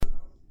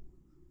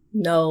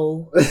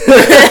No.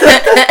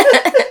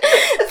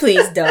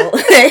 Please don't.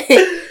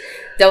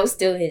 Don't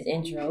steal his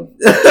intro.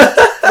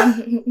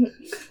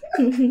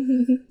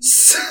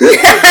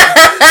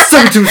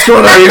 Substitute's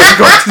going on here.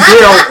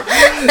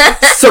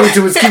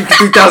 Substitute's keep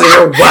 3,000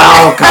 here.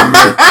 Welcome.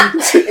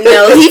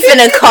 No, he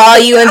finna call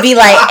you and be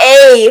like,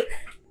 "Hey,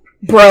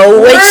 bro,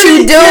 what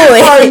you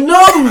doing?" My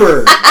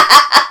number.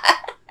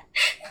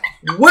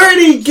 Where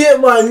did he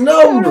get my number?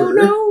 I don't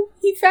know.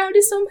 He found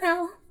it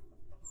somehow.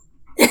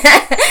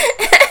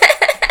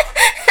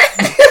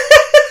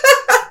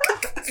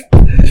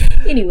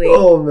 Anyway.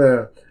 Oh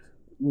man.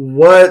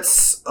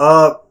 What's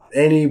up,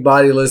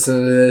 anybody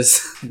listening to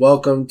this?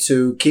 Welcome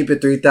to Keep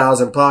It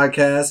 3000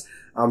 podcast.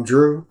 I'm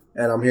Drew,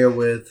 and I'm here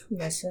with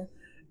Nessa.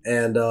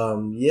 And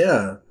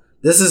yeah,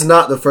 this is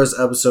not the first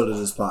episode of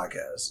this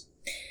podcast.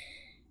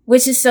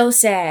 Which is so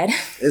sad.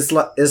 It's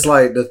like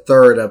the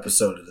third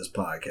episode of this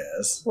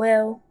podcast.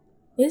 Well,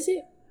 is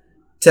it?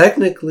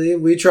 Technically,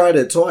 we tried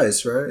it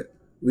twice, right?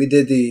 We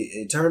did the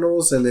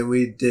Eternals, and then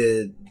we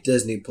did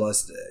Disney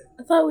Plus Day.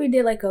 I thought we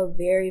did like a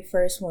very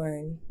first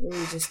one where we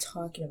were just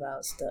talking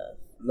about stuff.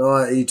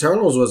 No,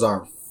 Eternals was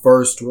our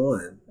first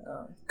one.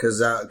 Oh.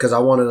 Because I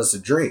wanted us to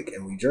drink,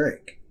 and we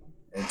drank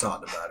and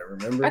talked about it,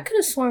 remember? I could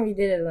have sworn we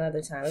did it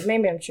another time.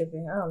 Maybe I'm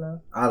tripping. I don't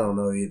know. I don't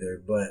know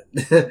either, but...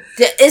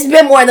 It's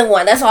been more than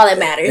one. That's all that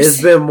matters.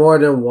 It's been more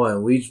than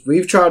one.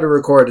 We've tried to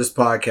record this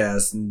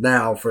podcast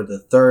now for the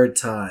third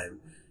time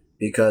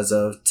because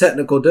of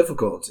technical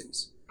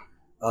difficulties.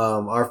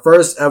 Our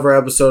first ever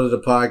episode of the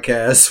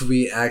podcast,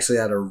 we actually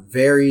had a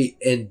very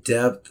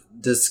in-depth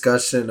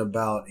discussion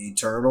about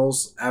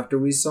Eternals after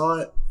we saw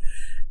it.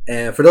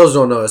 And for those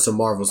who don't know, it's a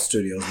Marvel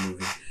Studios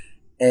movie.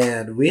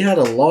 And we had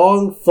a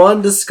long,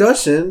 fun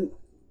discussion.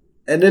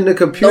 And then the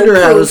computer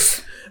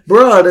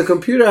the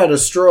computer had a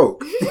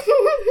stroke.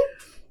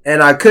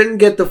 And I couldn't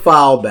get the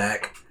file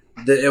back.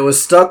 It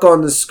was stuck on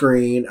the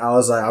screen. I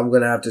was like, I'm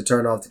going to have to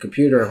turn off the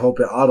computer and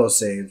hope it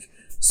auto-saved.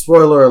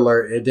 Spoiler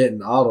alert, it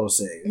didn't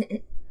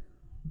auto-save.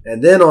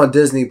 And then on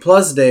Disney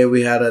Plus Day,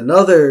 we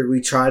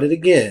tried it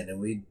again.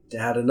 And we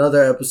had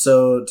another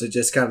episode to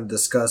just kind of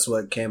discuss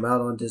what came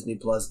out on Disney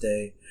Plus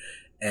Day.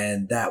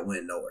 And that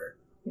went nowhere.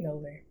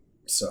 Nowhere.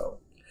 So,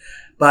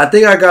 but I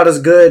think I got us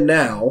good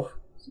now.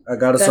 I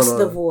got us That's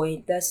the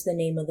void. That's the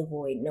name of the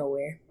void.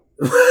 Nowhere.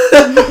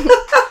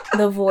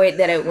 The void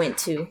that it went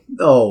to.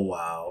 Oh,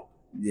 wow.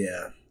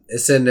 Yeah.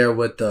 It's in there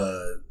with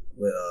I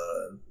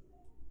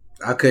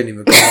couldn't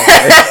even call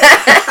it.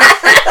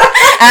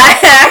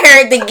 I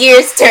heard the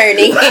gears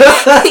turning.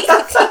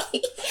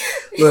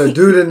 The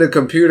dude in the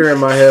computer in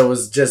my head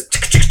was just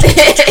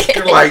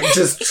like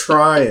just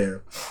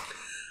trying.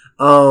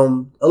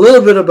 A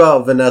little bit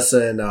about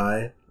Vanessa and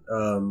I.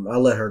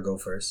 I'll let her go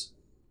first.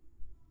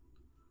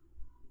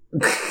 You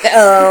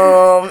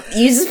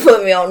just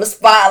put me on the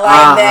spot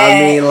like that.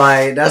 I mean,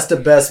 like, that's the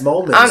best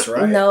moments,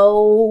 right?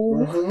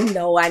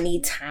 No, I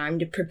need time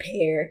to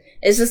prepare.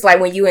 It's just like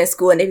when you in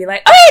school and they be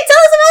like, "Oh, hey, tell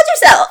us about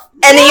yourself,"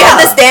 and then you have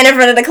to stand in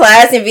front of the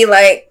class and be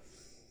like,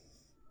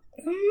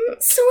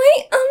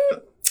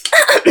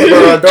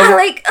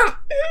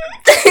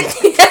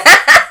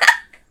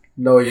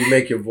 No, you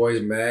make your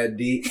voice mad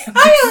deep.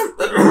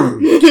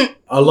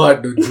 I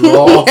like to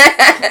draw.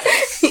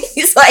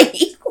 He's like,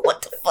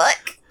 what the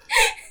fuck?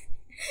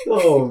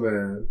 Oh,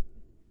 man.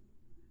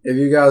 If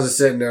you guys are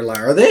sitting there like,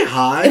 are they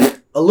high?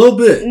 A little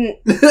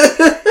bit.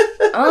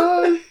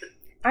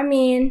 I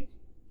mean,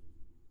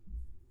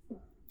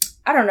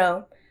 I don't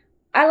know.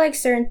 I like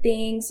certain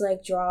things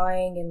like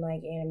drawing and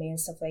like anime and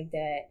stuff like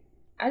that.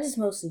 I just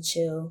mostly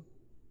chill,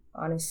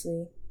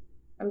 honestly.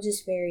 I'm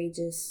just very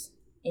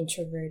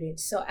introverted.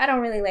 So I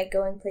don't really like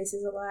going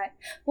places a lot.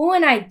 But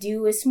when I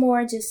do, it's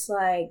more just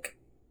like,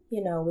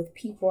 with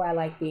people I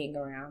like being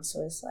around.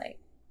 So it's like,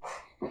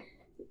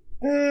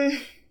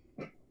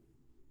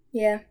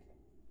 yeah.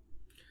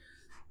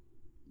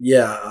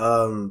 Yeah,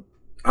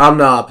 I'm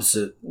the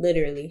opposite.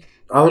 Literally.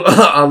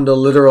 I'm the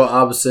literal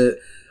opposite.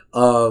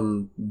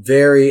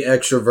 Very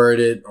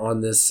extroverted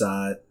on this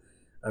side.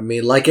 I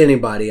mean, like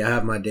anybody, I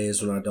have my days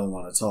when I don't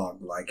want to talk,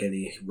 like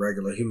any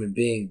regular human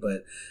being,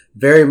 but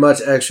very much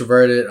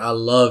extroverted. I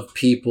love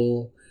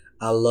people.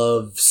 I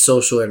love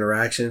social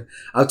interaction.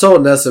 I've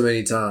told Nessa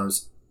many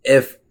times,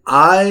 if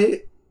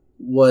I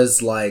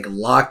was like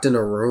locked in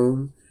a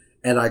room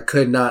and I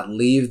could not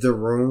leave the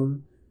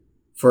room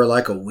for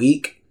like a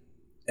week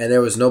and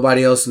there was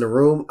nobody else in the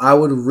room, I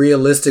would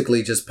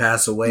realistically just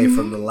pass away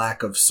from the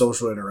lack of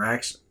social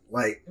interaction.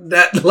 Like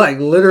that, like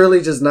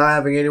literally just not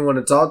having anyone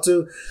to talk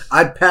to,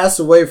 I'd pass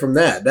away from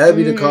that. That'd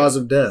be the cause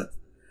of death.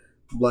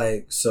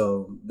 Like,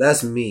 so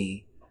that's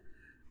me.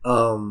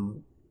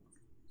 And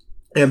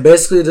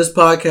basically this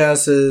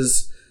podcast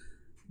is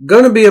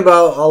gonna be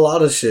about a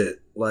lot of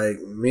shit. Like,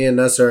 me and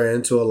Nessa are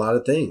into a lot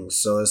of things.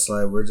 So it's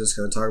like, we're just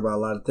gonna talk about a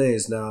lot of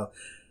things. Now,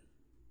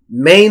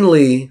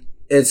 mainly,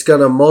 it's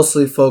gonna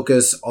mostly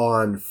focus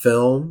on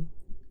film.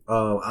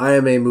 I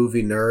am a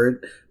movie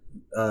nerd.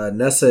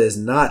 Nessa is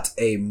not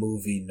a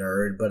movie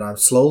nerd, but I'm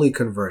slowly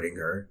converting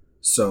her.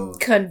 So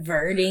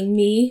converting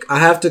me? I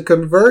have to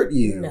convert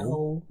you.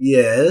 No.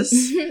 Yes.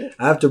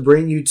 I have to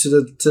bring you to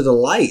the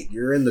light.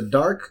 You're in the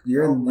dark.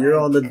 You're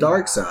on the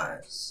dark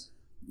side.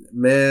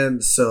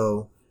 Man,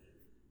 so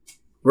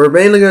we're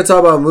mainly going to talk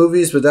about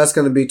movies, but that's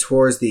going to be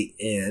towards the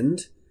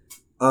end.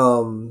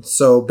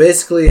 So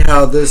basically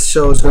how this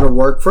show is going to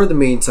work for the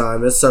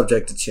meantime, it's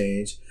subject to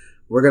change.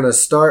 We're going to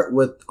start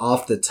with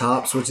off the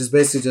tops, which is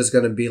basically just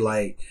going to be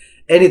like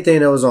anything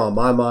that was on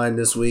my mind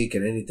this week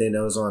and anything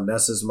that was on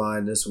Nessa's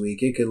mind this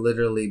week. It could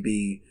literally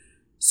be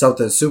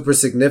something super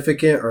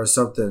significant or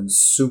something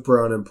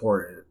super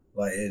unimportant.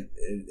 Like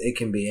it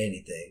can be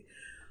anything.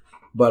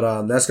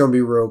 But that's going to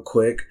be real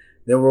quick.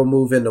 Then we'll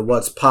move into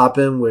what's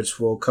poppin', which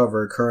will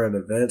cover current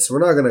events.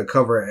 We're not going to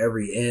cover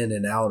every in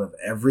and out of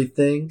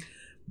everything,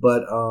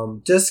 but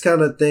just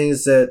kind of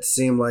things that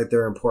seem like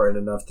they're important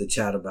enough to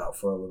chat about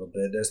for a little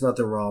bit. There's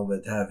nothing wrong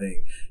with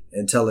having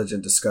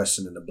intelligent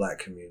discussion in the Black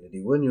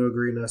community. Wouldn't you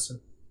agree, Nessa?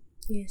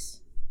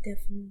 Yes,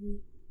 definitely.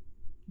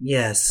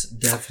 Yes,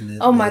 definitely.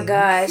 Oh my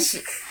gosh.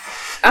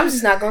 I'm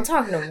just not going to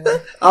talk no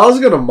more. I was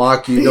going to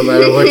mock you no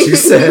matter what you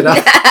said.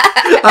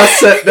 I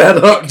set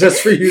that up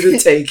just for you to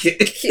take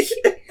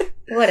it.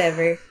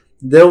 Whatever.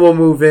 Then we'll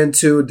move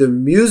into the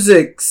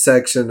music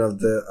section of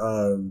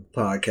the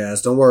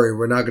podcast. Don't worry,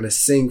 we're not going to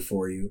sing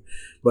for you.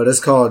 But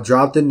it's called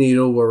Drop the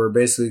Needle, where we're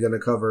basically going to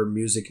cover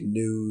music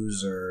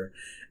news or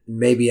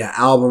maybe an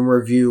album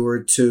review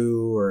or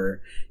two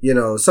or,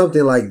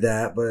 something like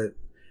that. But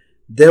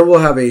then we'll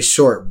have a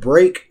short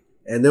break,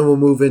 and then we'll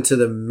move into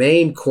the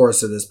main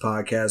course of this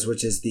podcast,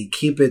 which is the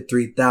Keep It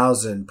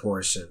 3000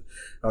 portion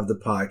of the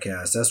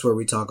podcast. That's where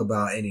we talk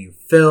about any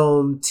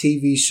film,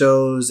 TV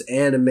shows,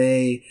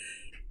 anime,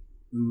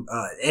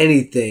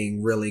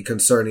 anything really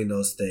concerning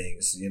those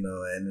things,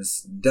 and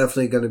it's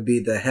definitely going to be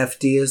the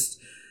heftiest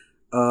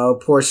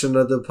portion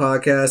of the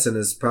podcast, and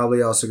it's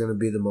probably also going to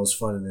be the most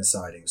fun and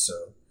exciting. So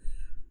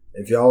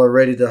if y'all are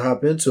ready to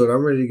hop into it,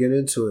 I'm ready to get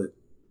into it.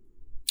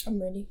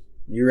 I'm ready.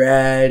 You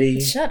ready?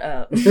 Shut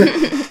up.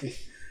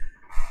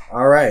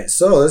 All right,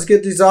 so let's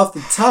get these off the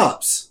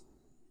tops.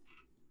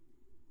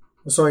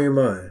 What's on your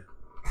mind?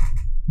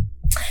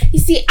 You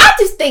see, I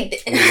just think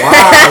that...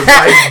 Wow,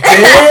 like,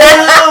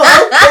 damn,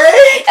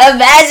 okay.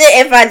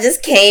 Imagine if I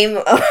just came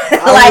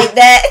like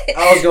that.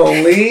 I was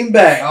going to lean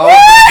back. I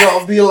was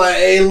going to be like,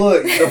 hey,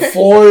 look, the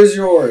floor is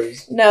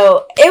yours.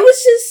 No, it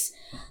was just,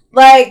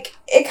 like,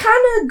 it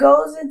kind of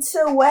goes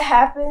into what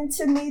happened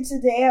to me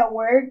today at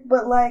work,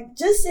 but, like,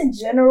 just in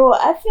general,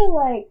 I feel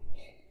like...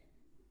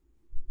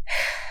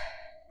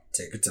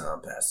 Take your time,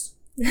 Pastor.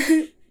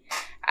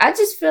 I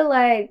just feel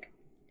like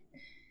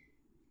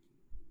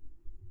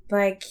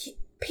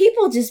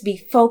people just be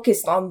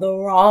focused on the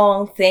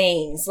wrong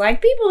things.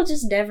 Like, people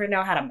just never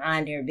know how to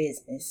mind their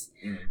business.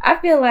 I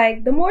feel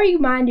like the more you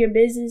mind your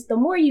business, the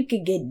more you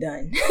could get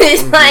done.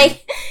 It's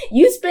like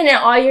you spending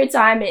all your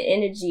time and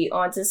energy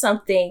onto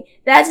something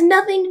that has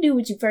nothing to do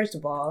with you, first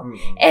of all.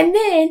 And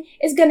then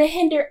it's going to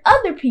hinder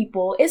other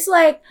people. It's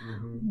like,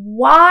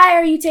 why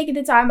are you taking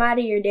the time out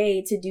of your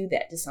day to do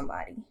that to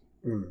somebody?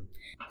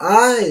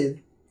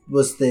 I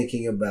was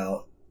thinking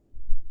about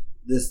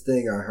this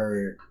thing I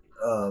heard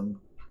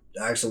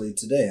actually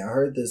today. I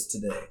heard this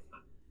today.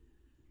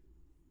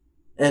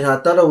 And I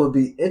thought it would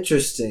be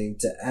interesting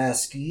to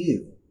ask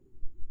you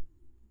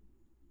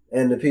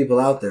and the people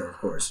out there, of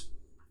course.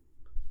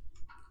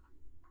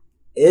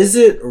 Is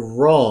it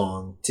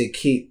wrong to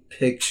keep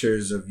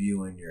pictures of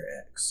you and your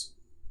ex?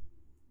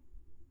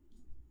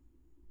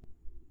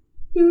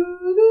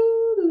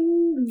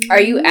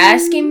 Are you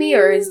asking me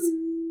or is...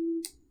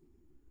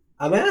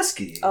 I'm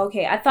asking you.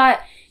 Okay, I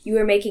thought you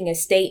were making a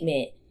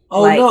statement.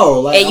 Oh,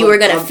 no. And you were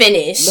going to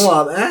finish. No,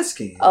 I'm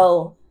asking you.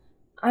 Oh,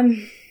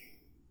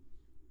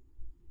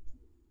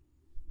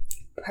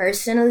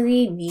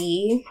 personally,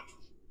 me,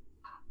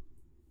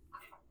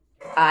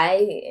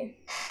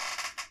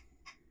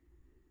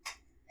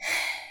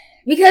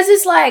 because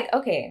it's like,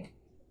 okay,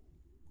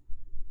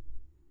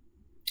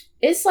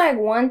 it's like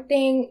one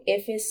thing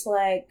if it's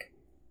like,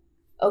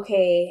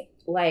 okay,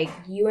 like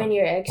you and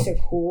your ex are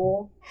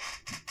cool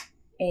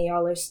and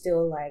y'all are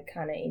still like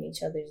kind of in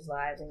each other's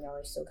lives and y'all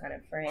are still kind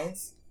of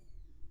friends.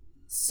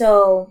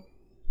 So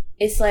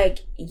it's like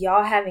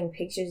y'all having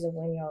pictures of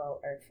when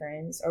y'all are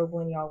friends or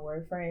when y'all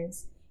were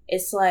friends.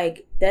 It's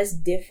like that's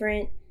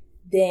different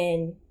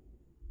than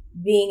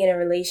being in a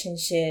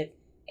relationship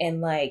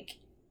and like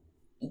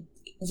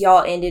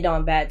y'all ended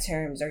on bad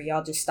terms or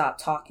y'all just stopped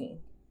talking.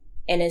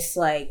 And it's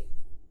like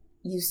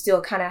you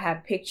still kind of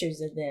have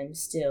pictures of them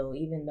still,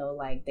 even though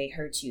like they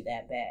hurt you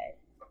that bad.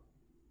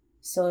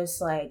 So it's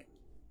like,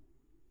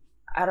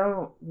 I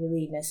don't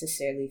really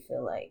necessarily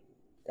feel like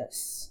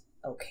that's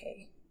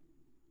okay.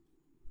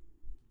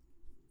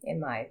 In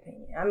my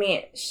opinion. I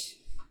mean,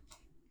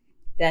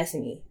 that's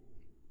me.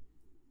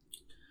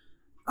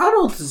 I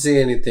don't see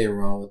anything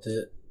wrong with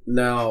it.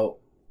 Now,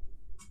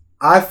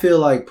 I feel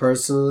like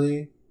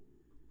personally,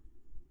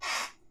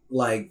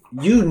 like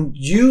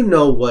you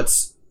know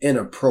what's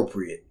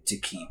inappropriate to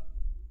keep.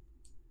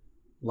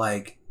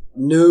 Like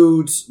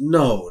nudes.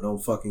 No,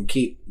 don't fucking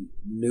keep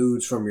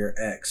nudes from your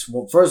ex.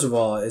 Well, first of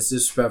all, it's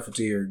disrespectful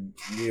to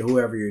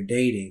whoever you're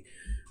dating.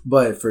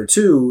 But for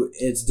two,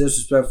 it's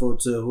disrespectful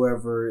to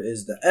whoever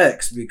is the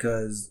ex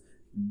because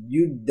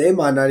they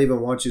might not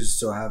even want you to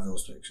still have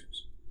those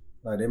pictures.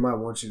 Like they might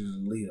want you to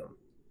delete them.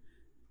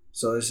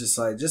 So it's just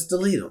like just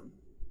delete them.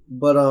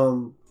 But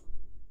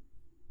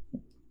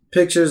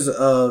pictures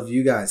of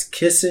you guys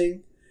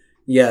kissing,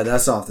 yeah,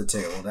 that's off the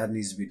table. That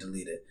needs to be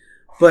deleted.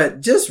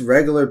 But just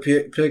regular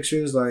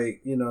pictures,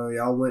 like, you know,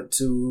 y'all went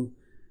to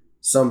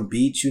some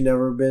beach you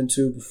never been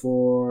to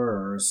before,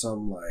 or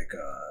some like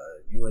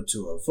you went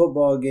to a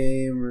football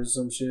game or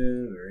some shit,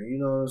 or you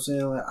know what I'm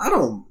saying? Like I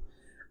don't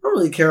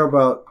really care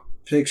about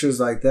pictures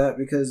like that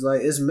because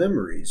like it's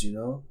memories, you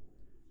know?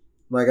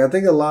 Like I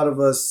think a lot of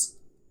us,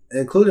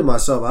 including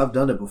myself, I've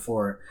done it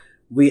before.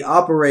 We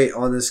operate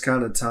on this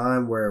kind of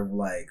time where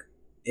like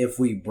if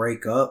we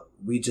break up,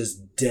 we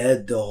just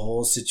dead the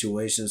whole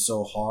situation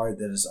so hard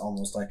that it's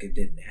almost like it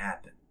didn't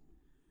happen.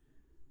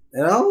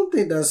 And I don't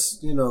think that's,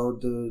 you know,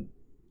 the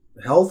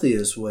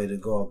healthiest way to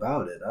go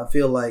about it. I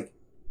feel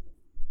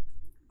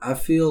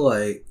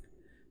like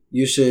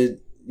you should,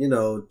 you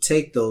know,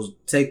 take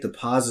the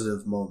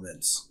positive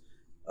moments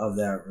of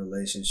that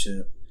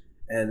relationship.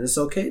 And it's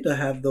okay to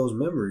have those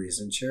memories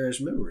and cherish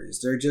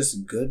memories. They're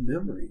just good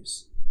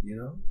memories, you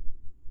know?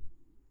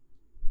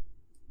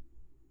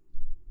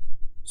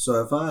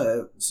 So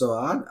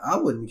I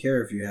wouldn't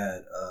care if you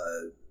had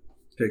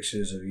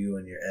pictures of you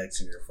and your ex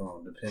in your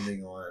phone,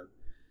 depending on,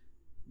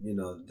 you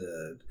know,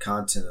 the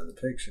content of the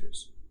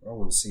pictures. I don't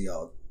want to see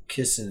y'all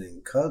kissing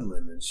and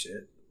cuddling and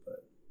shit,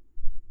 but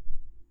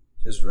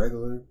just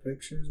regular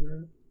pictures,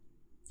 man.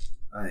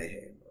 I ain't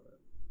hating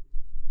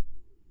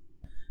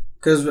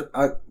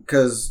on it.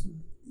 Cause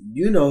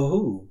you know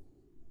who.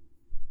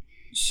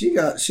 She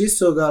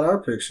still got our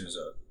pictures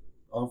up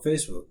on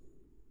Facebook.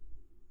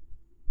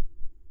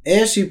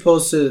 And she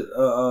posted,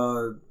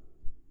 you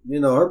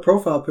know, her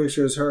profile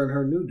picture is her and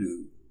her new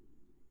dude.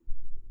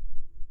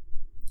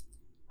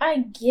 I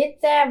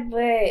get that,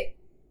 but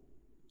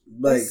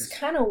like, it's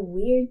kind of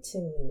weird to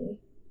me.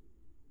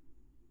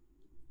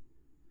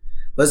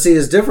 But see,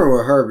 it's different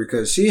with her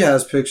because she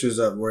has pictures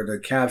up where the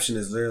caption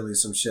is literally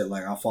some shit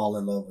like, I fall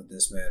in love with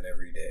this man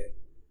every day.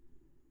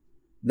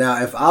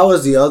 Now, if I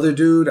was the other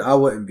dude, I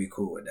wouldn't be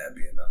cool with that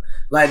being up.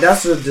 Like,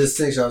 that's the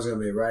distinction I was going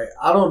to make, right?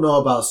 I don't know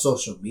about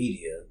social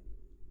media.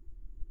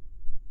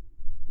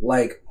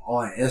 Like,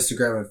 on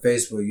Instagram and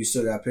Facebook, you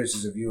still got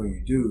pictures of you and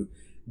your dude.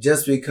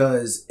 Just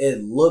because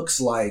it looks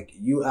like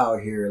you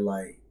out here,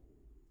 like,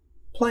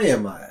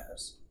 playing my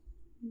ass.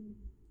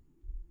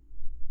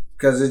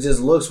 Because it just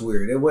looks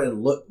weird. It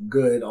wouldn't look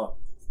good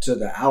to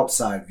the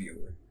outside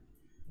viewer.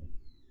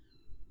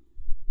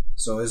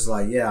 So it's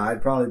like, yeah,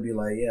 I'd probably be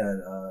like, yeah,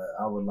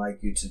 I would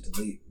like you to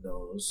delete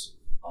those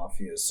off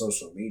your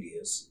social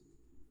medias.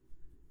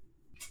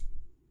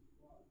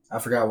 I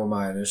forgot what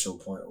my initial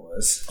point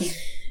was.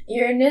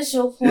 Your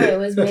initial point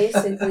was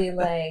basically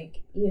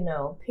like, you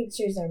know,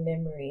 pictures are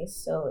memories,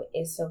 so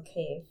it's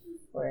okay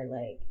for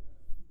like,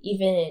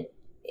 even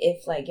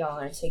if like y'all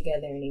aren't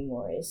together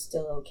anymore, it's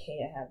still okay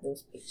to have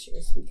those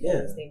pictures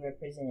because they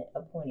represent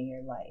a point in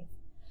your life.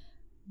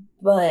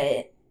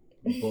 But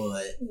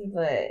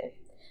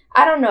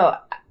I don't know.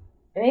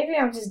 Maybe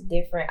I'm just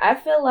different. I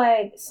feel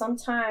like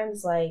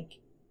sometimes like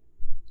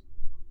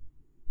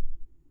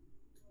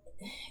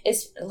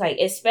it's like,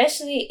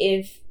 especially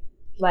if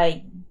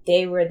like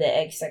they were the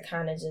ex that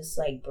kind of just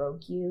like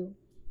broke you,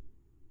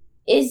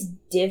 it's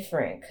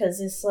different because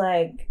it's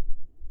like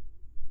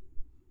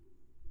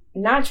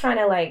not trying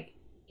to like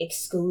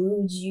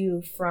exclude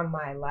you from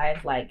my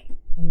life, like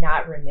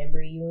not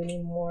remember you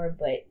anymore,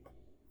 but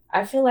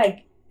I feel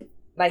like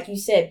you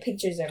said,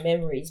 pictures are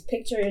memories.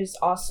 Pictures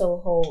also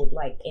hold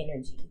like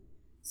energy,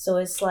 so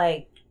it's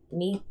like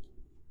me.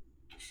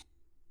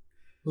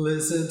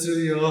 Listen to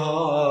your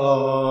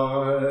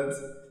heart.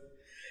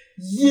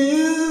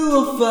 You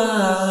will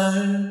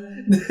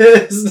find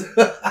there's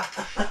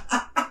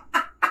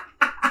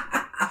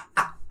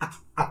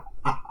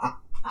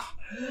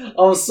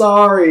I'm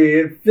sorry,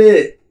 it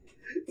fit.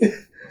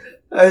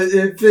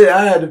 It fit.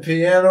 I had the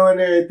piano and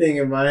everything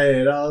in my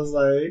head. I was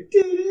like,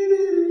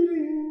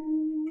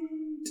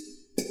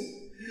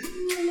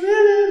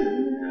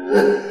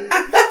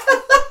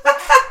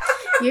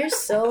 you're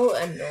so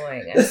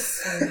annoying, I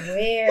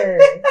swear.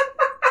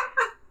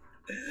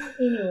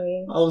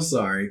 Anyway. I'm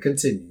sorry,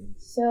 continue.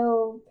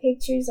 So,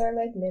 pictures are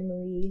like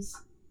memories.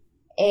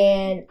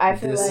 And I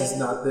feel this like... This is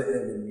not the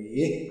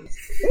enemy.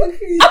 I'm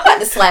about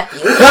to slap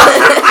you.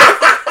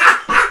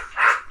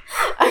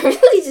 I'm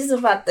really just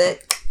about to...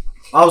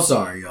 I'm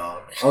sorry,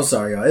 y'all.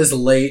 It's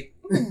late.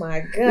 Oh my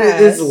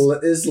god.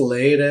 It's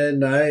late at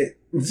night.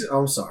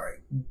 I'm sorry.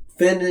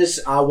 Finish.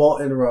 I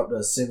won't interrupt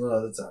a single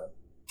other time.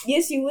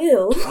 Yes, you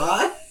will.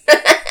 I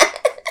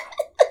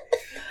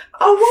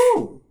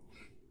won't.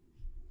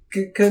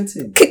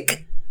 Continue.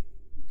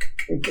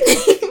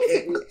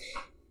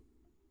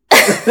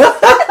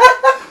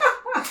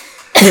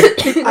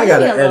 I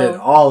gotta edit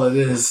all of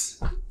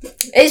this.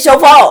 It's your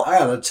fault. I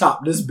gotta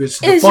chop this bitch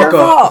the It's fuck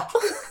your up.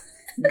 fault.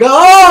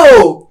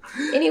 Go!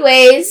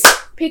 Anyways,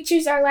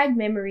 pictures are like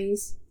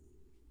memories.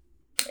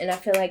 And I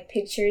feel like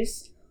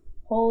pictures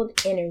hold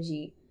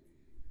energy.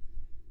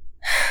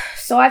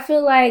 So I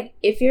feel like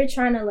if you're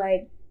trying to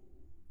like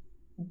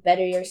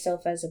better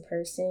yourself as a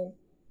person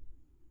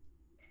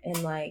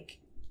and like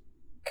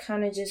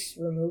kind of just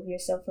remove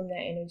yourself from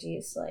that energy,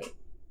 it's like,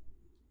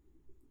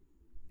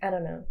 I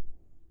don't know.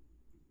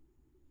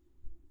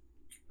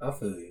 I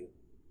feel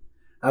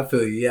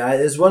you. Yeah,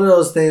 it's one of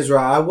those things where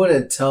I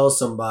wouldn't tell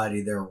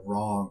somebody they're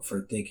wrong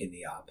for thinking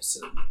the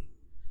opposite of me.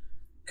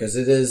 Because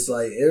it is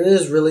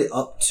really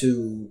up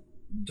to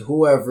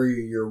whoever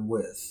you're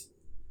with.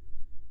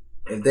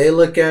 If they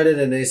look at it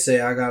and they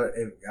say, I got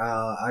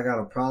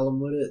a problem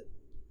with it,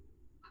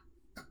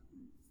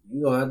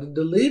 you gonna have to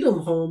delete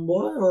them,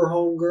 homeboy or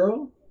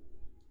homegirl.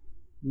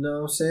 You know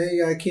what I'm saying?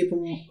 You gotta keep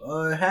them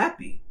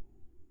happy.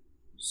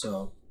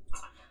 So,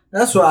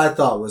 that's what I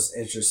thought was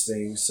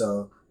interesting.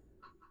 So,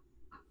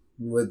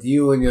 with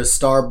you and your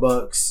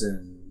Starbucks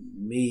and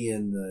me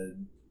and the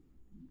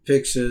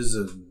pictures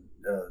and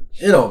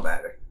it don't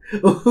matter.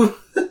 Alright,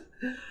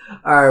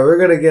 we're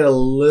gonna get a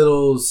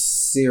little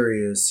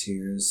serious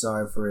here.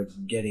 Sorry for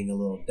it getting a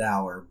little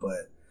dour,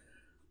 but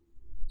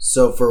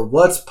so for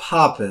what's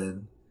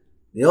poppin',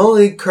 the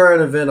only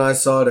current event I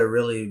saw that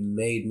really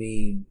made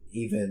me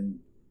even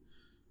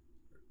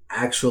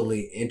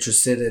actually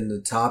interested in the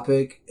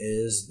topic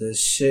is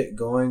this shit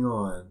going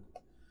on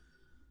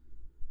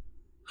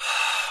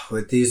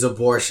with these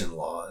abortion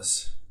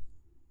laws.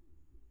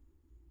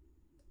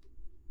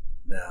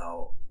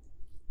 Now,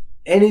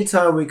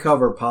 anytime we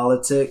cover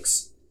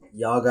politics,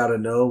 y'all gotta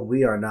know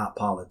we are not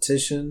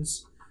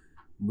politicians.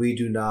 We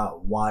do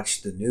not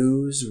watch the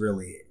news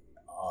really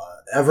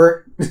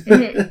ever.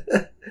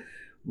 Mm-hmm.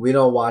 We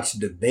don't watch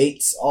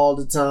debates all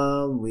the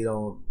time. We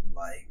don't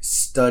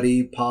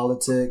study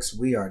politics.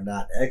 We are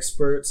not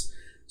experts.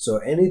 So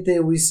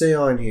anything we say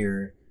on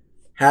here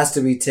has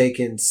to be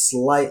taken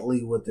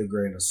slightly with a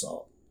grain of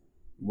salt.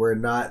 We're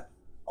not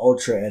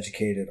ultra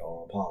educated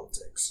on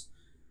politics.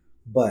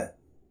 But,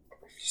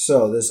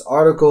 so this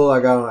article I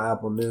got on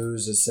Apple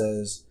News, it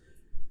says,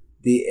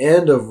 the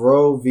end of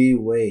Roe v.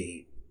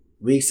 Wade.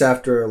 Weeks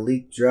after a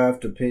leaked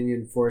draft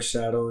opinion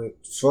foreshadowed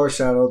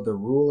the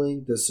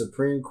ruling, the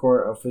Supreme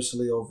Court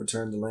officially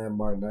overturned the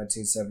landmark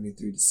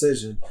 1973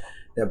 decision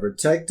that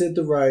protected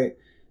the right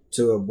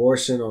to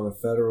abortion on a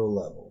federal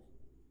level.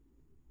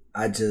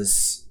 I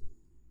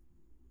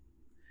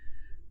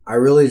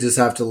really just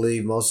have to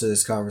leave most of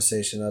this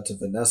conversation up to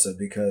Vanessa,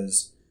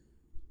 because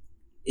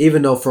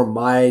even though from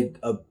my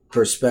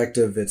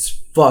perspective it's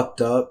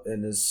fucked up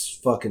and it's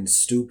fucking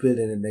stupid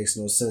and it makes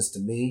no sense to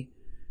me,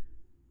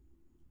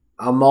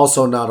 I'm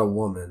also not a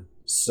woman.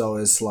 So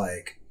it's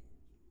like,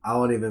 I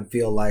don't even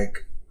feel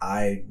like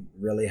I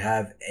really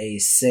have a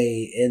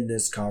say in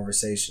this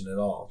conversation at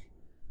all.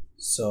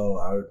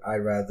 So I'd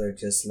rather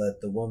just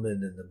let the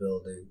woman in the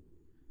building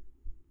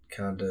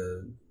kind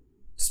of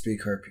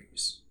speak her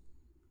piece.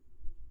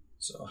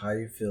 So how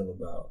you feel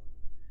about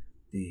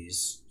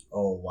these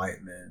old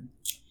white men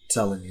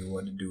telling you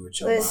what to do with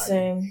your body?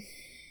 Listen,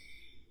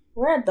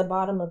 we're at the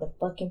bottom of the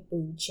fucking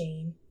food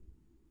chain.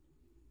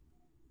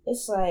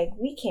 It's like,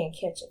 we can't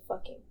catch a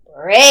fucking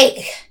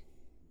break.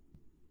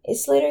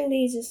 It's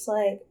literally just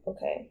like,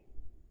 okay.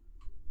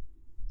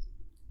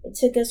 It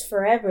took us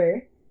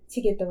forever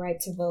to get the right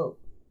to vote.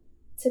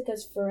 It took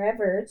us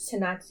forever to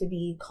not to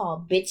be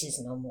called bitches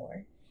no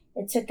more.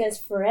 It took us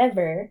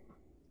forever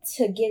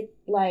to get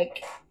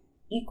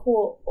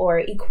equal or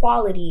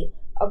equality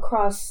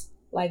across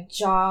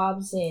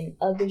jobs and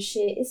other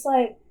shit. It's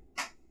like,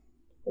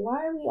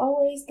 why are we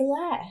always the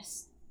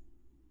last?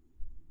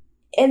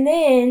 And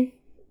then,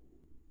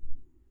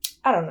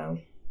 I don't know.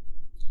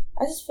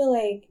 I just feel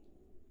like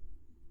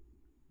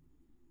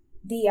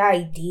the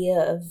idea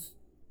of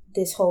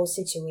this whole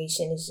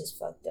situation is just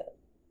fucked up.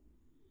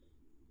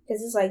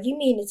 Because it's like, you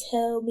mean to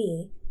tell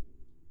me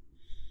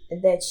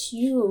that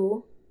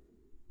you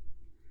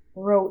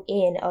wrote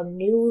in a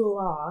new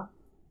law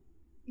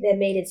that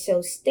made it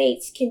so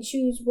states can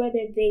choose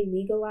whether they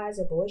legalize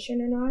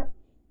abortion or not?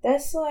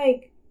 That's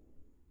like,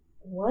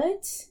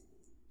 what?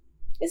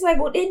 It's like,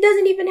 well, it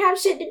doesn't even have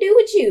shit to do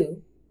with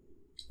you.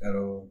 At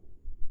all.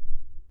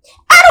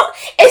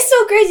 It's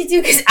so crazy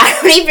too, because I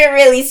don't even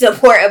really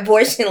support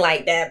abortion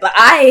like that, but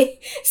I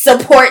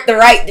support the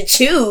right to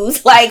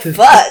choose. Like,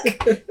 fuck.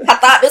 I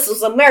thought this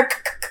was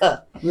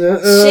America.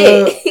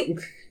 Shit.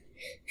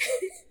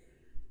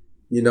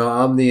 You know,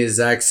 I'm the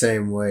exact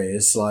same way.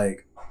 It's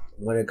like,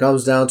 when it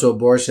comes down to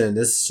abortion,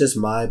 this is just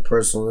my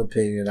personal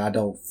opinion. I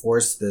don't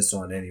force this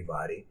on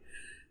anybody.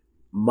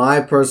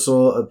 My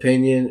personal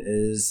opinion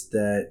is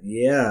that,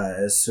 yeah,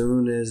 as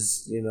soon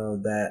as,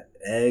 that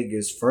egg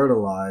is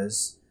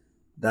fertilized,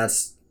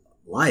 that's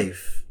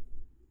life,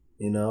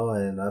 and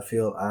I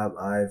feel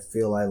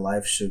like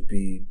life should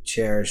be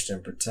cherished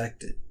and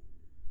protected.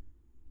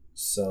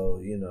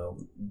 So,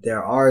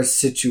 there are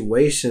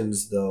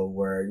situations though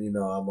where, I'm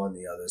on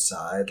the other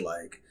side,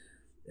 like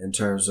in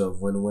terms of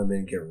when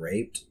women get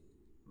raped.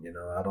 You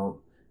know,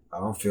 I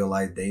don't feel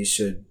like they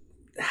should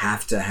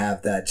have to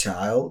have that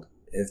child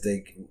if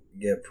they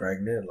get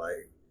pregnant.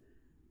 Like,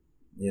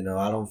 you know,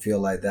 I don't feel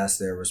like that's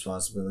their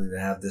responsibility to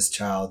have this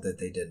child that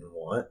they didn't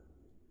want.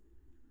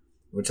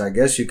 Which I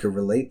guess you could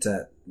relate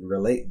that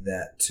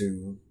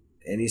to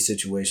any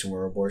situation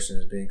where abortion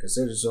is being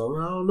considered. So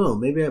I don't know.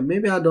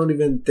 Maybe I don't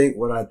even think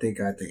what I think.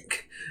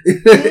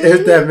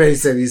 If that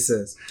makes any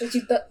sense. What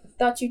you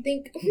thought you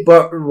think?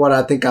 But what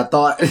I think I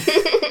thought.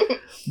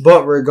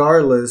 But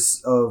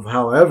regardless of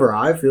however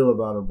I feel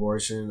about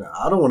abortion,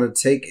 I don't want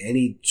to take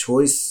any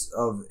choice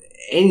of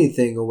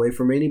anything away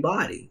from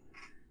anybody.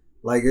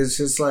 Like, it's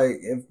just like,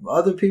 if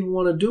other people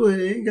want to do it,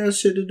 it ain't got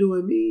shit to do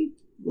with me.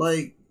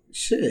 Like,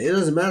 shit, it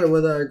doesn't matter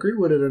whether I agree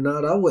with it or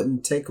not. I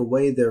wouldn't take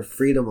away their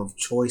freedom of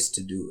choice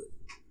to do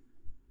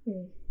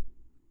it.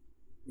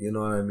 You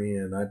know what I mean?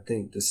 And I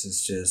think this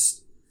is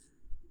just...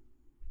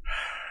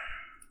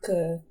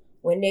 Cause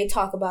when they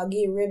talk about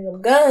getting rid of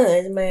them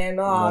guns, man,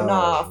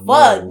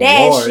 fuck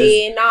that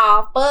shit.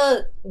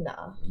 Fuck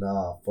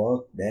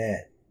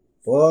that.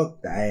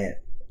 Fuck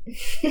that.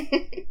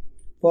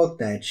 Fuck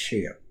that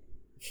shit.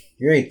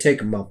 You ain't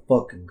taking my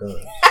fucking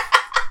guns.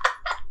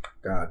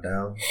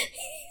 Goddamn.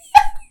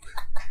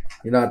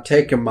 You're not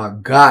taking my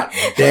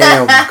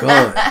goddamn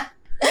gun.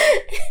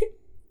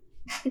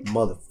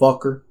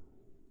 Motherfucker.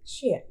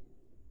 Shit.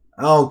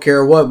 I don't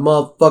care what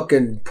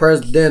motherfucking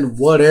president,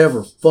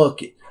 whatever,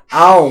 fuck it.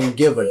 I don't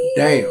give a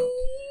damn.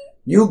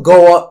 You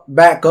go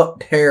back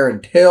up there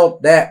and tell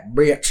that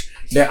bitch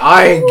that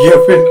I ain't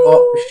giving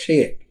up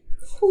shit.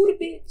 Who the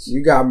bitch?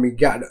 You got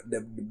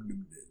the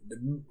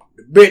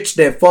bitch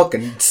that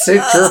fucking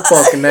sent your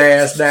fucking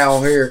ass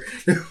down here.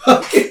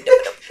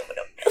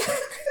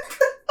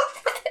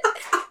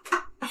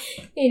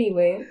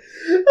 Anyway.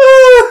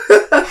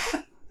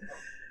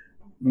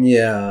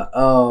 Yeah.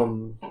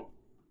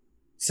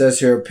 Says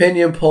here,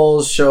 opinion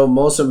polls show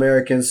most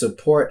Americans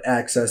support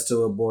access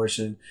to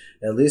abortion,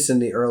 at least in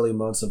the early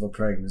months of a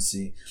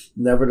pregnancy.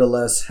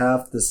 Nevertheless,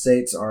 half the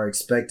states are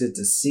expected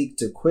to seek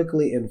to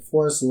quickly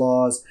enforce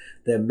laws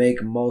that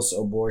make most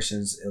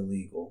abortions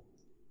illegal.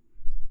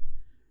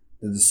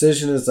 The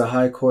decision is the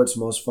High Court's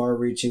most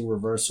far-reaching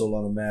reversal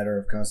on a matter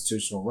of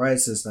constitutional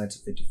rights since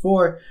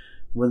 1954,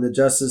 when the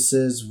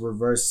justices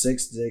reversed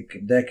 6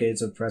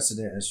 decades of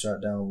precedent and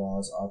struck down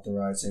laws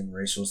authorizing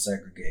racial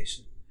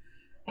segregation.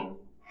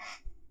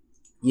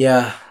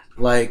 Yeah,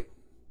 like,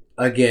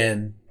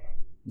 again,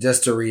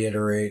 just to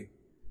reiterate,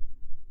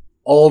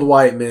 old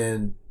white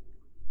men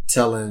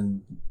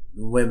telling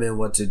women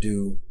what to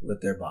do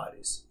with their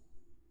bodies.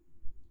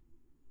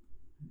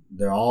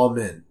 They're all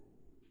men.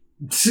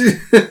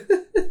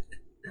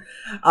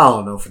 I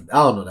don't know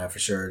that for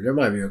sure. There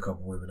might be a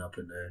couple women up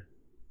in there.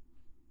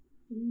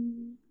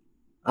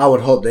 I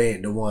would hope they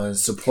ain't the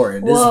ones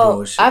supporting this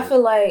bullshit. I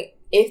feel like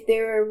if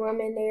there are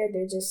women there,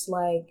 they're just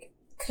like,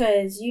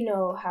 cause you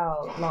know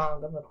how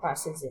long of a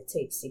process it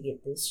takes to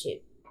get this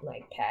shit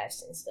like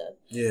passed and stuff.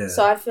 Yeah.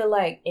 So I feel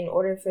like in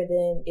order for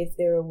them, if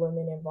there are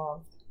women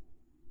involved,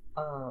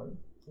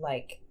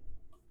 like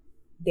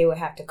they would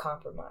have to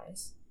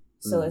compromise.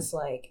 So it's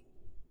like,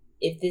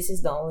 if this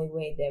is the only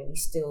way that we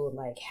still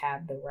like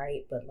have the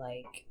right, but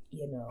like,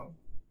 you know,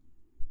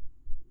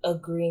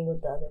 agreeing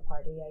with the other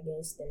party, I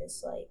guess, then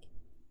it's like,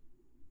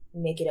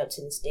 make it up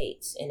to the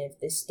states. And if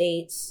the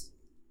states,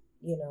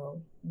 you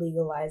know,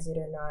 legalize it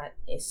or not,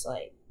 it's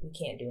like, we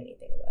can't do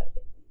anything about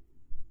it.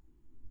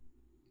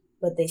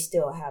 But they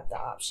still have the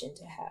option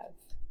to have,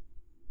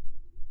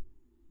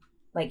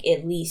 like,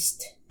 at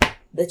least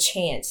the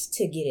chance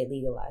to get it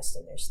legalized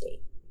in their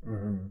state.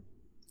 Mm-hmm.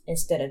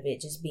 Instead of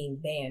it just being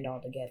banned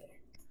altogether.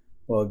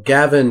 Well,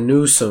 Gavin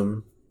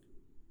Newsom,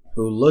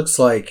 who looks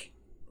like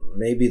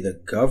maybe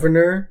the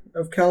governor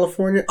of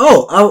California.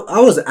 Oh, I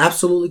was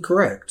absolutely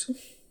correct.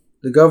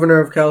 The governor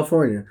of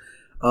California.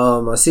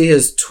 I see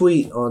his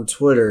tweet on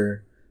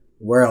Twitter.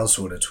 Where else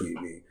would a tweet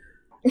be?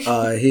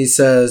 He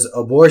says,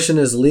 abortion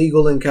is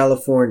legal in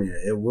California.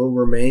 It will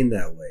remain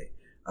that way.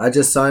 I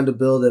just signed a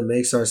bill that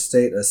makes our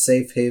state a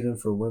safe haven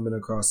for women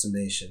across the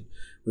nation.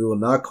 We will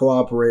not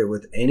cooperate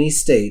with any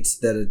states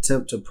that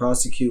attempt to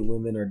prosecute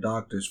women or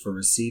doctors for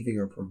receiving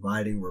or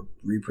providing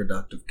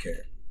reproductive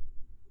care.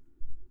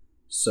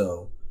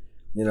 So,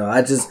 you know,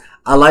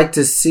 I like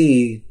to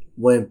see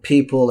when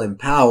people in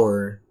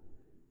power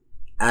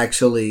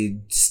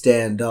actually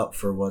stand up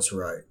for what's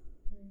right.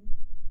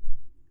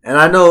 And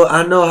I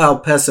know how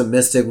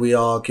pessimistic we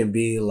all can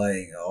be,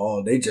 like,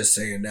 oh, they just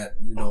saying that,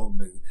 you know,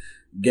 to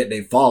get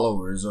their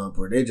followers up,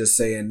 or they just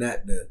saying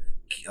that to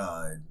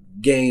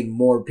gain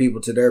more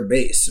people to their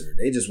base, or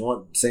they just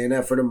saying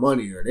that for the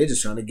money, or they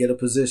just trying to get a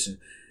position.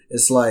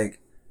 It's like,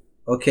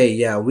 okay,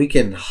 yeah, we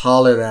can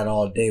holler that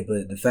all day,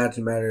 but the fact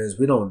of the matter is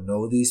we don't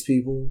know these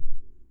people.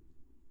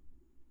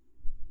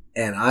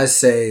 And I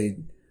say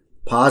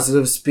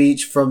positive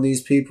speech from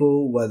these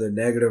people, whether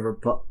negative or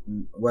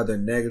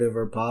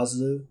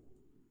positive,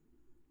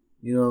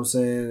 you know what I'm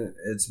saying?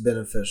 It's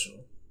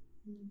beneficial.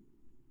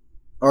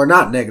 Or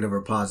not negative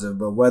or positive,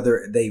 but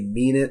whether they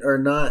mean it or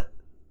not,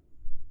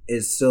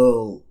 it's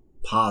still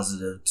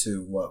positive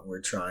to what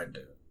we're trying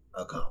to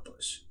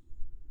accomplish.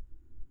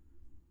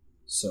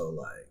 So,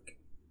 like,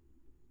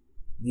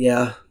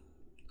 yeah,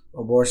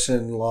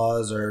 abortion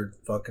laws are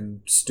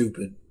fucking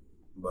stupid,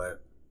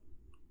 but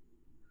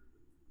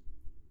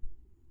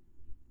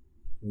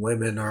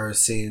women are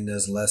seen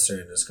as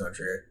lesser in this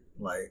country.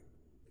 Like,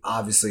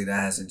 obviously that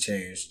hasn't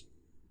changed.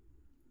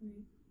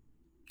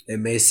 It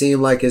may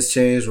seem like it's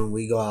changed when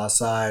we go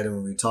outside and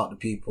when we talk to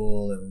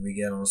people and when we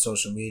get on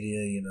social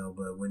media, you know,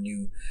 but when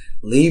you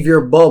leave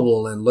your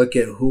bubble and look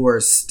at who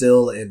are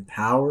still in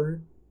power,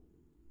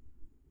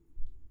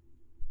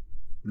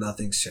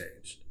 nothing's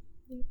changed.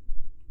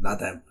 Not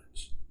that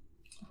much.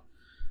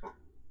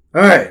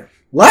 All right.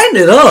 Lighten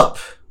it up.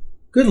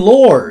 Good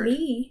Lord.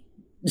 Me?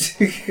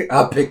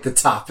 I'll pick the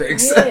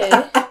topics.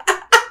 Yeah.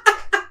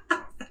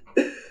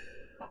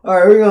 All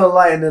right, we're going to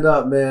lighten it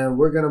up, man.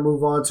 We're going to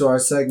move on to our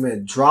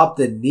segment, Drop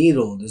the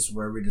Needle. This is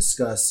where we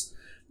discuss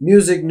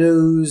music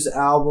news,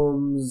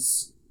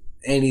 albums,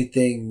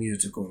 anything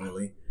musical,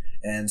 really.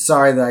 And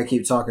sorry that I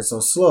keep talking so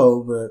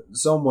slow, but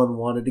someone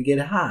wanted to get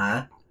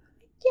high.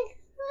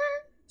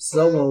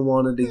 Someone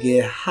wanted to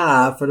get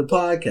high for the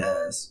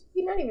podcast.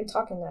 You're not even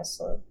talking that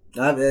slow.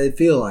 I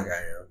feel like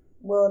I am.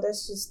 Well,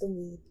 that's just the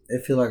weed. I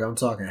feel like I'm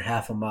talking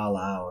half a mile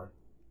an hour.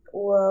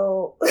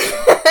 Well...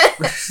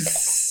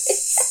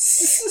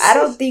 I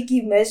don't think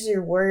you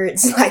measure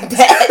words like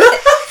that.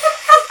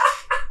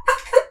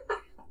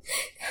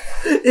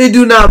 It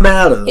do not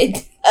matter.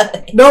 It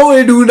does. No,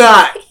 it do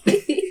not.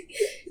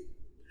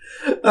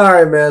 All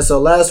right, man. So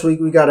last week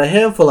we got a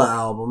handful of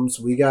albums.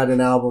 We got an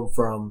album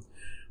from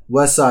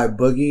Westside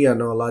Boogie. I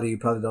know a lot of you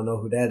probably don't know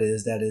who that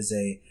is. That is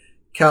a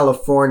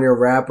California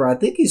rapper. I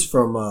think he's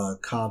from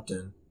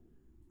Compton,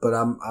 but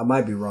I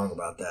might be wrong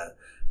about that.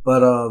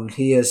 But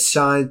he is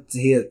signed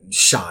to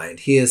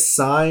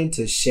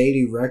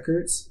Shady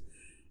Records,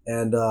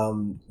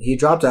 and he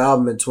dropped an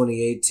album in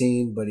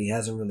 2018, but he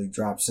hasn't really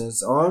dropped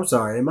since. Oh, I'm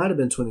sorry, it might have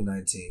been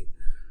 2019.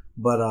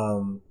 But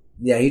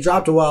yeah, he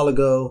dropped a while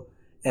ago,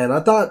 and I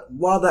thought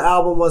while the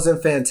album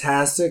wasn't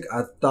fantastic,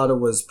 I thought it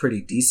was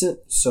pretty decent.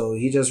 So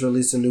he just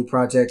released a new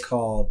project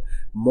called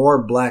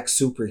More Black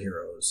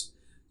Superheroes.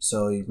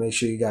 So make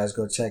sure you guys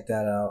go check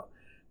that out.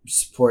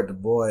 Support the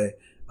boy.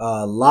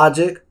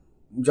 Logic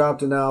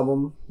dropped an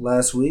album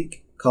last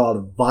week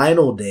called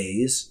Vinyl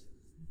Days,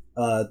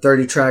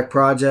 30-track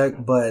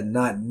project, but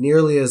not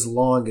nearly as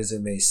long as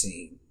it may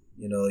seem.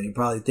 You know, you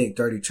probably think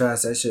 30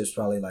 tracks, that shit's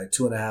probably like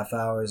 2.5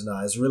 hours.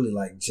 Nah, it's really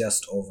like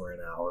just over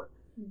an hour.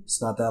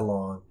 It's not that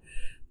long.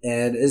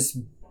 And it's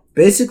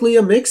basically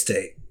a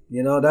mixtape.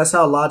 You know, that's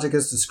how Logic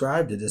has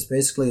described it. It's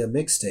basically a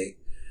mixtape.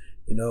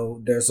 You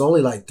know, there's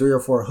only like 3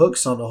 or 4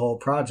 hooks on the whole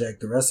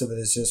project. The rest of it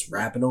is just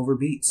rapping over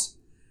beats.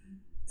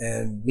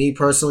 And me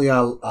personally, I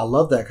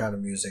love that kind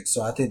of music.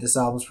 So I think this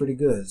album's pretty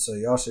good. So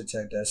y'all should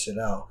check that shit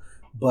out.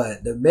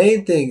 But the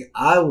main thing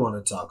I want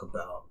to talk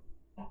about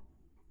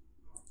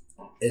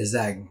is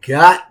that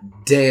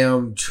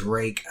goddamn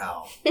Drake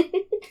album.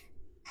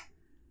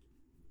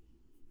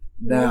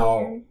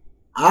 Now,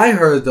 I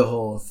heard the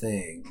whole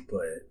thing,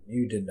 but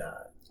you did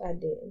not. I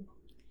did.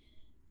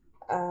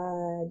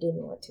 I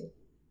didn't want to.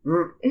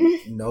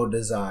 No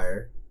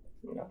desire.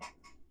 No.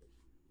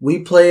 We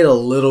played a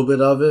little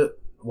bit of it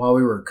while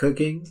we were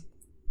cooking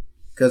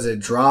because it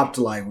dropped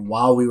like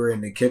while we were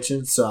in the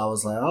kitchen. So I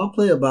was like, I'll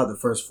play about the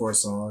first 4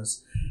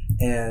 songs.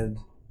 And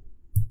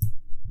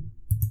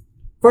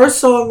first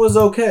song was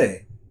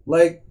okay.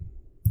 Like,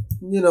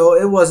 you know,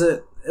 it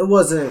wasn't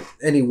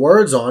any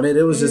words on it.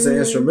 It was just an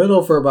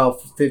instrumental for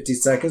about 50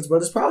 seconds, but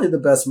it's probably the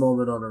best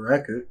moment on the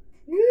record.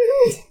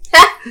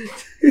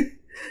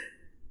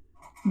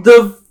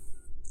 The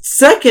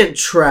second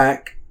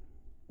track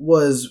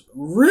was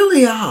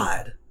really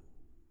odd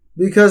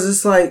because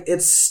it's like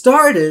it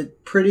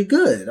started pretty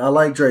good. I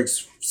like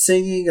Drake's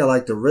singing. I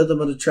like the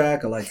rhythm of the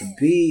track. I like the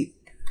beat.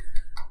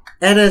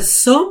 And at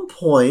some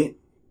point...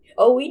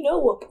 Oh, we know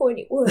what point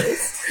it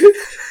was.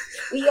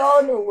 We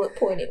all know what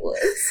point it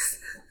was.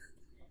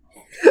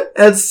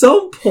 At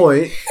some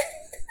point,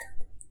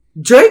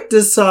 Drake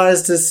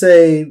decides to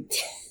say,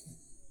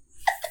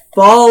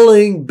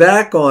 falling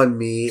back on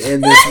me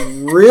in this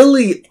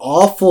really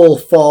awful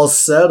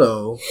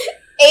falsetto.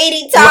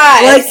 80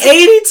 times. Like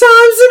 80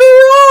 times in a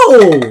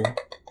row.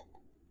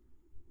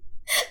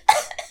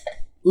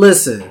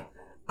 Listen,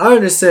 I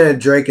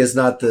understand Drake is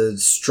not the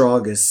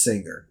strongest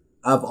singer.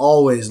 I've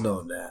always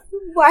known that.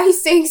 Why he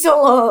sing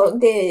so long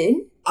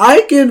then?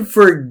 I can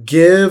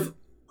forgive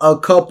a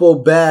couple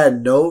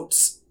bad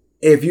notes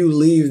if you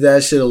leave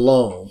that shit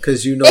alone,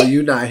 because you know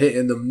you're not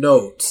hitting them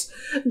notes.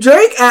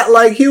 Drake act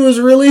like he was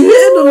really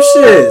hitting them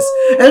shits.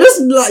 And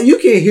it's not, you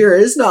can hear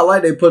it. It's not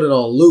like they put it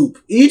on loop.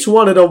 Each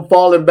one of them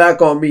falling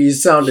back on me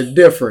sounded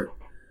different.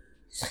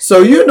 So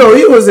you know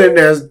he was in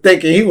there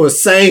thinking he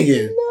was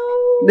singing.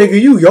 No. Nigga,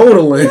 you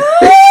yodeling.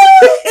 No.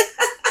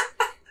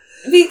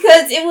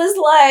 Because it was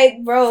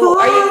like, bro,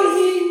 are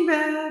you...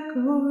 back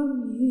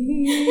on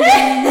me.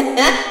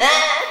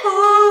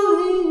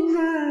 Falling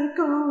back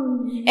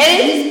on me.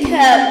 it just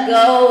kept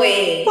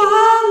going.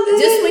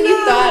 Just when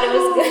you thought it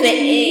was gonna end,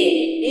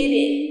 it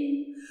didn't.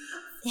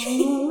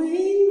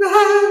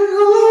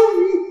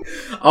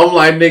 I'm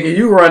like, nigga,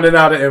 you running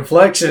out of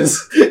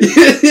inflections.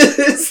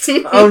 It's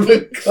time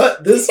to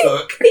cut this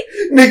hook.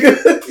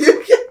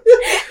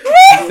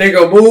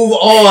 Nigga, move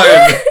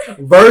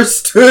on.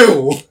 Verse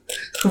 2.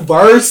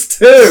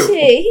 Shit,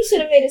 he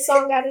should have made a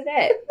song out of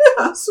that.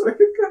 I swear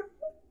to God.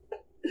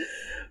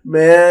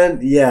 Man,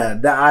 yeah.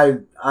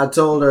 I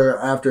told her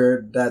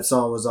after that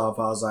song was off,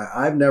 I was like,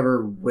 I've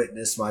never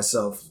witnessed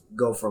myself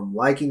go from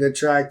liking a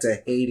track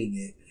to hating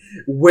it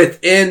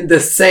within the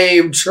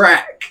same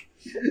track.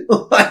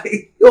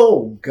 Like,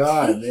 oh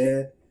God,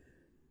 man.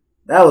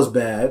 That was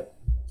bad.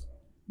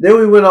 Then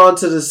we went on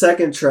to the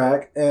second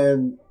track,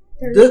 and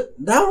that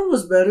one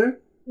was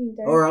better.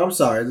 Or, I'm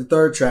sorry, the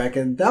third track,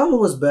 and that one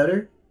was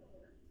better.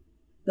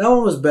 It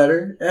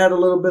had a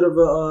little bit of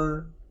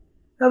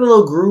had a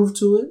little groove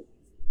to it.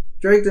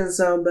 Drake didn't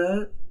sound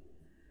bad.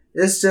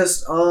 It's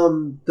just,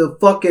 the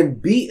fucking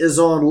beat is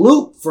on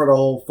loop for the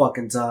whole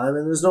fucking time,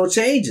 and there's no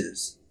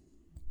changes.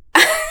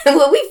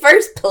 When we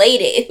first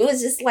played it, it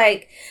was just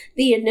like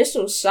the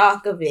initial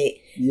shock of it.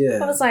 Yeah.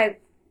 I was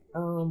like,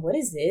 what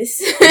is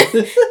this?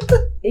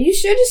 Are you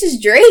sure this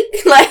is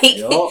Drake? Like,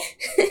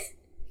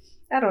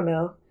 I don't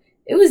know.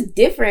 It was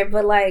different,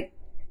 but like,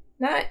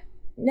 not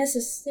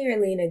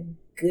necessarily in a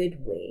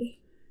good way.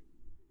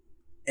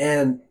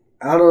 And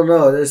I don't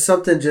know, there's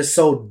something just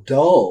so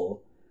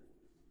dull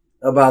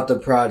about the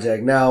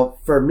project. Now,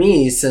 for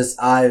me, since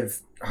I've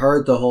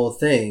heard the whole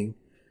thing,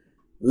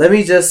 let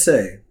me just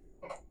say,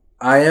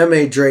 I am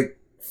a Drake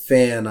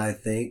fan, I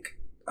think.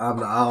 I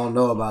don't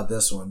know about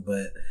this one,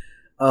 but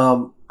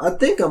I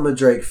think I'm a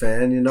Drake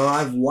fan. You know,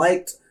 I've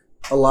liked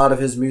a lot of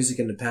his music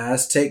in the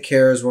past. Take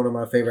Care is one of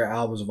my favorite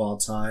albums of all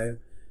time.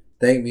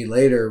 Thank Me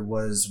Later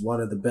was one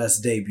of the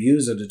best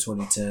debuts of the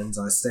 2010s.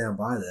 I stand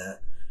by that.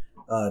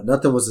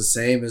 Nothing Was the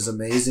Same is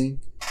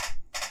amazing.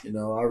 You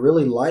know, I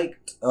really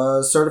liked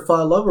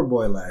Certified Lover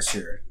Boy last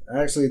year.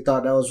 I actually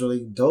thought that was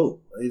really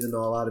dope, even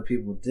though a lot of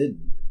people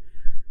didn't.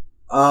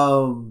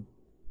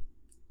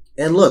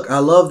 And look, I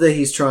love that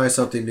he's trying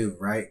something new,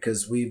 right?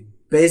 Because we've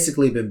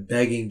basically been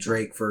begging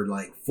Drake for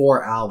like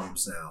 4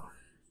 albums now.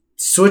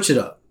 Switch it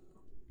up.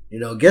 You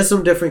know, get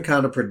some different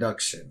kind of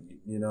production.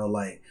 You know,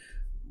 like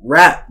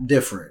rap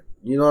different.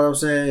 You know what I'm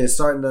saying? It's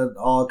starting to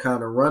all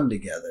kind of run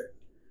together.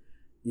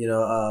 You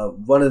know,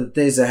 one of the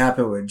things that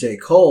happened with J.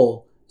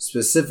 Cole,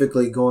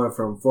 specifically going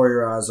from For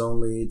Your Eyes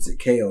Only to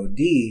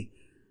KOD,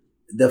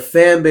 the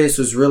fan base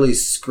was really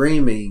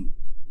screaming,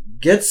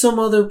 get some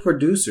other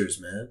producers,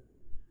 man.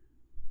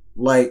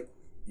 Like,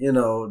 you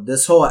know,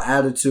 this whole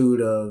attitude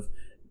of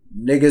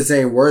niggas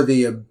ain't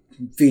worthy of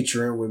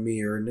featuring with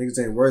me, or niggas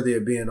ain't worthy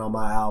of being on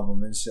my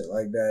album and shit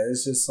like that.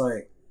 It's just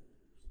like,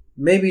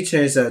 maybe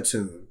change that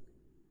tune.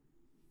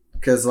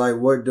 Because like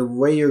the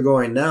way you're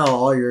going now,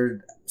 all your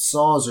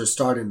songs are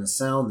starting to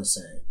sound the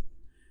same.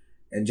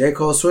 And J.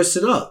 Cole switched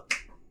it up.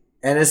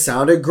 And it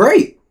sounded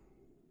great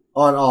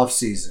on Off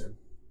Season.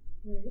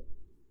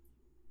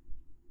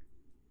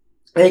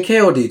 And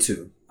KOD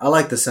too. I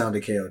like the sound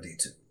of KOD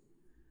too.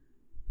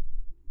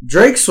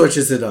 Drake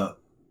switches it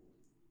up.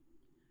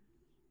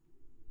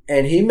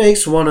 And he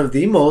makes one of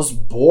the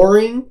most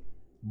boring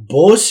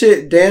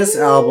bullshit dance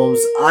albums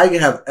I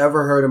have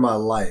ever heard in my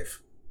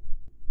life.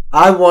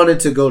 I wanted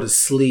to go to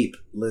sleep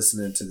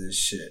listening to this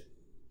shit.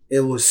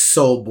 It was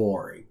so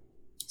boring.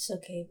 It's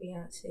okay,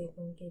 Beyonce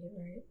gonna get it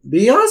right.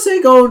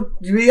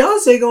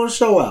 Beyonce gonna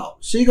show out.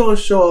 She gonna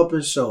show up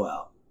and show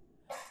out.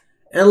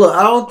 And look,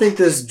 I don't think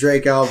this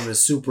Drake album is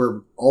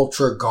super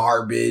ultra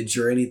garbage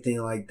or anything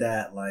like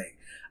that. Like,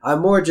 I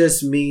more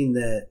just mean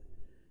that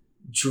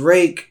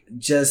Drake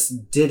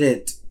just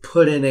didn't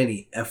put in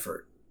any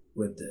effort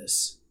with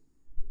this.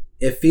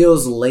 It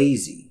feels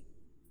lazy.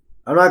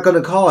 I'm not going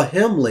to call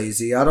him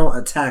lazy. I don't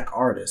attack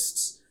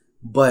artists.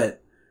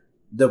 But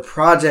the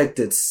project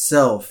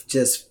itself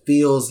just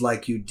feels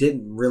like you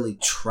didn't really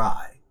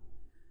try.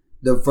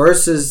 The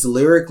verses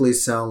lyrically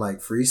sound like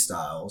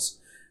freestyles.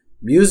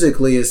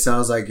 Musically, it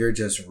sounds like you're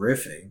just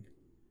riffing.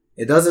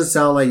 It doesn't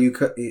sound like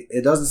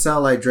it doesn't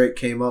sound like Drake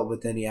came up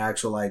with any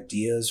actual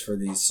ideas for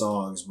these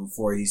songs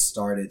before he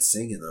started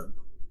singing them.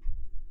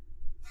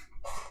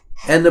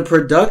 And the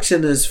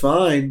production is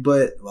fine,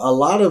 but a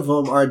lot of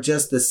them are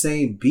just the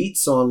same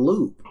beats on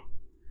loop.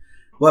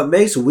 What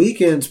makes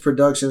Weeknd's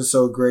production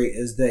so great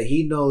is that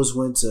he knows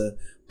when to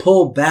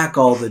pull back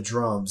all the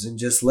drums and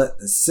just let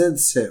the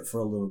synths hit for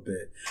a little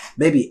bit.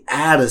 Maybe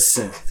add a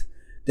synth,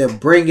 then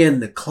bring in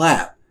the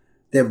clap.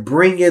 Then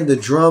bring in the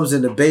drums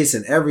and the bass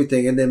and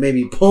everything, and then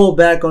maybe pull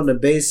back on the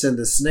bass and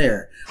the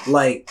snare.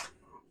 Like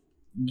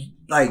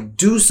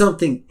do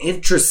something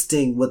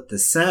interesting with the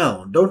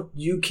sound.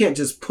 You can't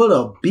just put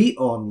a beat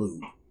on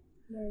loop.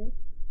 Right.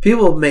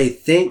 People may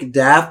think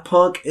Daft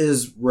Punk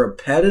is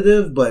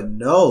repetitive, but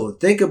no.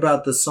 Think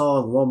about the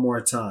song One More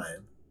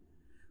Time.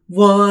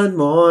 One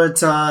more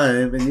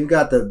time, and you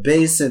got the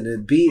bass and the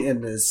beat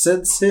and the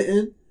synths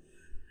hitting.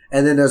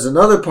 And then there's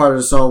another part of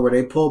the song where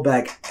they pull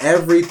back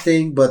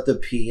everything but the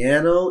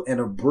piano and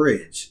a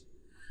bridge.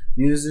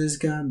 Music's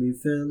got me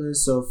feeling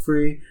so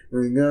free.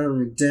 We got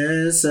me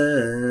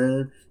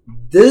dancing.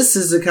 This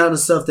is the kind of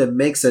stuff that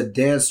makes a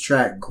dance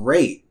track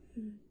great.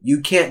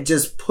 You can't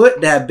just put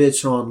that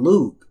bitch on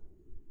loop.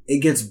 It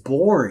gets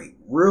boring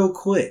real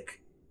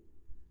quick.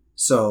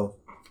 So,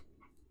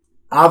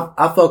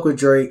 I fuck with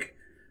Drake,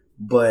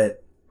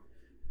 but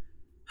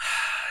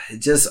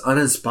just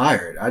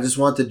uninspired. I just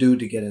want the dude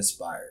to get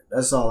inspired.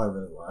 That's all I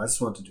really want. I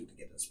just want the dude to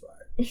get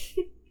inspired.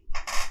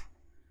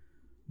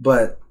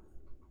 But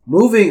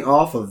moving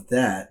off of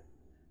that,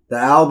 the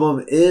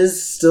album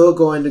is still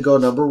going to go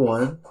number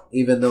one,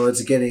 even though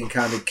it's getting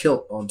kind of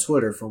killed on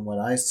Twitter from what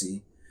I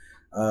see.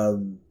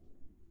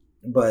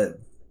 But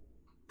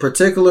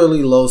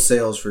particularly low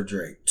sales for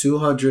Drake,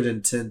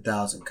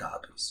 210,000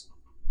 copies.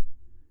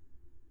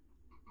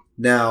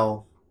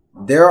 Now,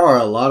 there are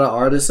a lot of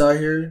artists out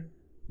here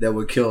that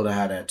would kill to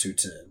have that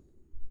 210.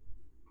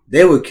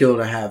 They would kill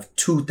to have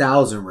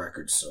 2,000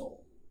 records sold.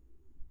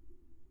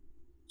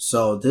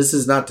 So this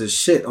is not the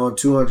shit on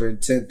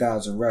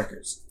 210,000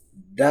 records.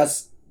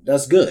 That's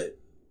good.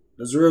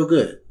 That's real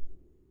good.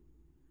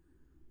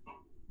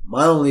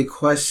 My only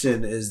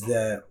question is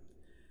that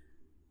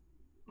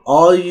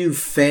all you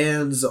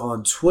fans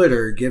on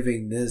Twitter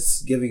giving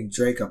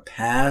Drake a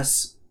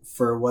pass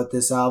for what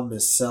this album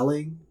is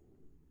selling,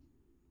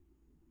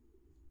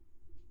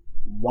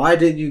 why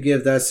didn't you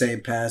give that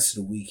same pass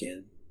to The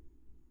Weeknd?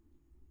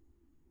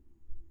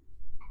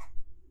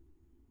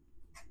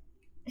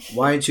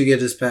 Why didn't you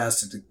give this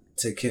pass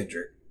to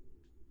Kendrick?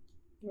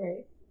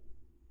 Right.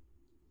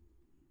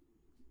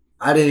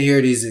 I didn't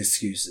hear these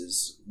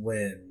excuses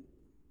when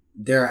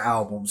their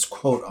albums,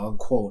 quote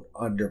unquote,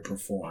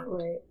 underperformed.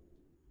 Right.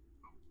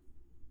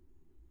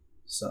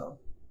 So.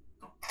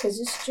 Because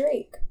it's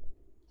Drake.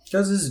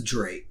 Because it's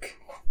Drake.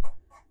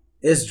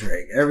 It's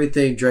Drake.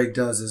 Everything Drake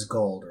does is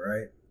gold,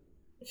 right?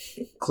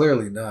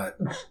 Clearly not.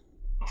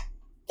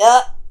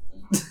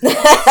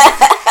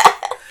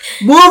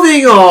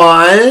 Moving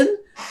on.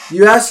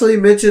 You actually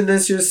mentioned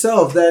this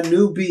yourself. That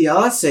new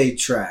Beyoncé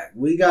track.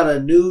 We got a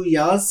new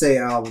Beyoncé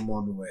album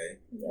on the way.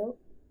 Yep.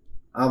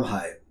 I'm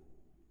hyped.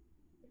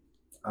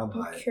 I'm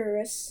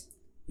curious.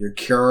 You're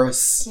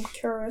curious? I'm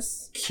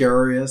curious.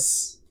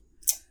 Curious?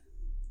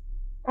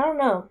 I don't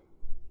know.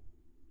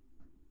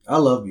 I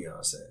love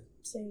Beyonce.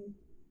 Same.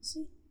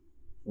 See?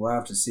 We'll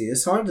have to see.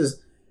 It's hard to...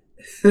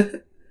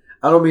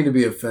 I don't mean to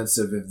be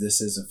offensive if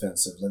this is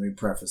offensive. Let me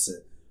preface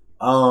it.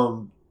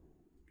 I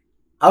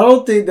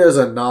don't think there's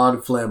a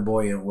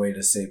non-flamboyant way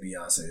to say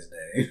Beyonce's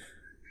name.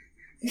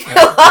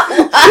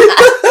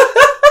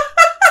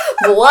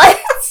 What?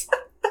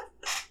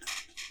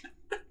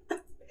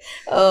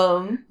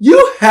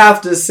 You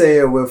have to say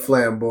it with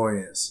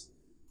flamboyance.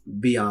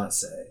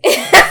 Beyonce.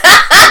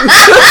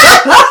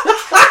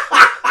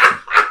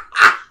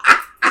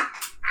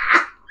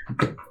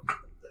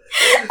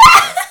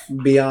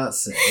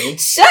 Beyonce.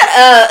 Shut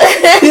up.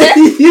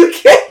 You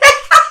can't.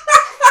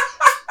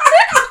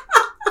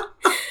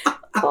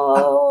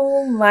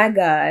 Oh my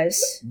gosh.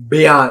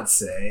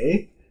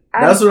 Beyonce.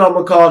 That's what I'm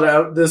going to call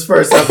this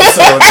first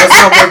episode. That's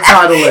how I'm going to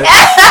title it.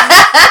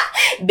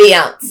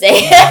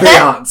 Beyonce.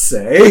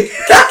 Beyonce.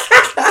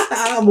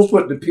 I'm going to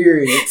put the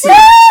period too.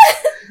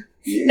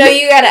 No,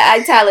 you got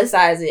to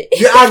italicize it.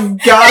 Yeah, I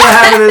got to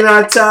have it in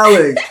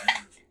italics.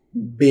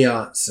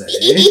 Beyonce.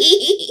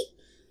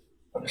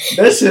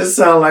 That shit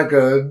sound like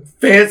a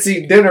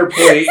fancy dinner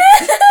plate.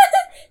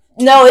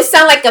 No, it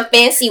sound like a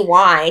fancy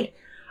wine.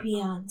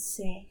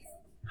 Beyonce.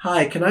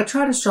 Hi, can I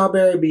try the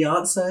strawberry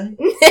Beyonce?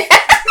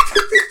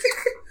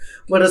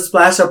 With a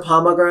splash of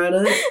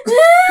pomegranate?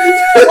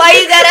 Why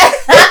you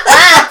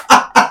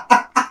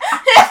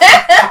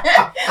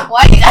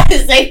gotta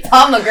say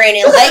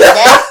pomegranate like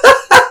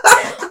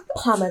that?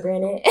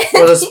 Pomegranate.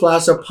 With a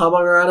splash of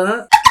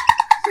pomegranate?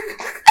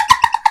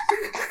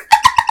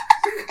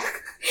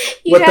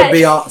 With the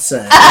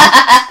Beyonce.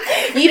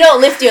 You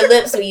don't lift your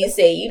lips when you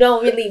say it. You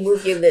don't really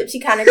move your lips. You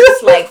kind of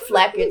just like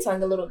flap your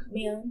tongue a little.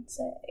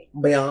 Beyonce.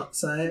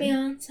 Beyonce.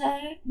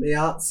 Beyonce.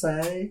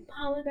 Beyonce.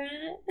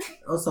 Pomegranate.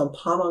 Oh, some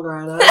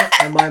pomegranate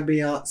and my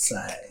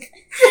Beyonce.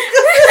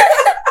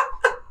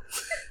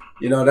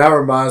 You know, that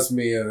reminds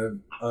me of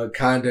a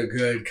kind of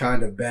good,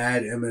 kind of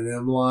bad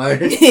Eminem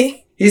line.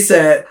 He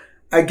said,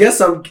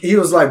 he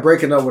was like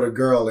breaking up with a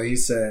girl and he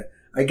said,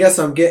 I guess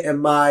I'm getting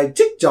my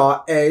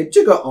jigjaw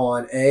jigger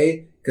on,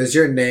 cause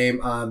your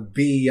name I'm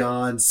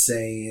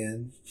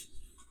Beyonce.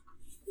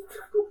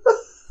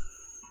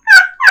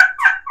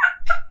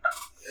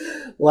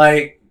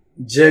 Like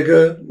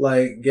jigger,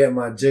 like get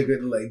my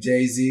jigger like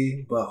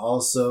Jay-Z, but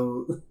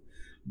also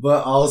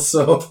what's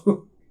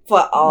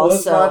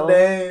my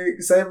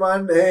name? Say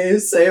my name.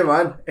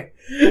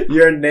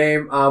 Your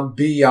name I'm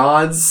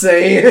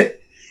Beyonce.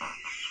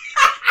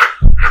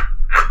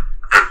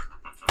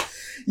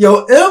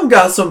 Yo, M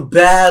got some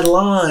bad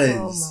lines.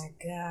 Oh my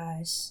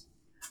gosh.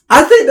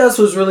 I think that's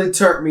what's really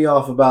turned me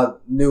off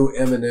about new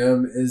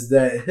Eminem is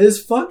that his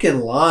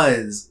fucking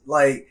lines,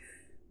 like,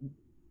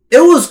 it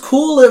was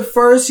cool at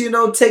first, you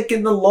know,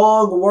 taking the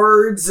long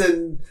words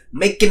and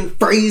making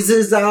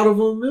phrases out of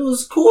them. It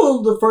was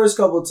cool the first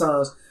couple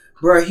times.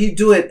 Bro, he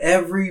do it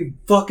every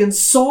fucking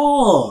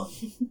song.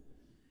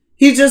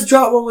 He just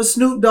dropped one with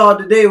Snoop Dogg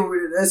today.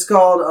 It's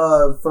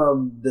called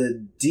From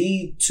the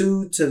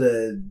D2 to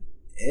the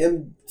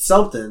M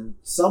something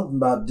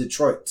about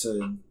Detroit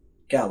to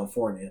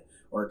California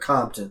or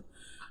Compton.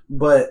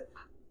 But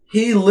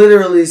he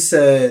literally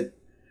said,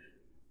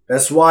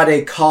 that's why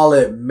they call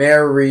it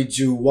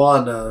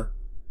marijuana,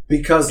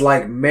 because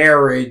like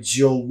marriage,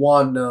 you'll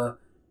wanna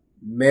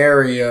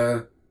marry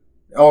a,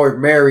 or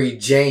Mary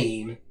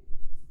Jane.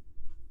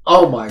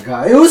 Oh my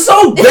god, it was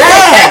so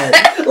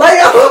bad. Like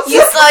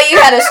you saw you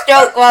had a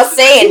stroke while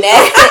saying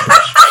that.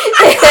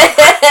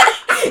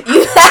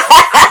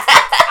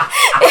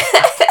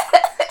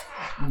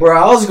 Bro,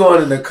 I was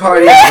going in the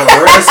cardiac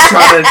arrest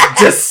trying to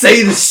just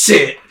say the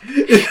shit.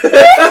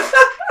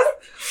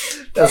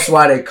 That's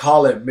why they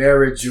call it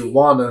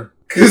marijuana.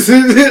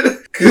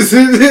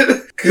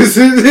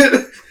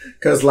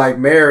 Cause like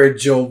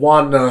marriage, you'll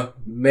wanna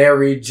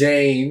Mary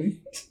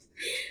Jane.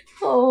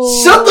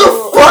 Oh. Shut the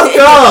fuck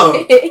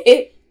up!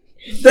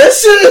 That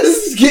shit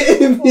is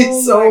getting me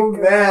so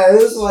mad.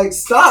 It's like,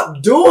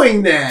 stop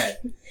doing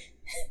that.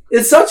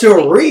 It's such a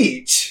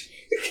reach.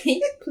 Can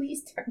you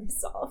please turn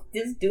this off?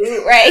 This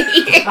dude right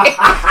here.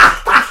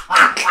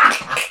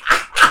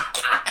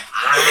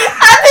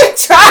 I've been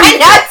trying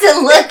not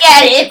to look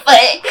at it, but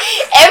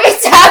every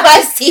time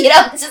I see it,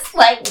 I'm just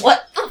like,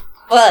 what the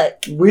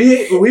fuck?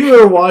 We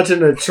were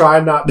watching a Try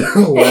Not to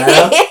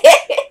Laugh.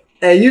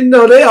 And you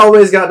know, they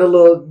always got the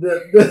little...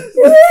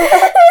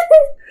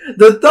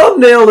 The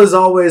thumbnail is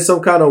always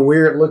some kind of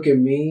weird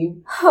looking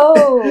meme.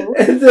 Oh.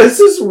 And this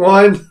is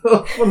one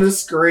on the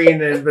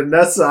screen, and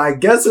Vanessa, I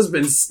guess, has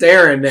been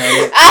staring at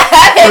it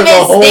for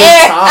the whole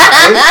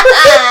time.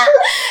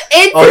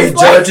 Oh, he's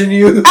judging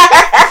you?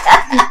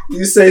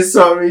 You say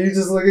something, you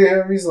just look at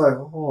him, he's like,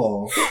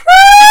 oh.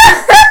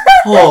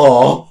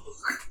 Oh.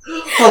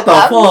 What the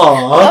fuck?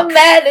 I'm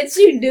mad that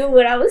you knew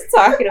what I was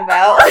talking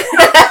about.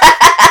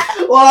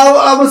 Well,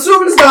 I'm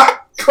assuming it's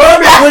not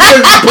Kermit with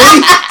his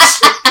bleach.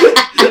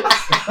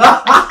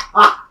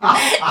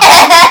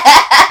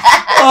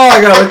 Oh, I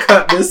gotta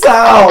cut this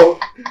out.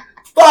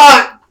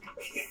 Fuck.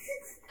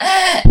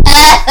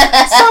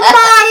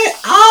 Somebody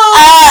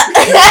out.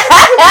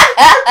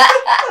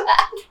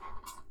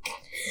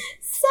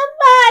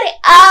 Somebody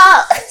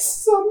out.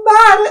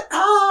 Somebody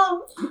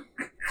out.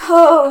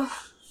 Oh.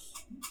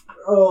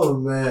 Oh,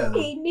 man.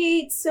 He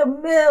needs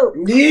some milk.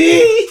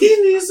 He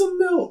needs some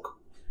milk.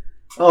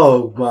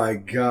 Oh, my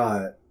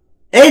God.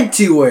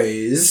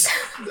 Anyways,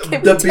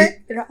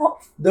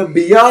 the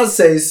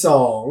Beyoncé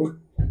song.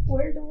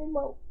 Where's the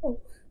remote? Oh.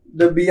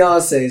 The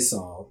Beyoncé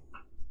song.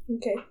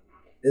 Okay.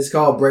 It's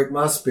called Break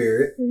My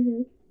Spirit.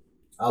 Mm-hmm.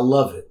 I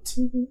love it.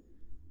 Mm-hmm.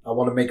 I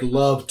want to make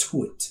love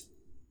to it.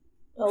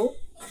 Oh.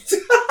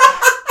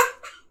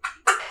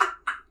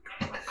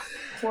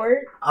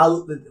 Word?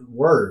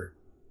 Word.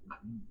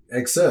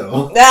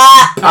 Excel.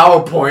 Ah!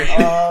 PowerPoint.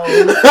 Oh.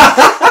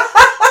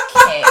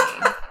 Okay.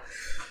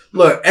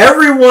 Look,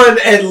 everyone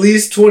at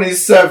least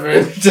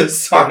 27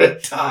 just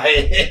started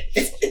dying.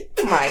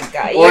 Oh my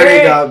God. Or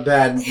they got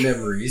bad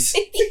memories.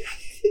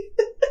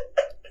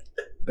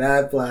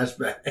 Bad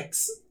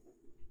flashbacks.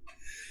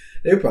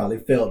 They probably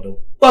failed the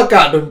fuck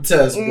out them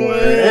tests, boy.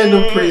 And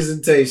them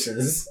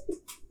presentations.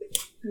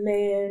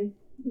 Man.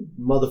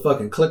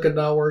 Motherfucking clicker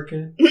not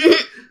working.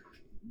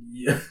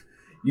 Yeah.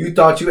 You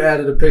thought you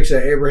added a picture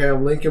of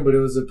Abraham Lincoln, but it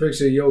was a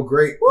picture of your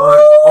great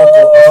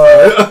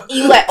uncle.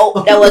 You like,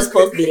 oh, that was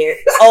supposed to be there.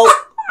 Oh,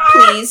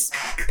 please.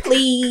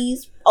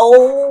 Please.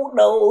 Oh,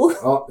 no.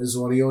 Oh, this is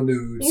one of your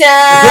nudes.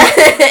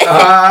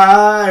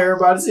 Nah.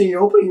 Everybody seen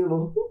your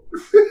penal.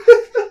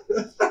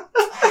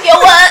 Yo,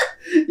 what?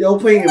 Your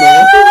penal.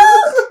 No.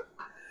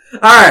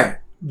 Alright.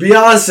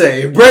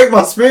 Beyonce, Break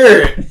My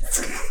Spirit.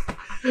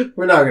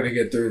 We're not going to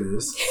get through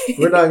this.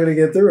 We're not going to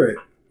get through it.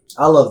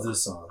 I love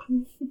this song.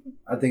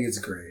 I think it's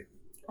great.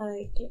 I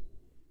like it.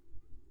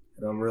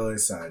 And I'm really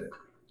excited.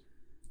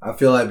 I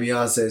feel like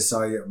Beyonce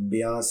saw you.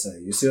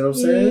 Beyonce. You see what I'm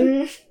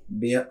saying?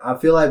 I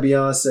feel like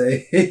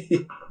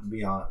Beyonce.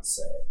 Beyonce.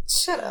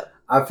 Shut up.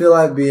 I feel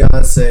like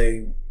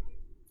Beyonce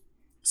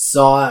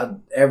saw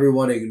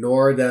everyone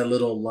ignore that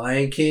little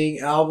Lion King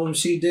album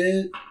she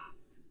did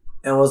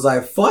and was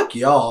like, fuck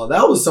y'all.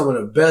 That was some of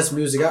the best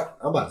music. I'm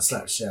about to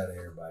slap the shit out of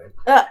everybody.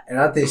 And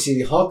I think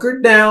she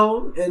hunkered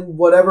down in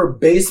whatever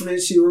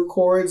basement she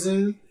records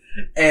in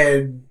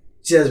and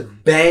just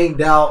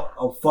banged out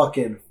a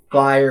fucking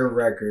fire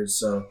record.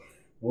 So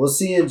we'll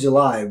see in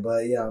July.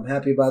 But yeah, I'm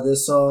happy about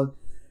this song.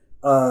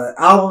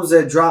 Albums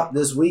that dropped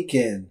this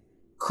weekend.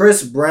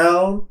 Chris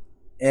Brown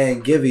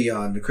and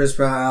Giveon. The Chris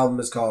Brown album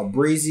is called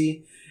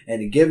Breezy. And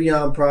the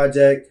Giveon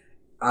project,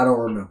 I don't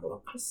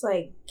remember. It's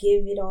like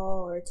give it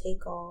all or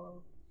take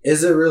all.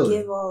 Is it really?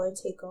 Give all or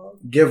take all.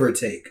 Give or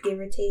take. Give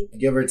or take.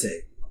 Give or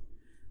take.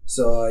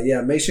 So,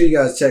 yeah, make sure you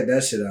guys check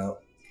that shit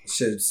out.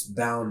 Shit's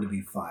bound to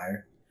be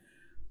fire.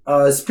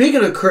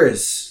 Speaking of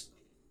Chris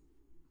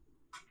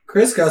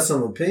Chris got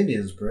some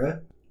opinions,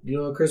 bruh. You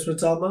know what Chris been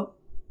talking about?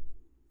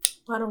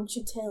 Why don't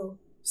you tell?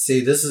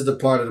 See, this is the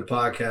part of the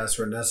podcast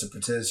where Nessa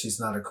pretends she's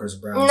not a Chris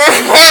Brown.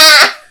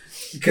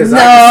 Because I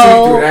can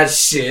see through that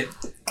shit.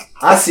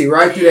 I see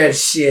right through that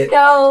shit.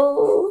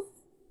 No.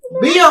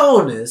 Be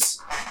honest.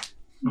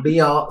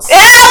 Beyoncé.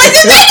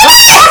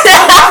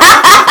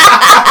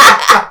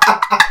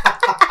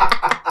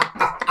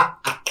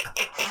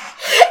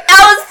 I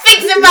was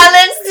fixing my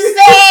lips to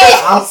say it.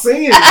 I'll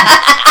see it.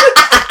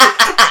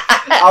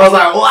 I was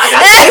like, well, I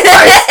got to say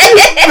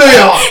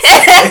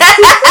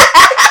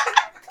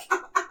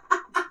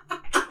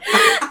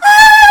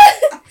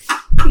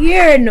Beyoncé.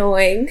 You're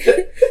annoying.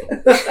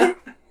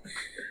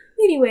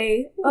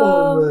 Anyway,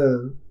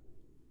 Man.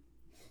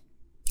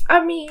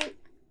 I mean,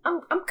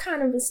 I'm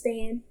kind of a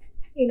stan,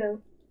 you know.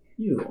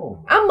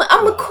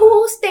 I'm a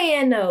cool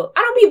stan though. I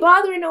don't be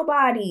bothering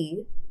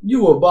nobody.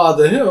 You will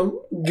bother him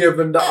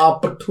given the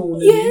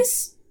opportunity.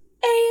 Yes,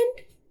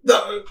 and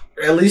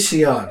at least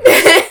she honest.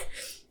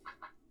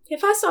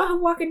 If I saw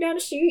him walking down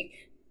the street,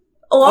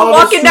 I'm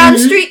walking down the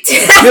street.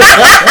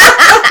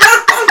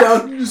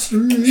 Down the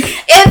street.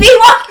 If he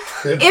walk.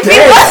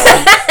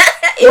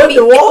 What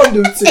the wall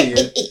do to you?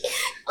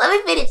 Let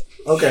me finish.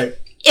 Okay.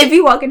 If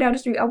you walking down the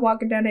street, I'm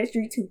walking down that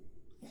street too.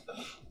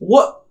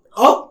 What?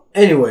 Oh,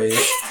 anyways.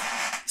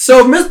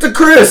 So, Mr.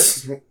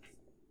 Chris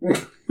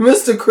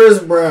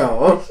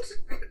Brown.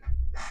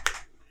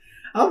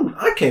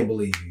 I can't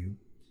believe you.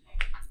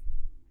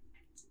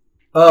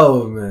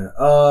 Oh man.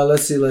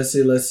 Let's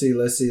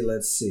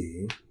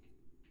see.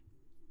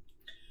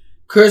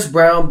 Chris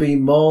Brown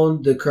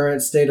bemoaned the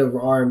current state of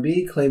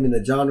R&B, claiming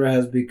the genre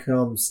has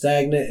become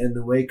stagnant in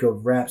the wake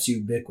of rap's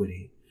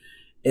ubiquity.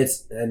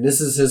 And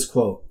this is his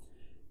quote.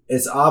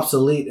 It's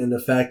obsolete in the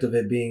fact of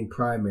it being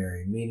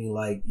primary, meaning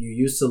like you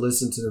used to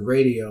listen to the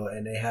radio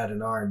and they had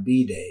an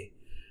R&B day.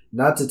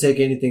 Not to take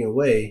anything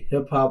away,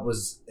 hip hop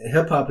has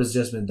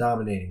just been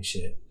dominating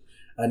shit.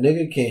 A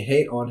nigga can't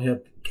hate on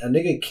hip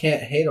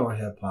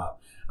hop.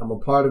 I'm a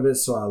part of it,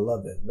 so I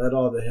love it. Let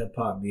all the hip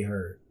hop be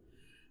heard.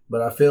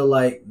 But I feel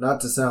like,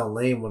 not to sound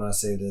lame when I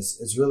say this,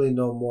 it's really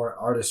no more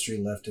artistry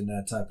left in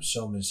that type of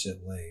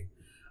showmanship lane.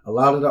 A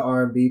lot of the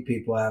R&B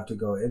people have to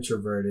go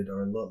introverted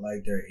or look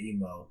like they're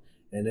emo.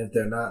 And if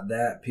they're not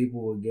that,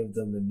 people will give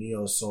them the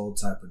neo-soul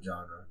type of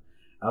genre.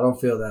 I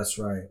don't feel that's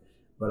right.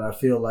 But I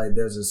feel like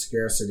there's a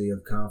scarcity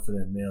of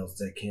confident males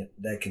that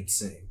can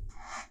sing.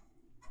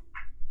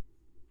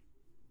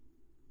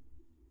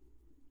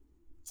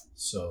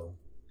 So,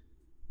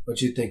 what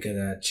you think of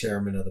that,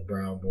 chairman of the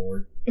Brown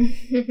Board?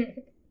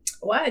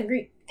 Well, I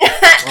agree.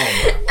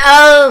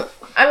 I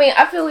mean,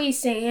 I feel what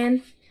he's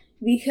saying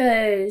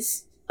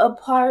because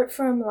apart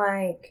from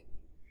like,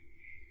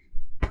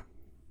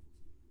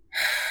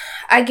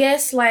 I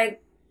guess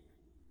like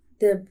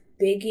the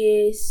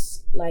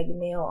biggest like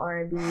male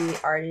R&B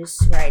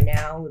artists right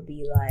now would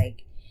be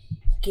like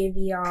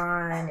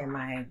Giveon and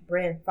like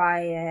Brent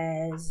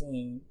Faiyaz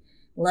and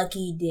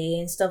Lucky Day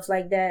and stuff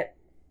like that.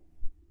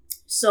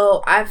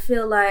 So I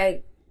feel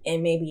like,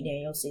 and maybe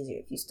Daniel Caesar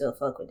if you still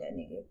fuck with that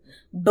nigga,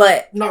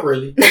 but not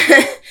really.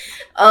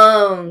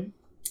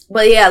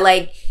 But yeah,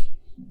 like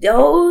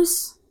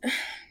those,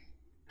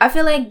 I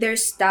feel like their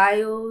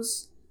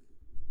styles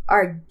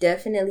are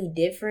definitely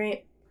different,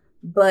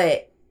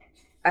 but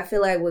I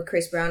feel like what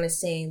Chris Brown is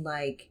saying,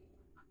 like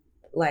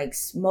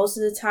most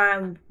of the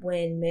time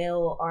when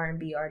male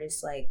R&B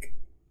artists like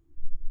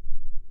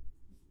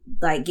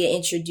get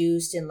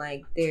introduced and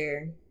like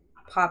they're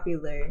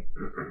popular,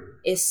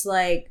 it's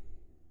like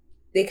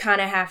they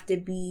kind of have to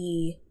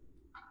be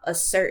a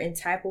certain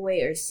type of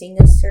way or sing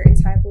a certain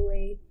type of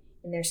way,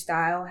 and their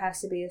style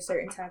has to be a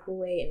certain type of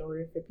way in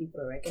order for people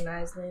to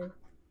recognize them.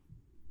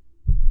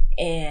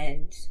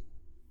 And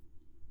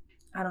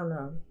I don't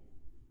know,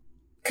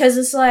 because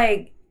it's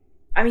like,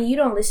 I mean, you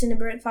don't listen to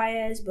Brent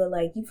Faiyaz, but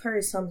like you've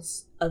heard some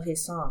of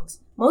his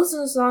songs. Most of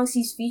the songs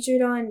he's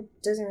featured on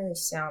doesn't really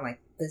sound like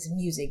this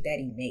music that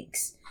he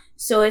makes.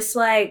 So it's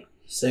like,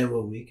 same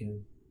with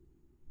Weeknd.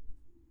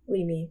 What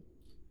do you mean?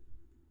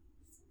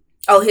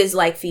 Oh, his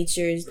like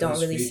features don't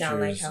really features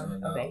sound like how.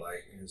 not Okay.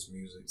 like his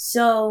music.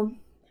 So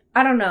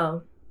I don't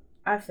know.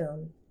 I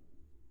feel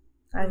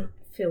what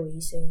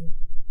he's saying.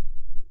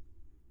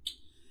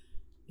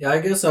 Yeah,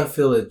 I guess I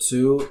feel it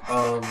too.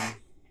 I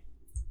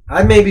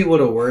maybe would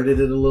have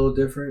worded it a little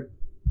different.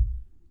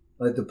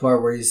 Like the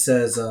part where he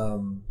says, a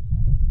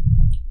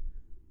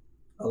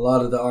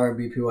lot of the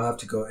R&B people have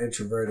to go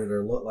introverted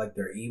or look like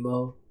they're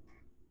emo.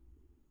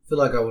 I feel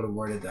like I would have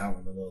worded that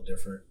one a little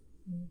different.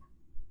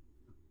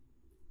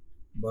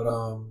 But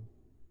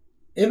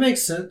it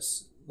makes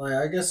sense. Like,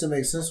 I guess it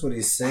makes sense what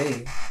he's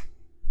saying.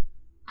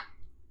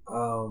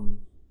 I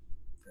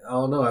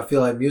don't know. I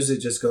feel like music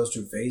just goes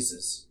through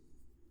phases.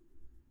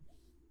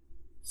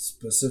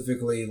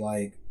 Specifically,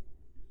 like,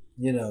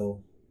 you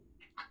know,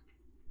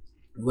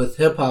 with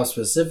hip hop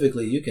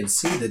specifically, you can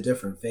see the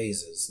different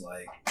phases.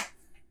 Like,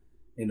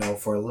 you know,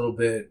 for a little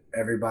bit,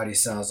 everybody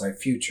sounds like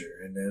Future,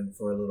 and then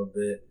for a little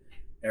bit,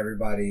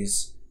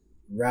 everybody's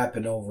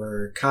rapping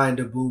over kind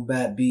of boom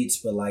bap beats,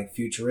 but like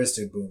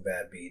futuristic boom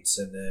bap beats.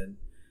 And then,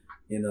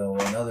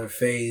 another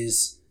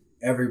phase,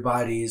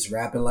 everybody's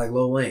rapping like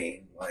Lil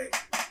Wayne. Like,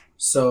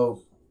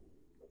 so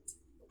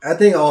I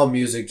think all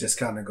music just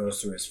kind of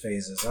goes through its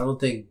phases. I don't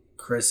think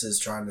Chris is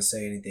trying to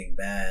say anything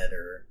bad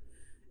or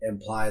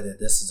imply that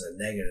this is a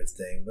negative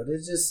thing, but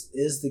it just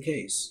is the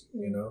case,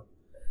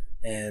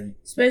 And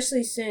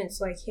especially since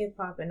like hip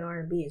hop and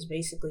R&B is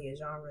basically a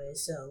genre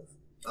itself.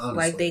 Honestly.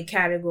 Like they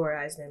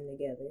categorize them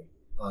together.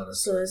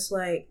 Honestly. So it's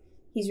like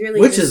he's really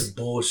which is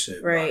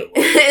bullshit, right?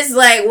 It's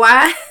like,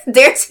 why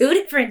they're two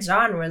different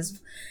genres?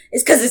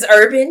 It's because it's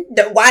urban.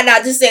 Why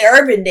not just say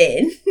urban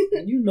then?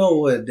 You know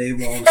what they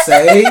won't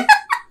say.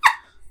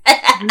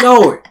 You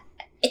know it.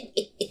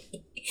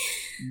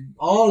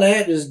 All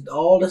that is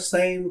all the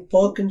same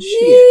fucking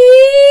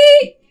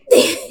shit.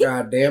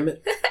 God damn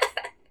it.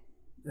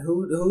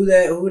 Who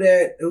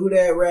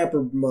that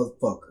rapper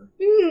motherfucker?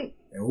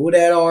 And who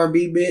that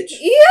R&B bitch?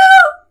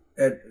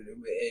 Yeah.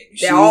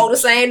 They're all the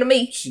same to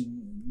me.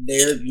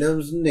 They're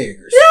those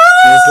niggers.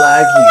 Just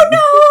like you.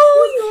 No,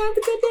 you have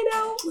to cut that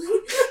out.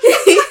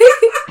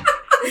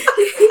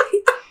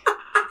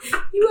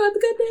 You have to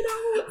cut that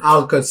out.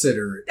 I'll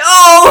consider it.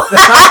 Oh.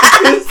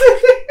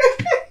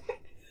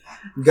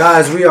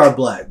 Guys, we are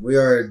black. We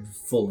are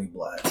fully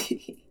black.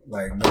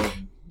 Like, no,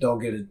 don't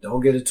get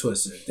it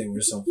twisted. Think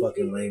we're some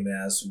fucking lame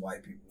ass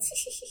white people.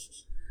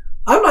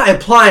 I'm not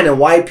implying that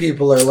white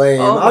people are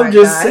lame. Oh I'm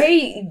just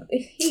saying.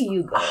 Here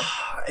you go.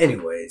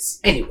 Anyway,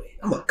 I'm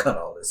gonna cut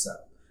all this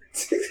out.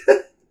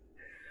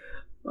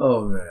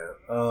 Oh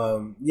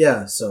man.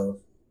 Yeah. So,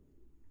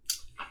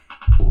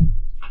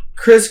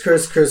 Chris.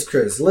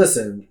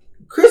 Listen,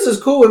 Chris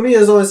is cool with me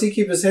as long as he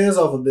keep his hands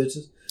off of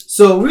bitches.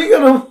 So we're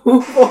gonna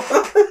move on.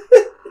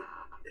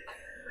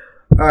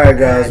 All right,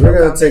 guys, we're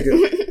gonna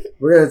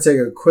take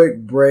a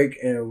quick break,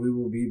 and we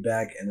will be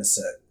back in a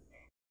sec.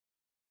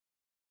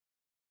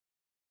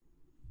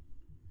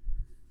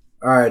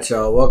 All right,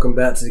 y'all. Welcome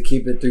back to the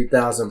Keep It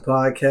 3000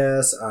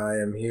 podcast.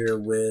 I am here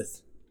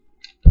with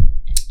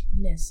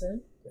Nessa,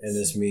 and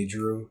it's me,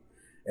 Drew,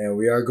 and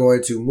we are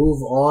going to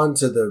move on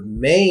to the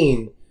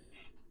main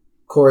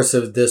course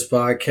of this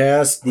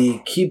podcast,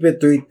 the Keep It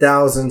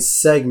 3000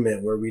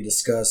 segment, where we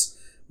discuss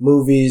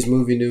movies,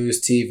 movie news,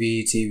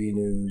 TV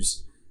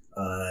news.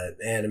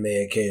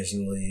 Anime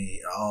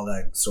occasionally, all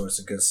that sorts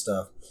of good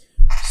stuff.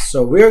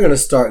 So we're going to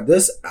start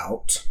this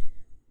out.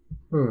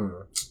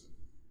 We're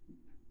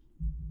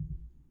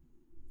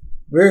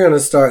going to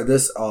start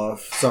this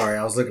off. Sorry,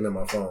 I was looking at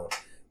my phone.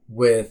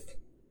 With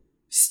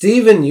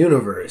Steven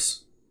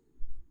Universe.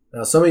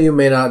 Now, some of you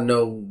may not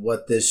know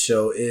what this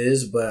show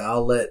is, but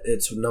I'll let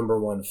its number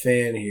one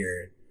fan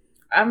here.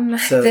 I'm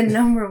not the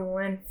number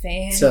one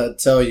fan.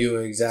 Tell you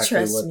exactly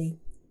Trust me.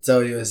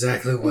 Tell you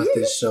exactly what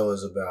this show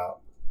is about.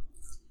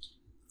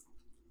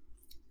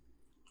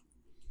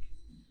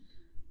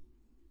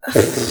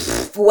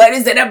 What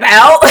is it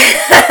about?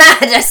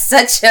 That's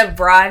such a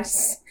broad.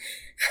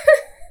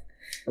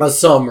 A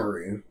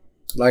summary,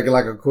 like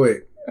a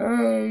quick.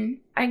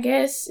 I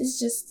guess it's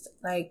just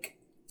like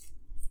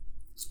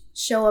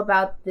show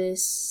about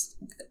this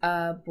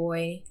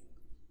boy.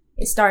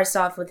 It starts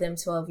off with him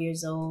 12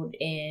 years old,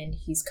 and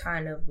he's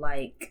kind of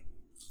like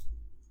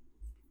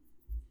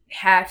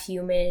half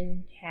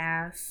human,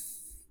 half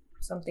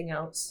something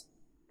else.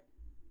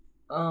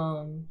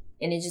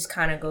 And it just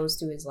kind of goes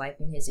through his life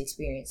and his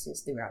experiences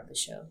throughout the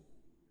show.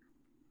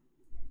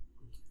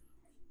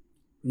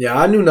 Yeah,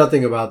 I knew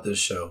nothing about this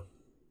show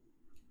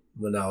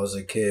when I was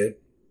a kid.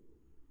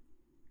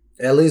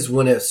 At least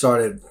when it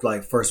started,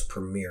 like, first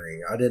premiering.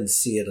 I didn't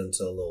see it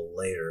until a little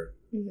later.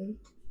 Mm-hmm.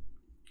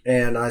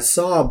 And I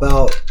saw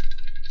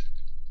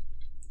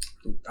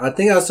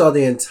I saw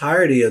the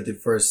entirety of the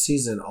first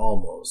season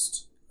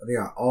almost. I think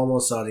I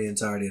almost saw the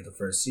entirety of the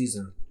first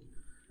season.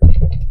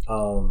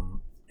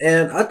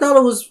 And I thought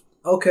it was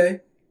okay.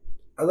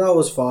 I thought it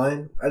was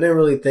fine. I didn't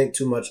really think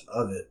too much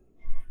of it.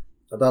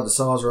 I thought the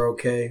songs were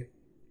okay.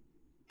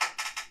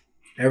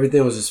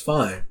 Everything was just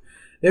fine.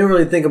 Didn't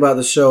really think about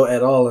the show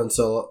at all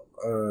until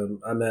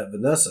I met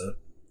Vanessa.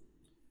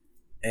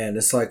 And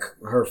it's like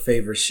her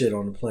favorite shit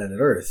on the planet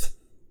Earth.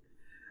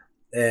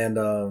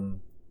 And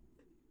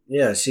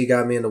yeah, she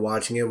got me into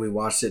watching it. We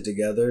watched it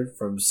together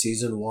from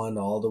season 1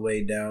 all the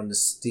way down to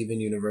Steven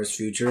Universe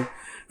Future.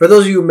 For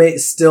those of you who may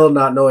still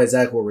not know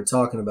exactly what we're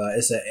talking about,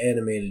 it's an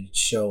animated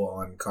show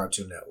on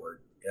Cartoon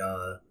Network.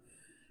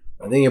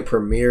 I think it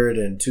premiered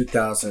in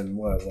 2000,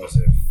 what was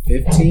it,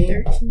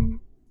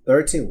 15?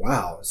 13?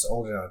 Wow, it's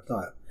older than I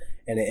thought.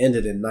 And it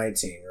ended in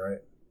 19,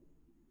 right?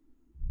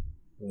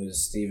 It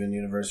was Steven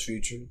Universe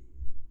Future?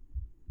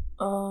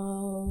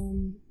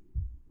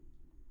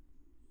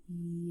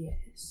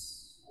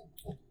 Yes.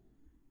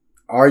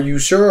 Are you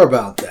sure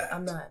about that?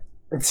 I'm not.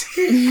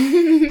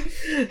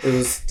 It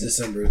was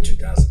December of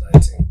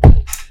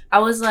 2019. I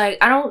was like,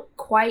 I don't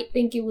quite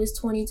think it was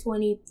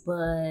 2020,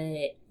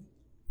 but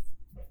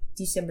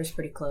December's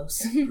pretty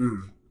close.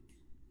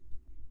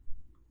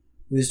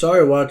 We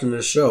started watching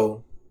this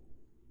show,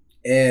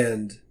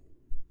 and,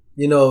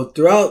 you know,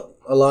 throughout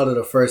a lot of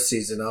the first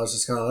season, I was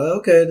just kind of like,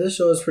 okay, this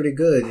show is pretty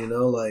good, you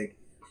know, like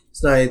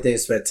it's not anything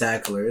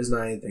spectacular, it's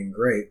not anything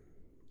great.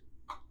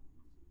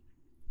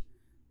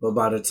 But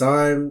by the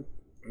time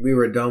we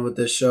were done with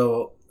this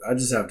show, I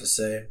just have to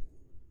say,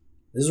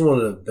 this is one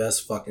of the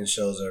best fucking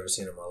shows I've ever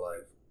seen in my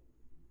life.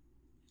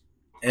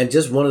 And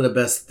just one of the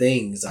best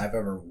things I've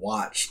ever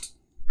watched,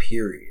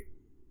 period.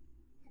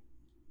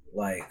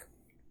 Like,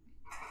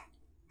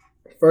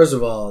 first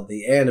of all,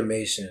 the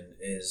animation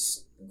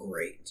is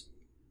great.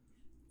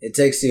 It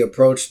takes the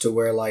approach to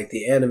where, like,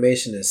 the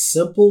animation is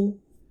simple.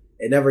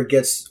 It never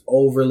gets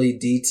overly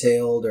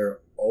detailed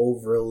or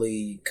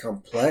overly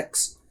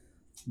complex.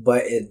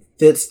 But it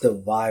fits the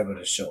vibe of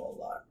the show a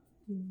lot.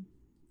 Mm.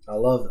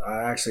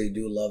 I actually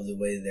do love the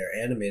way they're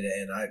animated,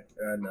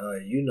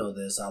 and you know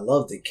this. I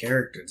love the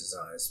character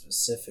design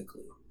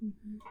specifically.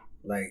 Mm-hmm.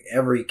 Like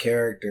every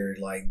character,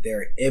 like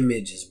their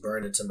image is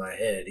burned into my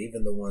head,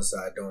 even the ones that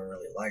I don't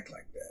really like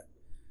that.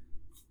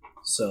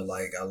 So,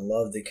 like, I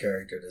love the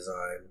character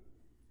design.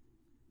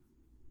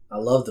 I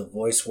love the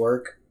voice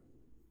work.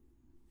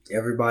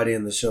 Everybody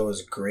in the show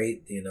is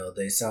great. You know,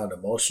 they sound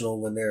emotional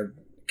when their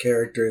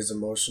character is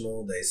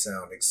emotional. They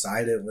sound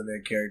excited when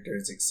their character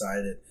is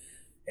excited,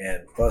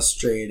 and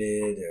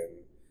frustrated,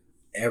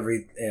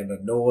 and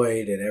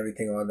annoyed, and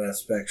everything on that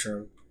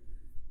spectrum.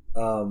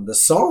 The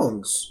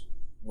songs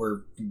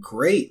were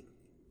great.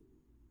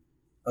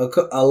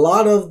 A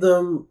lot of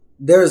them.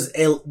 There's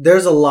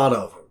a lot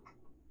of them,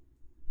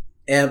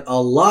 and a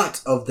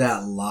lot of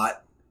that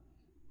lot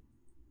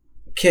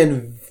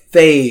can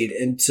fade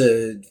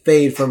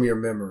from your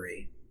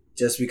memory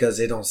just because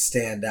they don't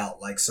stand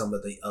out like some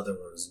of the other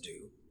ones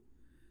do.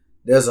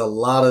 There's a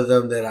lot of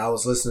them that I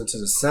was listening to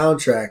the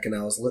soundtrack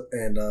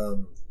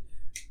and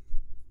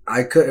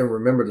I couldn't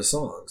remember the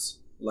songs.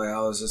 Like,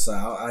 I was just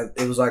like,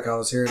 it was like I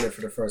was hearing it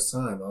for the first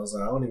time. I was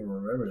like, I don't even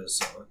remember this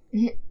song.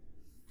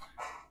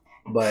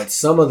 Mm-hmm. But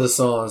some of the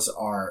songs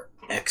are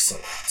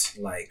excellent,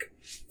 like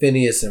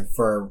Phineas and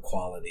Ferb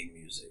quality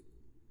music,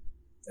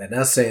 and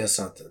that's saying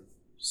something.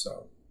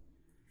 So,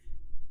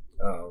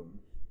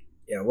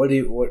 yeah. What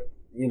you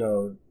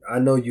know? I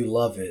know you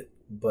love it,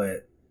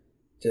 but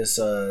just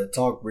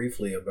talk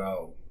briefly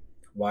about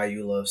why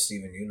you love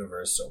Steven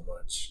Universe so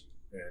much,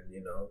 and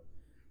you know,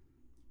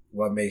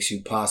 what makes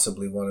you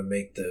possibly want to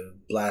make the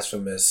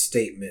blasphemous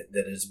statement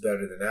that it's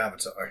better than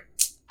Avatar.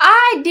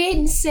 I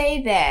didn't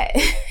say that.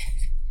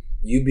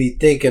 You be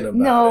thinking about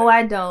it. No,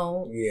 I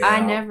don't. Yeah. I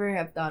never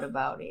have thought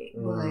about it.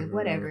 But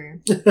whatever.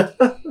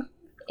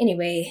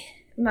 Anyway,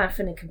 I'm not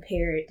finna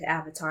compare it to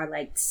Avatar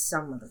like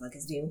some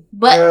motherfuckers do.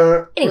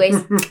 But anyways.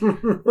 I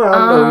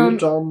know you're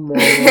talking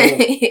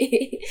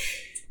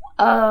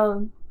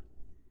about.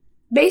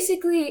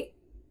 Basically,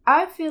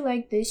 I feel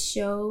like this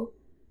show,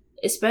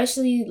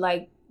 especially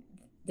like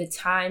the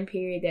time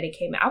period that it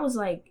came out, I was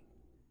like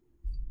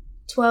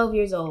 12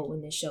 years old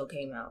when this show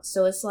came out.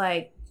 So it's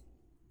like,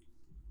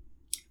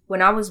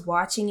 when I was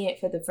watching it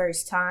for the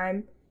first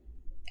time,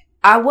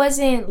 I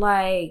wasn't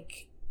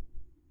like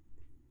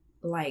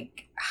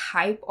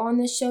hype on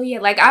the show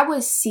yet. Like, I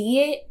would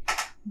see it,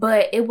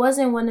 but it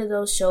wasn't one of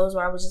those shows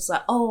where I was just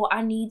like, oh,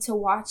 I need to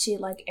watch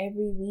it like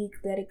every week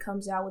that it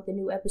comes out with a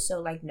new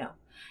episode. Like, no.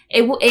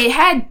 It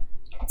had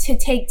to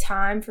take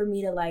time for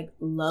me to like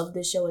love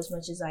the show as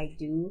much as I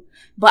do,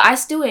 but I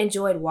still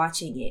enjoyed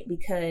watching it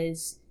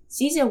because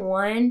season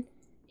 1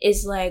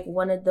 is like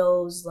one of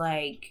those,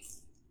 like,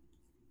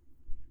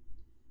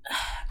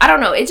 I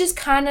don't know, it just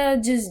kind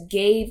of just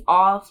gave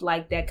off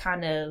like that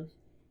kind of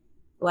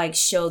like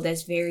show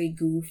that's very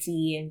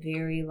goofy and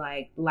very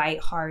like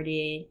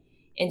lighthearted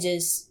and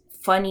just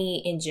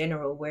funny in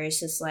general, where it's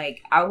just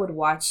like I would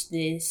watch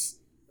this,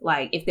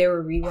 like if there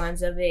were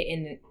reruns of it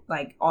and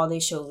like all they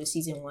showed was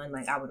season 1,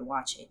 like I would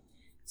watch it.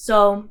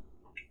 So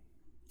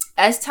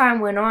as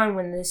time went on,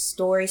 when this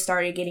story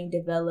started getting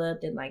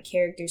developed and like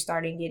characters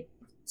starting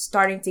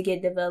to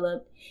get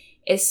developed,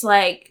 it's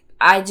like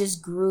I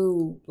just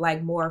grew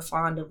like more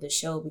fond of the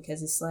show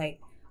because it's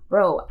like,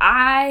 bro,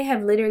 I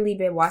have literally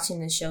been watching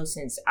the show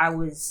since I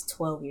was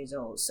 12 years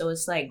old. So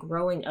it's like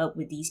growing up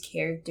with these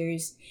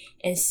characters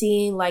and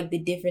seeing like the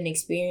different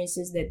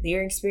experiences that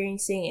they're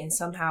experiencing, and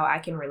somehow I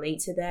can relate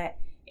to that.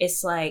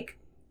 It's like,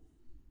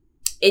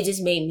 it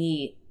just made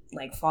me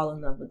like fall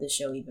in love with the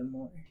show even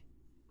more.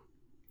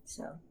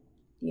 So,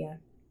 yeah.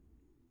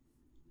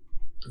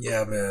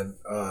 Yeah, man.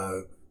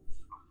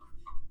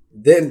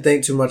 Didn't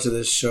think too much of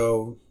this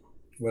show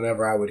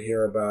whenever I would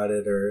hear about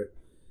it, or,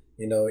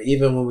 you know,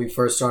 even when we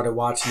first started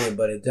watching it,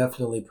 but it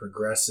definitely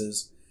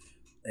progresses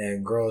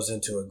and grows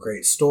into a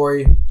great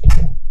story.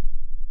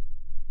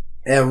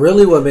 And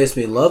really what makes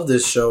me love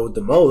this show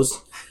the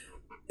most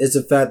is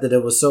the fact that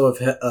it was so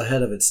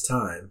ahead of its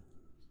time.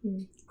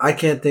 Mm. I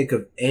can't think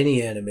of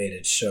any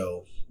animated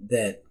show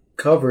that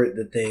covered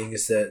the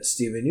things that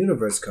Steven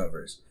Universe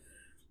covers.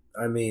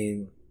 I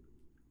mean,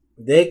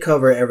 they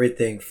cover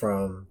everything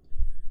from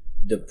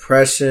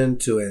depression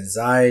to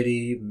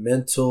anxiety,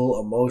 mental,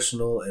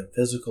 emotional, and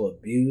physical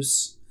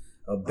abuse,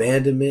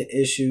 abandonment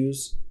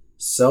issues,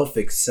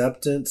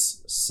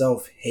 self-acceptance,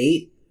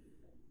 self-hate,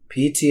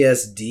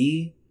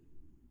 PTSD,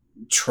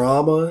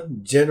 trauma,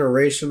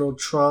 generational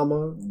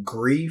trauma,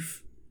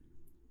 grief,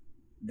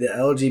 the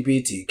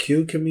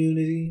LGBTQ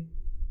community,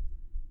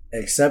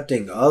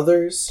 accepting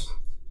others.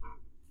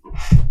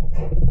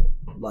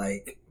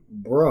 Like,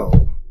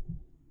 bro,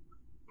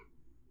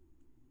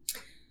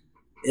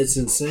 it's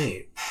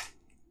insane.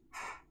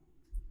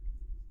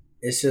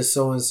 It's just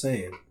so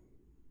insane.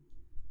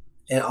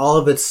 And all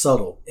of it's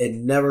subtle. It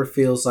never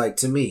feels like,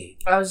 to me.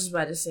 I was just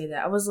about to say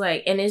that. I was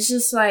like, and it's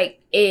just like,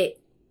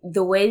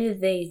 the way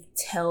that they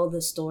tell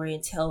the story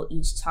and tell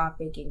each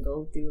topic and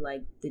go through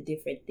like the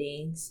different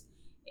things,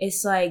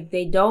 it's like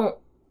they don't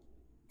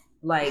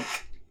like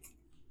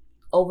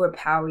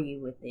overpower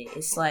you with it.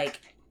 It's like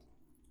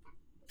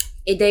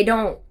they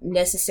don't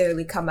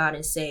necessarily come out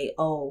and say,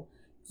 oh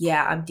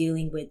yeah, I'm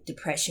dealing with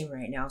depression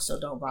right now, so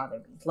don't bother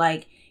me.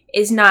 Like,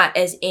 it's not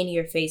as in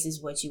your face as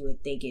what you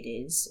would think it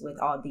is with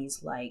all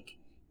these like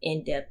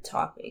in-depth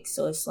topics.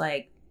 So it's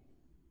like,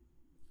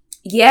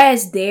 yeah,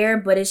 it's there,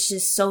 but it's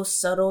just so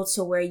subtle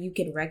to where you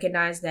can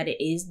recognize that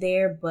it is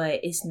there, but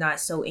it's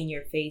not so in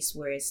your face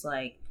where it's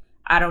like,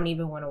 I don't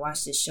even want to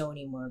watch this show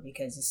anymore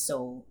because it's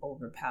so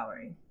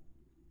overpowering.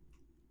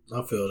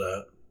 I feel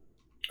that.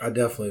 I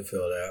definitely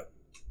feel that.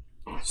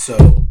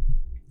 So,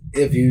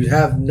 if you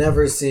have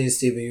never seen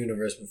Steven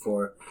Universe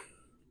before,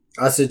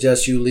 I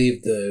suggest you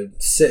leave the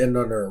sitting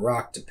under a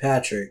rock to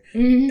Patrick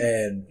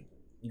and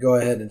go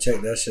ahead and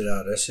check that shit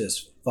out. That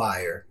shit's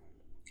fire.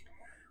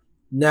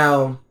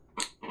 Now,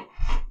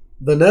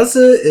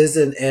 Vanessa is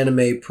an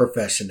anime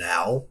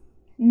professional.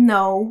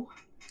 No.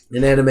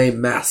 An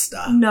anime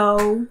master.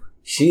 No.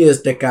 She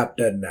is the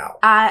captain now.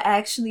 I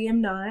actually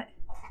am not.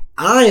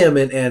 I am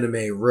an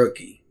anime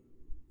rookie.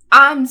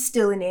 I'm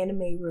still an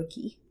anime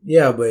rookie.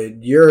 Yeah,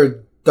 but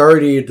you're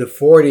 30 to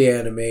 40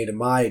 anime to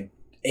my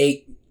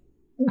 8.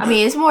 I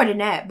mean, it's more than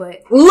that,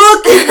 but...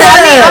 Look at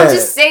that! I mean, I'm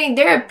just saying,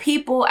 there are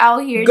people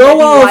out here Go that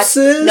be off, watching...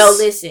 sis! No,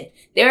 listen.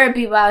 There are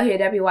people out here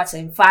that be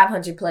watching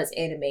 500 plus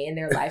anime in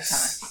their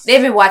lifetime.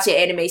 They've been watching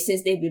anime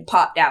since they've been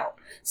popped out.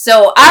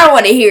 So, I don't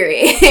want to hear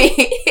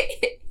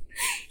it.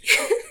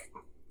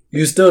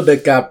 You still the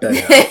captain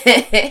now.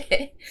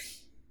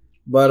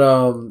 But,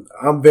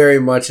 I'm very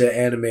much an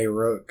anime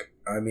rook.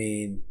 I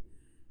mean,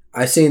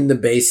 I've seen the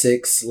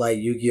basics, like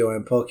Yu-Gi-Oh!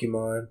 And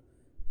Pokemon.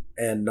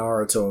 And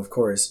Naruto, of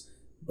course.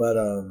 But,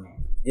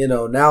 you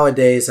know,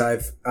 nowadays I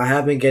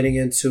have been getting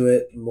into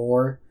it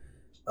more.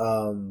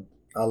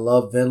 I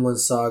love Vinland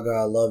Saga.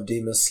 I love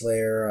Demon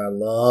Slayer. I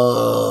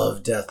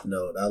love Death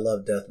Note. I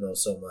love Death Note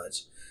so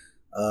much.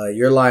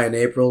 Your Lie in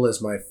April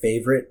is my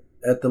favorite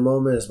at the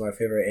moment. It's my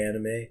favorite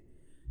anime.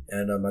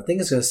 And I think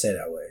it's going to stay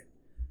that way.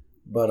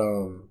 But,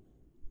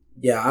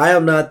 yeah, I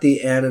am not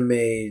the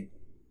anime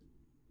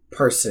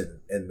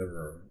person in the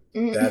room.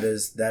 That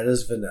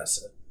is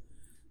Vanessa.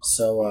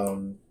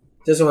 So,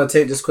 just want to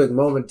take this quick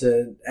moment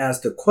to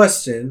ask the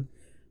question,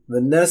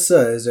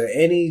 Vanessa, is there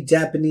any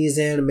Japanese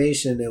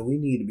animation that we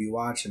need to be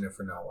watching if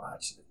we're not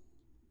watching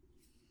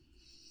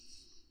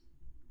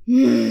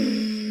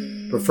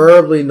it?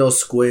 Preferably no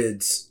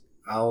squids.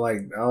 I don't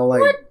like.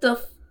 What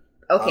the?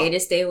 Okay, to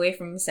stay away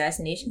from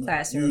Assassination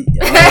Classroom.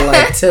 I don't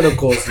like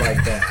tentacles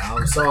like that.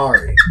 I'm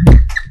sorry.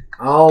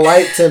 I don't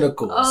like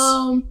tentacles.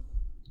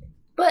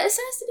 But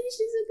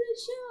Assassination is a good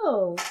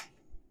show.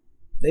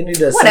 They need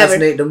to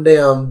assassinate them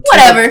damn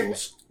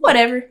tentacles.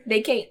 Whatever. They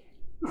can't.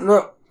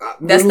 No,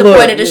 that's the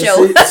point of the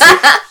show. See,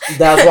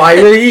 that's why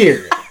you're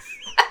here.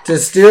 To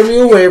steer me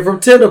away from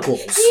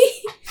tentacles.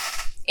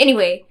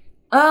 Anyway,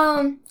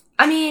 I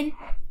mean,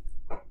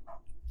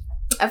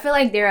 I feel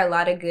like there are a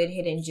lot of good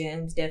hidden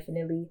gems,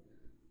 definitely.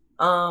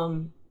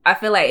 I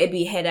feel like it'd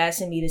be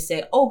head-assing me to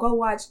say, oh, go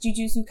watch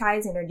Jujutsu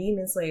Kaisen or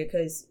Demon Slayer,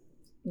 because,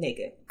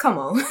 nigga, come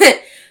on.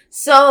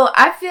 So,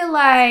 I feel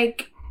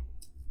like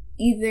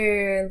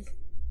either...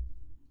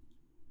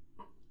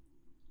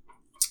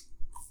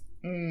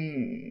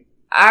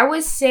 I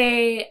would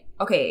say,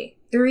 okay,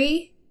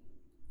 3,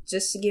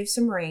 just to give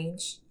some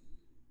range.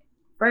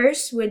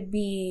 First would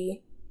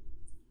be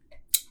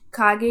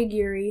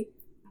Kagegiri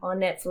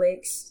on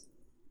Netflix.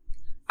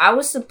 I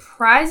was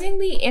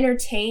surprisingly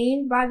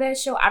entertained by that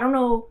show. I don't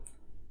know.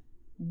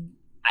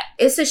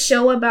 It's a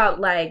show about,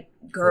 like,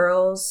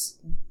 girls,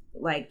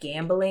 like,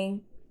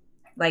 gambling.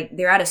 Like,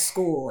 they're out of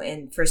school,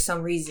 and for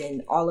some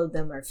reason, all of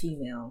them are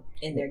female,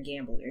 and they're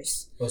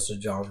gamblers. What's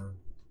the genre?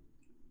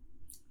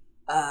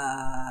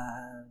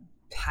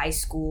 High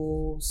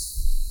school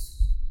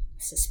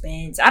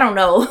suspense. I don't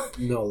know.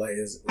 No,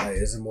 is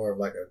it more of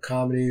like a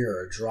comedy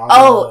or a drama?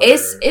 Oh,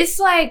 it's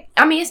like,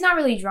 I mean, it's not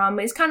really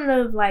drama. It's kind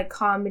of like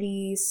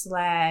comedy /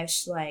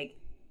 like,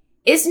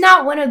 it's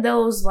not one of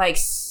those like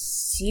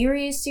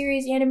serious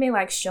anime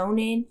like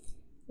shonen,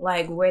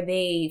 like where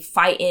they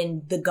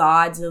fighting the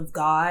gods of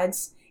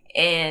gods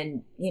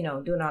and, you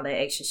know, doing all that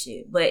extra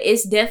shit. But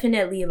it's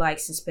definitely like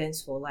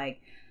suspenseful. Like,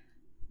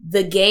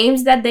 the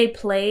games that they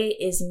play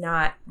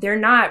they're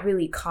not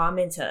really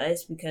common to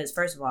us because,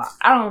 first of all,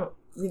 I don't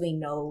really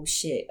know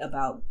shit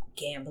about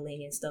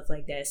gambling and stuff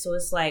like that. So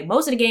it's like,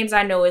 most of the games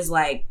I know is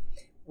like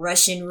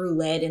Russian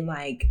roulette and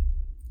like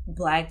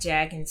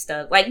blackjack and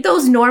stuff. Like,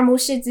 those normal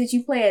shits that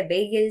you play at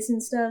Vegas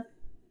and stuff.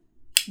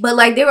 But,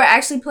 like, they were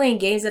actually playing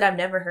games that I've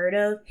never heard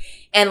of.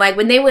 And, like,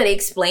 when they would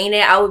explain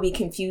it, I would be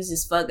confused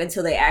as fuck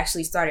until they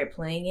actually started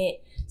playing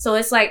it. So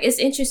it's, like, it's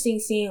interesting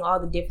seeing all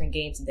the different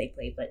games that they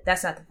play. But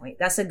that's not the point.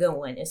 That's a good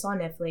one. It's on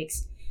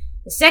Netflix.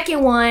 The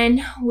second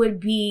one would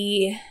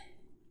be...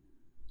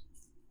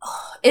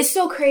 it's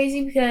so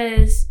crazy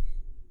because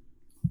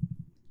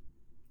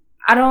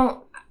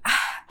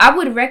I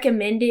would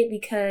recommend it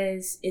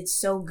because it's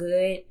so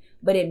good,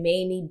 but it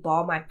made me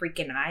bawl my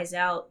freaking eyes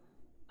out.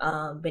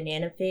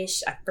 Banana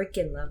Fish. I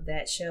freaking love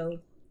that show.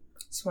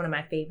 It's one of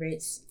my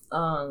favorites.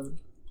 John.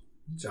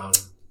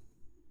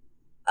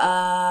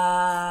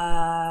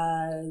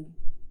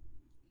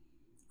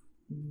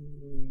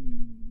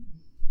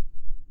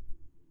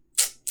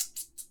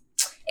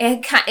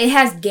 It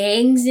has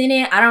gangs in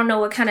it. I don't know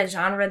what kind of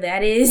genre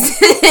that is.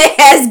 It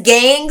has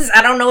gangs.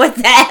 I don't know if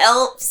that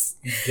helps.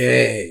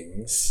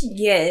 Gangs.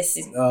 Yes.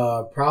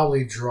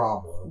 Probably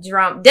drama.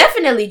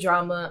 Definitely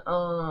drama.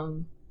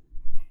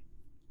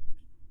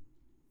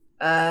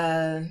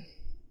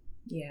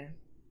 Yeah.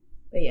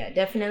 But yeah,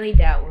 definitely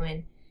that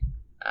one.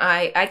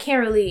 I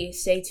can't really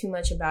say too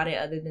much about it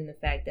other than the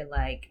fact that,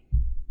 like,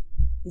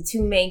 the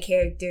two main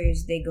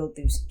characters, they go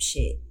through some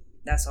shit.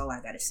 That's all I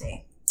gotta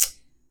say.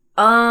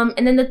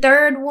 And then the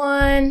third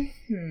one,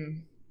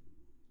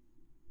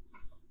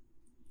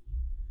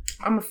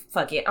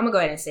 fuck it. I'm gonna go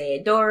ahead and say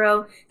it.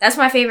 Doro. That's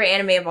my favorite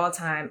anime of all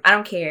time. I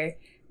don't care.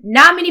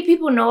 Not many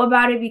people know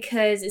about it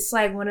because it's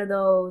like one of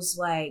those,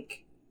 like,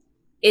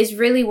 it's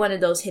really one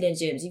of those hidden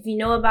gems. If you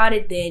know about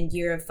it, then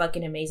you're a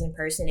fucking amazing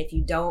person. If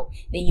you don't,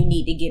 then you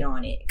need to get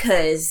on it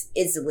because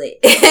it's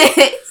lit.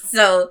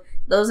 So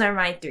those are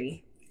my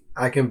three.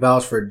 I can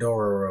vouch for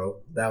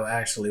Dororo. That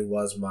actually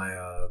was my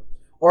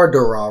or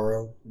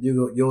Dororo.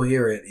 You'll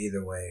hear it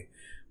either way.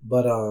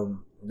 But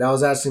that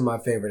was actually my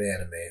favorite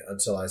anime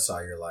until I saw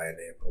Your Lie in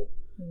April.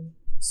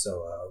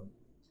 So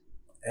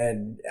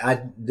and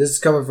this is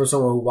coming from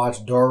someone who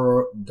watched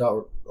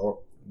oh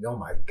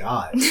my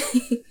god.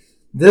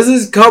 This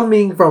is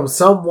coming from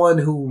someone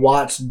who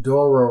watched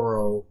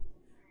Dororo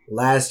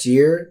last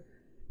year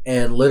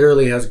and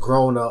literally has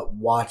grown up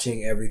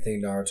watching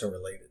everything Naruto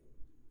related.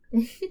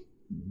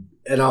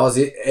 And I was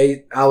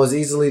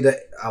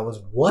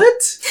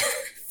what?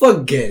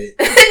 Forget it.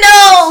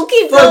 No,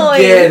 keep going.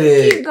 Forget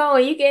it. Keep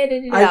going. You can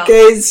edit it out. I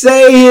can't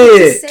say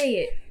it. Say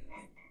it.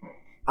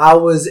 I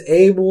was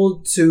able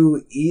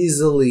to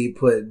easily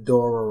put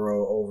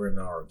Dororo over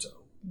Naruto.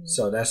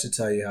 So that should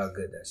tell you how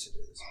good that shit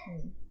is.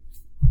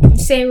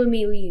 Same with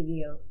me with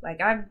Yu-Gi-Oh! Like,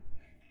 I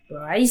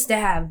used to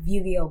have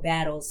Yu-Gi-Oh!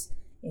 Battles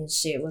and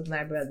shit with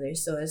my brother.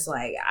 So it's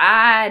like,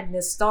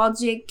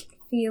 nostalgic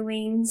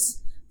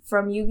feelings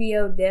from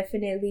Yu-Gi-Oh!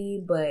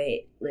 Definitely.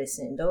 But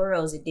listen,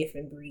 Dororo's a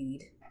different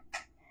breed.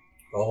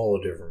 A whole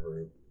different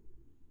breed.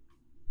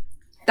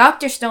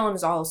 Dr. Stone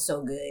is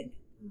also good.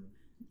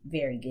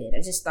 Very good.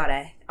 I just thought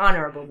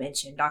honorable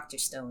mention. Dr.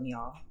 Stone,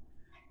 y'all.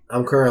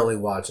 I'm currently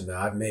watching that.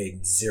 I've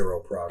made zero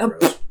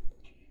progress.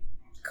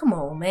 Come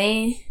on,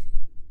 man.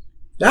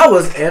 That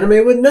was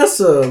Anime with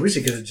Nessa. We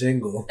should get a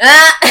jingle. What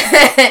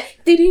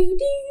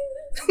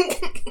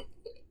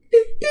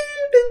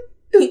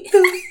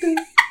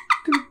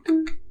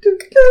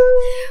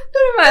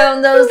am I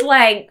on those,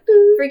 like,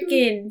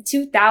 freaking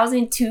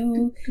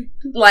 2002,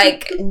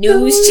 like,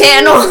 news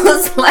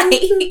channels? Like,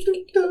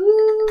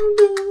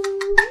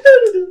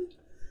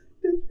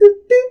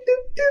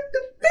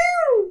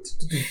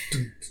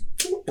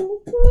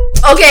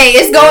 okay,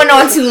 it's going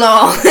on too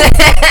long.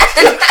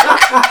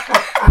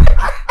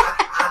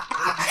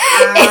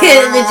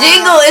 And the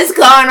jingle is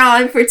going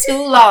on for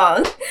too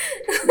long.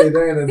 Hey,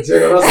 that ain't a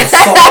jingle, that's a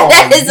song.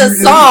 That is a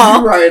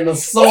song. You writing a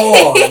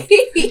song.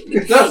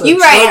 You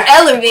write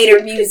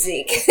elevator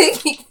music.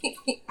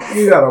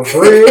 You got a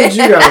bridge,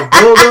 you got a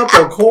build up,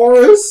 a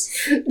chorus,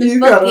 you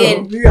got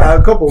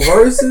a couple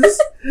verses.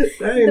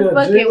 That ain't the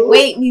fucking jingle.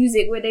 wait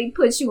music where they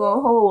put you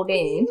on hold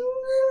in.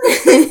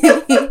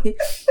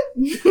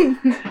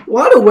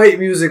 Why do wait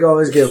music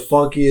always get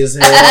funky as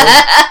hell?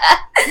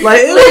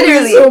 Like, it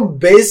literally some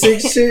basic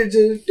shit,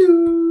 just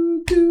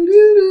do do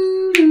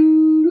do do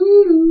do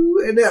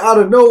do, and then out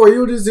of nowhere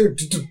you just do. What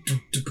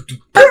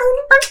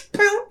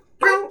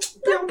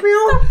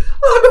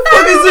the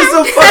fuck is this?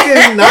 A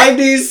fucking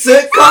 90s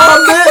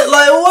sitcom, man?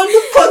 Like, what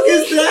the fuck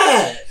is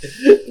that?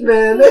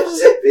 Man, that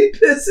should be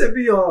pissing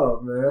me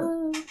off,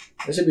 man.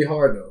 That should be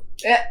hard though.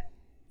 Yeah.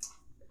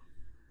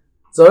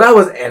 So that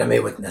was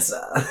Anime with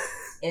Nessa.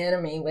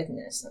 Anime with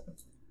Nessa.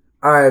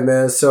 Alright,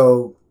 man,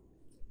 so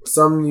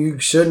something you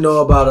should know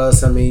about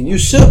us. I mean, you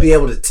should be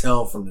able to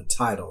tell from the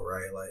title,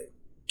 right? Like,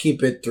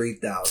 keep it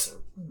 3000.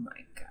 Oh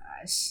my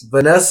gosh.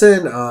 Vanessa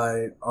and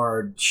I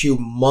are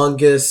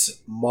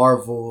humongous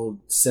Marvel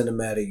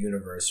Cinematic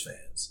Universe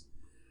fans.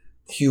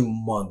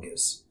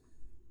 Humongous.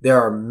 There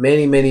are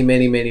many of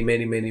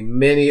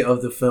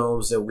the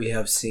films that we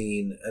have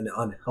seen an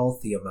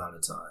unhealthy amount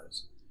of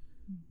times.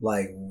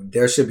 Like,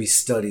 there should be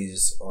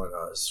studies on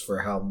us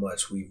for how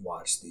much we've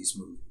watched these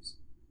movies.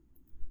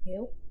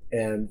 Yep.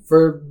 And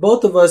for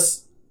both of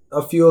us,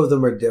 a few of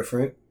them are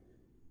different.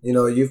 You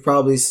know, you've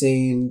probably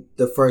seen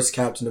the first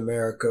Captain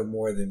America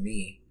more than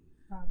me.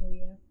 Probably,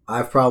 yeah.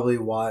 I've probably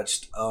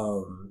watched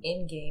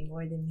Endgame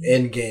more than me.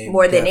 Endgame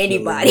more than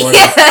anybody.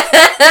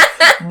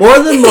 More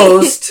than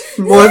most.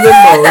 More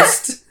than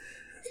most.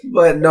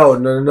 But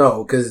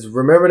no. Because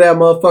remember that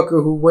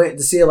motherfucker who went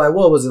to see it like,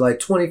 what was it, like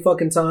 20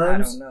 fucking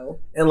times? I don't know.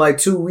 In like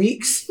 2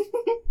 weeks?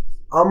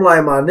 I'm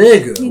like, my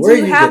nigga. Did where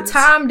you have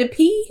time to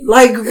pee?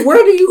 Like, where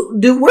do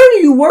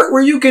you work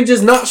where you can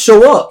just not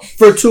show up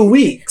for 2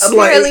 weeks?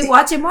 Apparently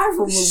watching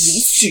Marvel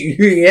movies.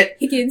 Shit.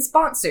 He getting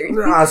sponsored.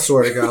 I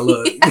swear to God,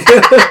 look.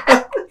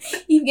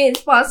 You getting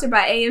sponsored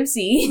by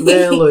AMC.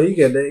 Man, look, you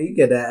get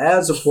that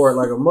ad support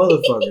like a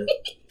motherfucker.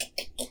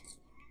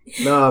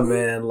 Nah,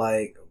 man,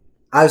 like,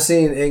 I've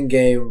seen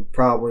Endgame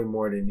probably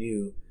more than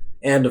you.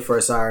 And the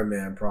first Iron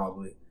Man,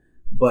 probably.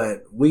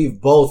 But we've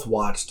both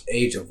watched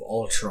Age of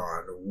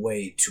Ultron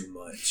way too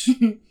much.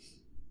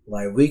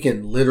 Like, we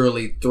can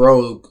literally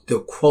throw the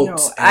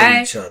quotes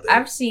at each other.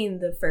 I've seen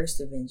the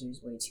first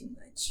Avengers way too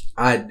much.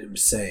 I'm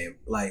same.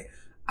 Like,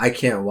 I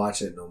can't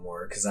watch it no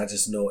more because I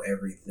just know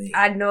everything.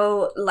 I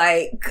know,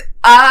 like,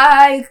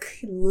 I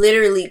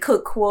literally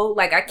could quote.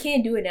 Like, I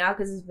can't do it now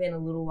because it's been a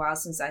little while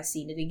since I've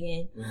seen it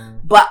again. Mm-hmm.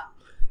 But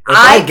if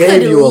I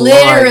gave you a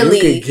line,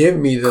 you could give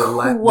me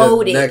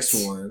the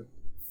next one.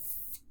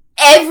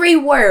 Every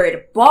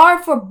word,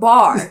 bar for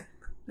bar.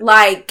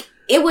 Like,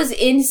 it was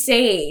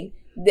insane.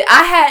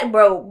 I had,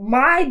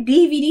 my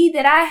DVD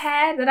that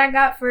I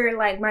got for,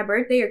 like, my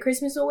birthday or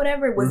Christmas or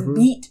whatever was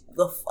beat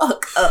the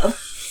fuck up.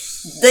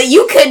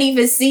 You couldn't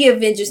even see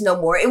Avengers no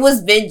more. It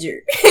was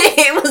Venger.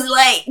 It was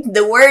like,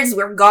 the words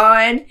were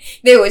gone.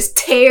 There was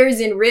tears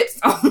and rips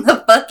on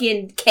the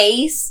fucking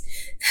case.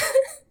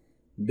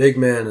 Big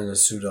man in a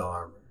suit of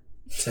armor.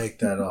 Take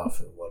that off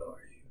and what are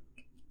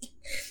you?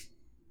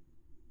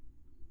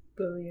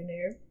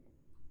 Billionaire.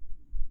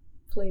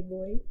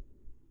 Playboy.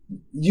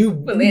 You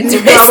got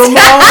them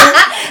all.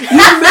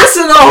 You're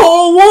missing a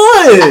whole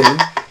one.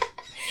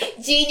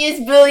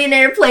 Genius,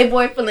 billionaire,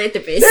 playboy,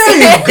 philanthropist.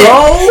 There you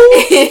go.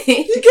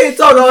 You can't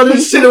talk all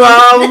this shit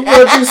about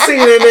what you've seen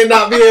and then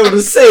not be able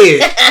to say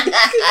it.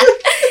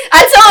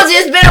 I told you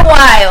it's been a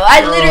while.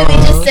 I literally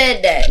just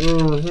said that.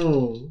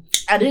 Mm-hmm.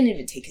 I didn't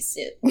even take a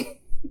sip.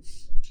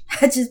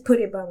 I just put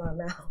it by my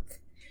mouth.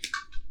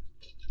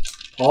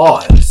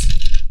 Pause.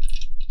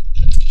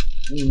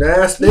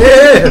 Nasty.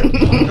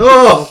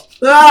 Oh.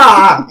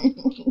 Ah.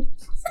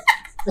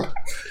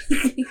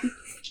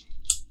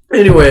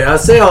 Anyway, I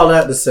say all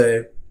that to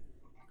say,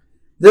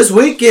 this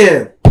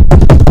weekend,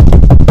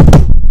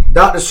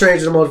 Doctor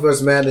Strange and the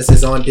Multiverse of Madness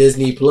is on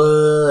Disney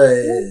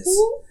Plus.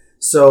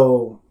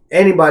 So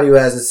anybody who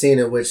hasn't seen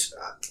it, which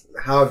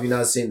how have you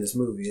not seen this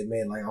movie? It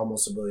made like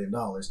almost $1 billion.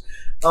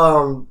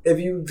 If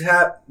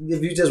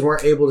you just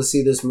weren't able to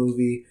see this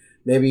movie,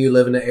 maybe you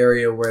live in an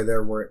area where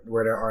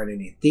there aren't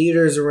any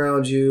theaters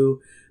around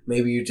you.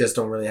 Maybe you just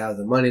don't really have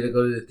the money to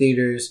go to the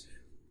theaters.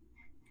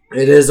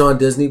 It is on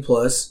Disney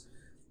Plus.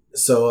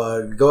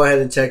 So go ahead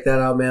and check that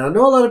out, man. I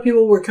know a lot of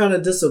people were kind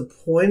of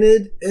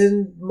disappointed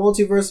in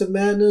Multiverse of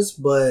Madness,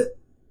 but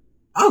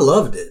I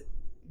loved it.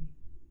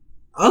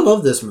 I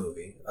love this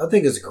movie. I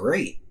think it's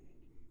great.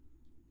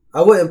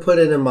 I wouldn't put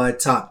it in my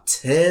top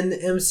 10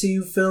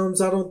 MCU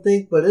films, I don't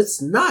think, but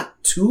it's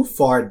not too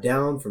far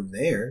down from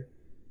there.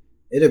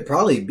 It'd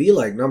probably be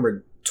like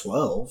number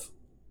 12.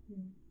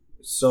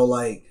 So,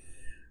 like,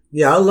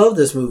 yeah, I love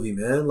this movie,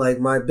 man. Like,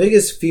 my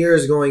biggest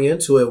fears going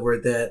into it were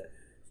that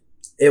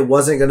it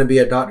wasn't going to be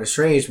a Doctor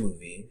Strange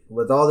movie.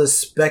 With all this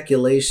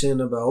speculation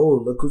about,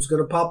 oh, look who's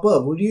going to pop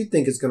up. Who do you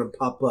think is going to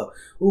pop up?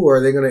 Ooh,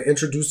 are they going to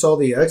introduce all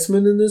the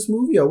X-Men in this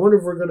movie? I wonder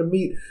if we're going to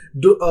meet,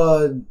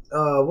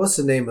 what's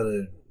the name of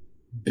the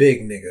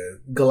big nigga?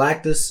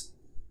 Galactus?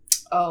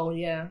 Oh,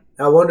 yeah.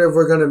 I wonder if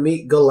we're going to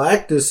meet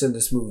Galactus in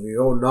this movie.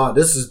 Oh, nah,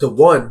 this is the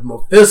one.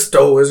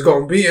 Mephisto is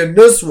going to be in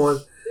this one.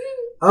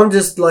 I'm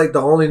just like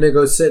the only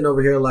nigga sitting over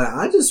here like,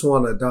 I just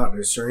want a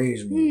Doctor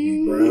Strange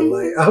movie, bro.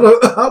 Like,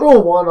 I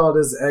don't want all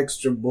this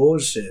extra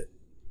bullshit.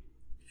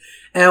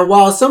 And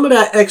while some of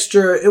that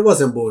extra, it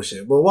wasn't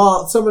bullshit, but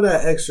while some of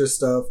that extra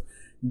stuff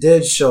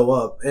did show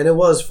up, and it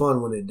was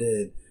fun when it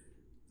did,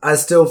 I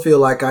still feel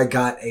like I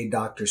got a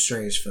Doctor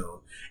Strange film.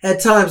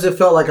 At times it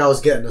felt like I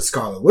was getting a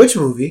Scarlet Witch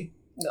movie.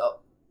 No.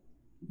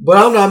 But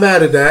I'm not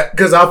mad at that,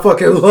 because I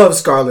fucking love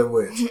Scarlet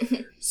Witch.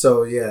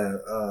 So yeah,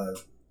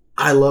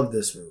 I love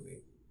this movie.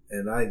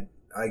 And I'm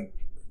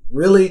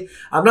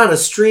not a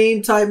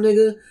stream type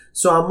nigga,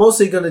 so I'm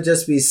mostly going to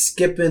just be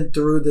skipping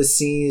through the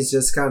scenes,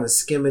 just kind of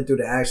skimming through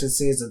the action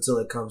scenes until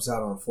it comes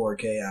out on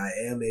 4K. I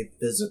am a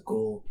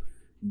physical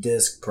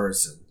disc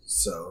person,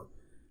 so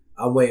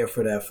I'm waiting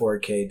for that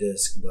 4K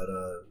disc. But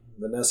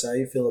Vanessa, how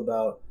you feel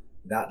about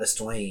Doctor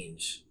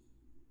Strange?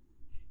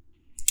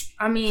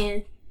 I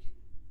mean,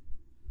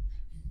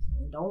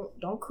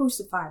 don't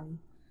crucify me.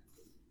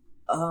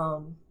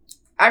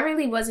 I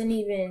really wasn't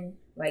even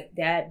like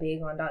that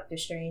big on Doctor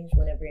Strange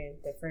whenever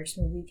the first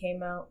movie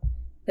came out,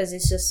 because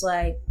it's just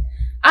like,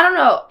 I don't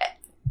know,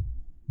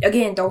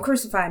 again, don't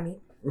crucify me,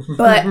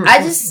 But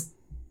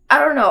I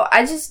don't know.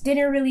 I just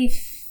didn't really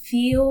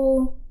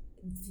feel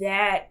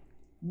that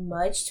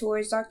much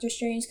towards Doctor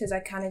Strange because I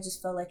kind of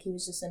just felt like he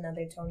was just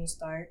another Tony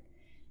Stark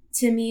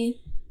to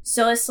me.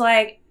 So it's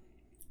like,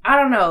 I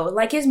don't know.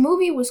 Like, his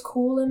movie was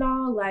cool and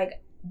all,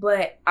 like,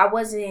 but I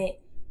wasn't,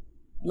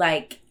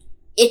 like,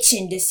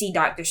 itching to see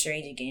Doctor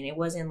Strange again. It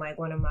wasn't like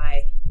one of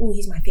my, oh,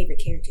 he's my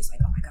favorite characters. Like,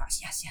 oh my gosh,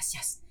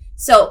 yes.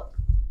 So,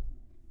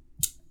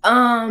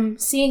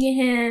 seeing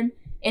him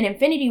in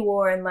Infinity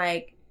War and,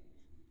 like,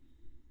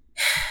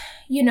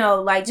 you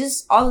know, like,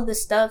 just all of the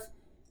stuff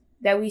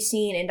that we've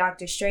seen in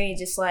Doctor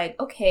Strange, it's like,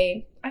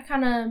 okay, I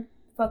kind of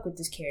fuck with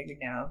this character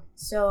now.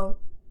 So,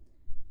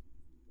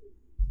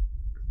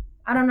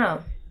 I don't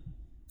know.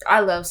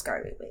 I love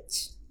Scarlet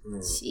Witch.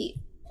 She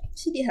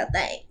did her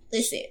thing.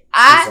 Listen,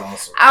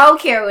 awesome. I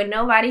don't care what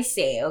nobody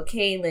say,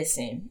 okay?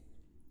 Listen.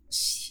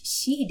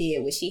 She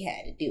did what she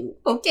had to do.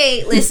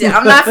 Okay, listen,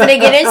 I'm not gonna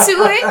get into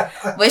it,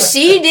 but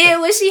she did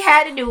what she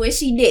had to do and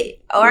she did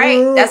it.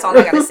 Alright? That's all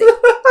I gotta say.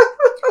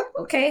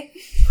 Okay?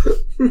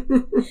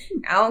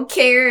 I don't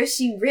care if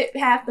she ripped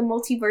half the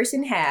multiverse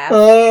in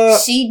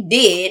half. She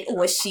did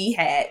what she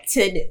had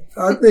to do.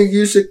 I think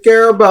you should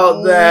care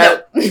about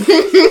that. No.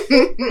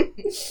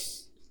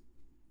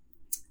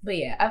 But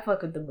yeah, I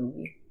fuck with the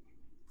movie.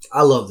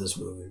 I love this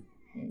movie.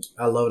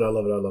 I love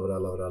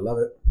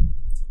it.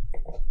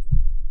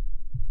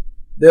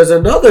 There's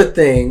another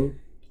thing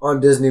on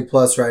Disney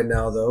Plus right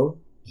now, though.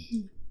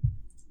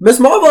 Miss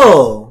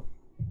Marvel.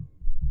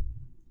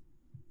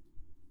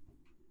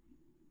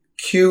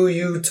 Cue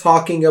you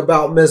talking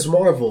about Miss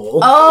Marvel.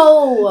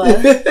 Oh.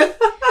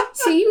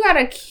 So you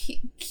gotta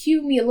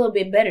cue me a little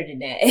bit better than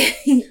that.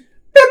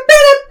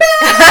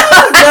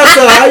 That's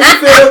how you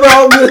feel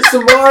about Miss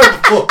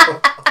Marvel.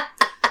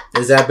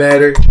 Is that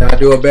better? Did I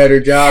do a better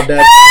job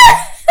that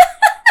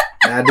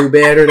time? Did I do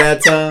better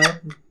that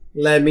time?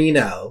 Let me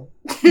know.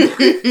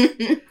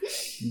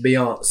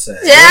 Beyoncé.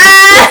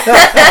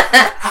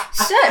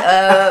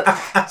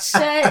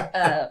 Shut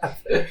up.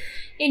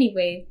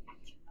 Anyway,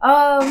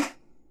 I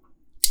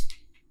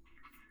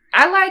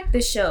like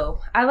the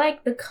show. I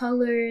like the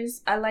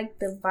colors. I like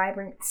the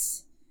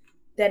vibrance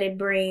that it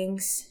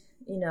brings.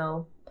 You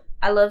know,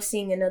 I love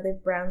seeing another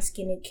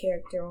brown-skinned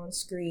character on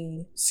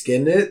screen.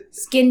 Skinned it?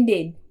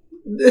 Skinned.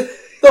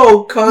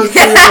 Oh,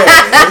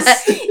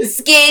 contrast.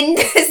 Skinned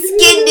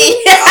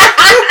it.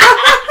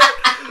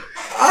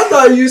 I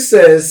thought you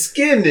said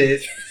skinned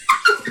it.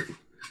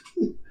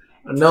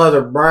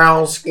 Another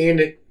brown skinned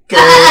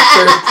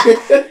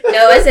character.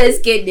 No, I said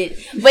skinned it.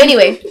 But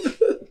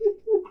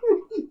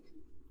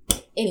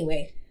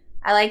anyway,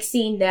 I like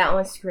seeing that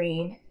on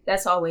screen.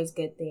 That's always a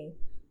good thing.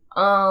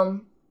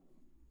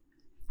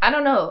 I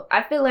don't know.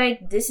 I feel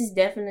like this is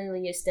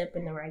definitely a step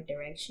in the right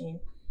direction.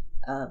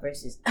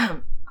 Versus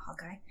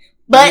Hawkeye.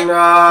 But we're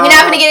not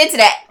gonna get into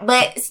that.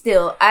 But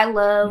still, I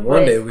love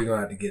one day we're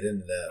gonna have to get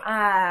into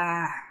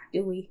that.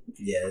 Do we?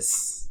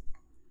 Yes.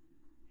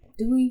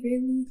 Do we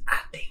really? I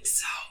think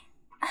so.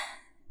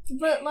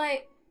 But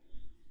like,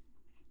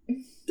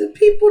 the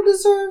people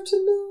deserve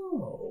to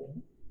know.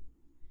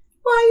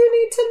 Why you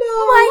need to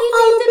know? Why you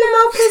need to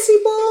know? My pussy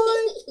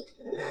boy.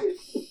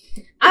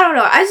 I don't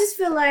know. I just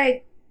feel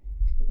like,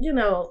 you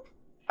know,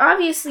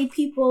 obviously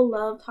people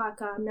loved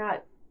Hawkeye. I'm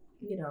not,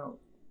 you know,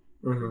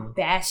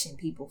 bashing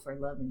people for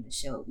loving the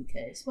show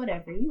because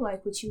whatever, you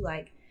like what you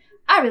like.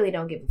 I really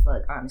don't give a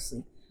fuck,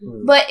 honestly.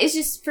 But it's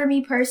just, for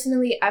me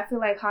personally, I feel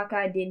like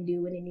Hawkeye didn't do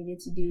what it needed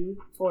to do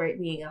for it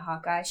being a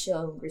Hawkeye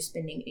show. We're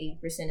spending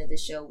 80% of the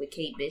show with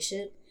Kate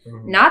Bishop.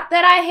 Not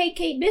that I hate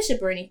Kate Bishop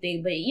or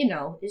anything, but, you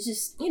know, it's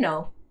just, you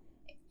know,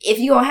 if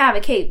you're going to have a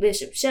Kate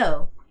Bishop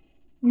show,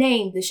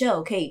 name the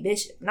show Kate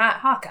Bishop, not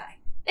Hawkeye.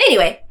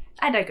 Anyway,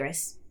 I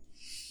digress.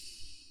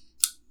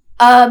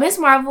 Miss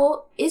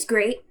Marvel is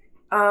great.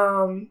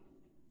 We're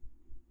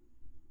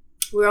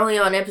only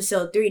on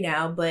episode 3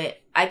 now, but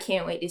I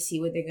can't wait to see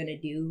what they're gonna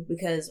do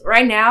because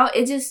right now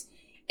it's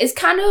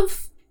kind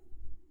of,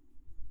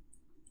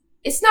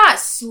 it's not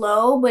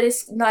slow, but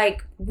it's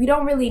like we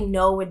don't really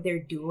know what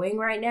they're doing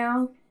right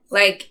now.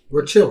 Like,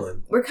 we're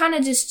chilling. We're kind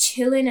of just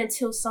chilling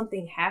until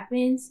something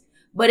happens,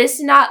 but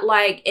it's not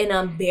like an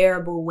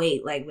unbearable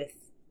weight, like with,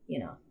 you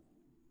know.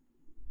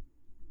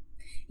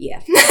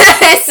 Yeah.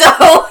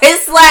 So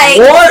it's like,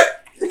 what?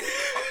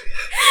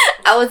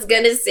 I was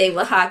gonna say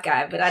with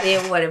Hawkeye, but I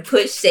didn't want to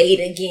push shade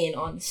again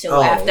on the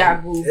show after I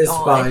moved on. It's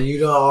fine.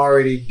 You done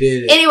already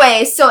did it.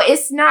 Anyway, so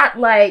it's not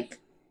like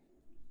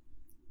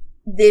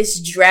this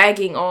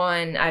dragging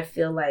on, I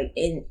feel like,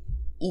 in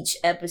each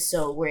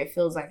episode where it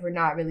feels like we're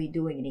not really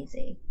doing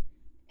anything.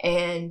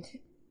 And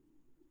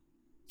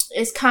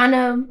it's kind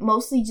of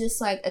mostly just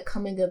like a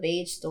coming of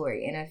age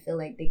story. And I feel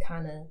like they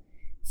kind of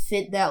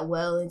fit that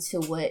well into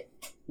what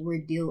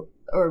we're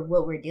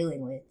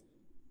dealing with,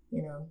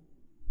 you know.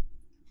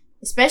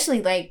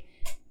 Especially, like,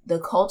 the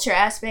culture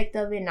aspect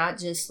of it, not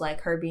just,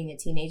 like, her being a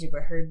teenager,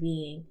 but her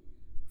being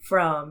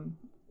from,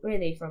 where are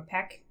they from?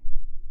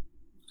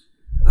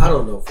 I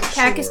don't know for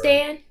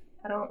Pakistan? Sure.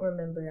 I don't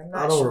remember. I'm not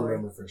sure. I don't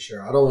remember for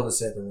sure. I don't want to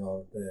say the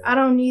wrong thing. I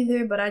don't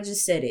either, but I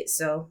just said it.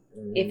 So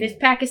if it's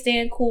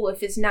Pakistan, cool.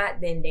 If it's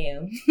not, then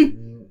damn.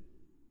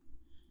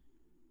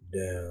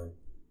 Damn.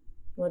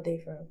 What they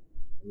from?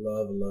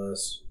 Love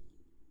Lust.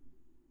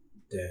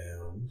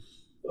 Damn.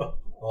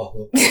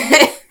 Oh.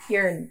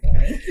 You're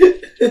annoying.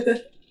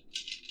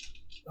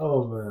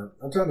 Oh man,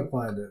 I'm trying to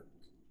find it.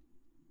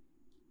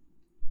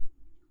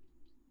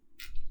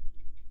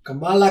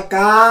 Kamala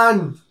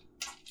Khan.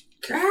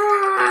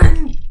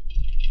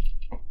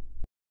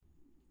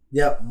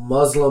 Yep,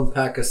 Muslim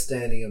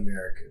Pakistani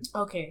American.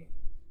 Okay,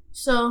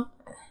 so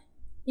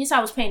yes,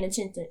 I was paying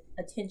attention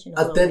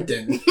a little bit.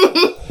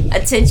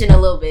 Attention a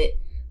little bit,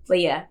 but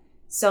yeah.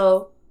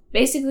 So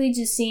basically,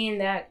 just seeing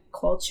that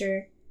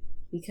culture,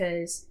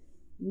 because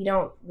we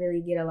don't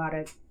really get a lot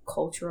of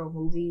cultural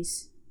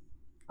movies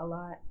a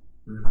lot.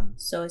 Mm-hmm.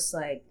 So it's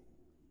like,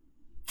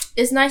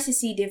 it's nice to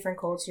see different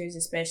cultures,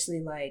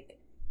 especially like,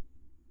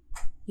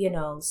 you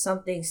know,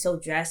 something so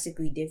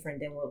drastically different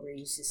than what we're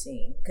used to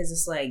seeing. Because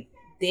it's like,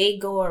 they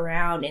go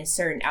around in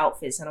certain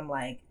outfits and I'm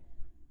like,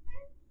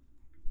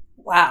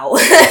 wow.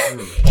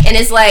 And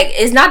it's like,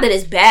 it's not that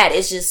it's bad,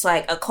 it's just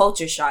like a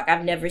culture shock.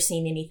 I've never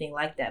seen anything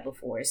like that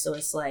before. So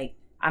it's like,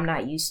 I'm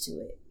not used to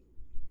it.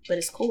 But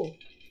it's cool.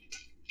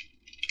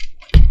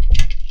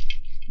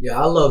 Yeah,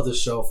 I love the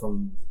show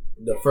from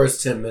the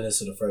first 10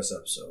 minutes of the first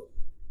episode.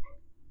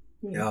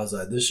 Yeah, I was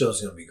like, this show's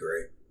going to be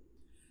great.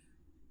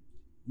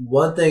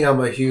 One thing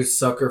I'm a huge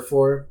sucker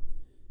for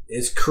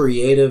is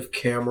creative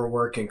camera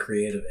work and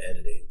creative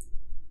editing.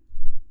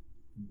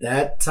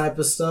 That type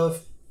of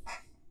stuff,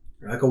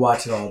 I could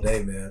watch it all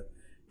day, man.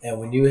 And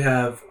when you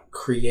have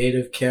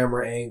creative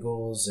camera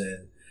angles,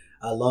 and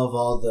I love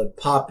all the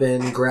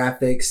pop-in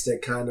graphics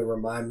that kind of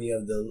remind me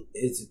of the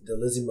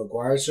Lizzie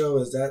McGuire show.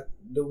 Is that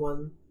the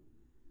one?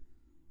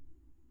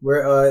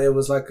 Where it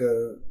was like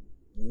a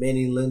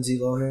mini Lindsay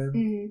Lohan?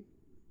 Mm-hmm.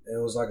 It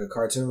was like a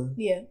cartoon?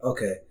 Yeah.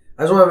 Okay.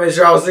 I just want to make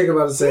sure I was thinking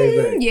about the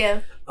same thing.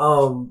 Yeah.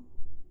 So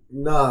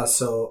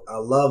I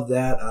love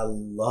that. I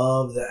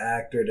love the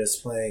actor that's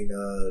playing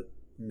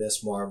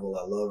Miss Marvel.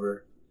 I love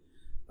her.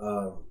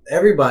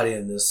 Everybody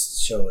in this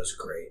show is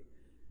great.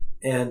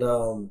 And,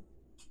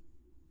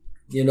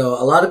 you know,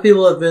 a lot of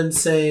people have been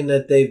saying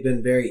that they've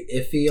been very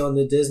iffy on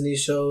the Disney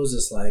shows.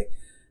 It's like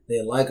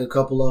they like a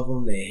couple of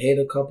them, they hate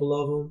a couple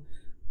of them.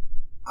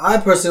 I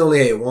personally only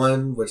hate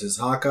one, which is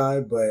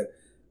Hawkeye, but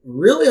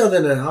really other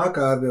than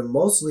Hawkeye, I've been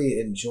mostly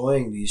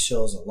enjoying these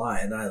shows a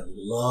lot, and I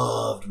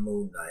loved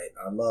Moon Knight.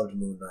 I loved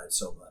Moon Knight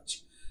so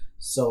much.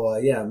 So,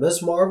 yeah,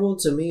 Miss Marvel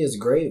to me is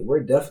great. We're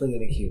definitely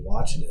going to keep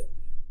watching it.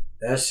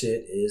 That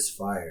shit is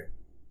fire.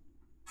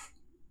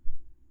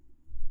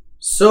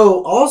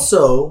 So,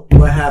 also,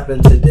 what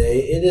happened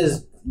today, it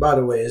is, by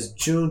the way, it's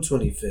June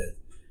 25th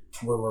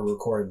when we're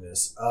recording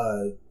this.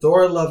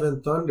 Thor Love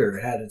and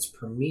Thunder had its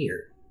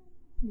premiere.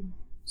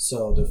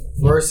 So the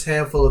first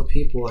handful of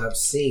people have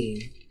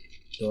seen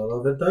Thor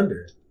Love and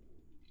Thunder.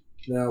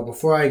 Now,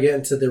 before I get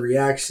into the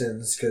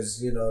reactions,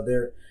 because, you know,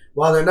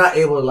 while they're not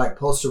able to, like,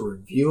 post a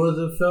review of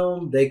the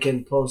film, they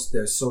can post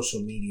their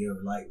social media,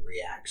 like,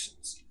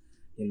 reactions,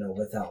 you know,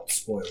 without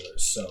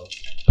spoilers. So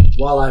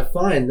while I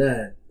find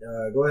that,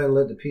 go ahead and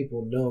let the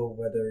people know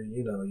whether,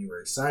 you know, you were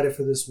excited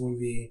for this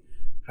movie.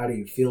 How do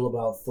you feel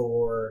about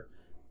Thor?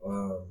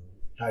 How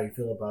do you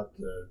feel about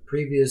the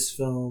previous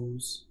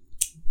films?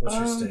 What's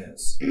your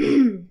stance?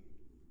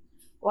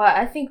 Well,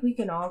 I think we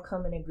can all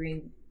come in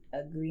agreement.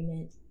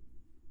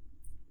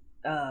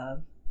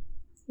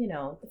 You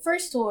know, the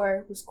first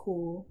Thor was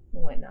cool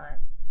and whatnot.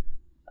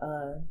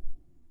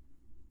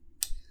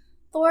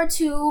 Thor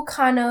 2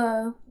 kind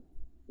of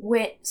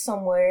went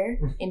somewhere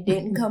and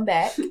didn't come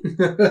back. You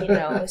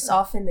know, it's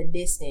off in the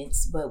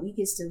distance, but we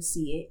can still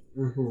see it.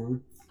 Mm-hmm.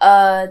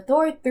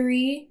 Thor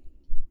 3,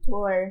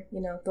 or, you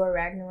know, Thor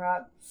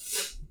Ragnarok,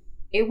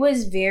 it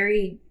was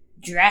very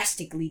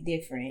drastically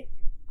different,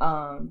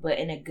 but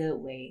in a good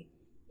way.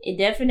 It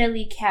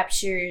definitely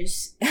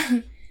captures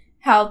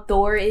how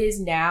Thor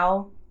is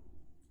now,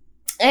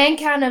 and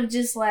kind of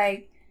just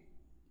like,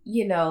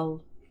 you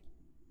know,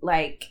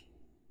 like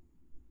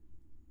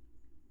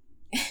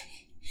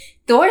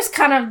Thor's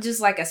kind of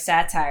just like a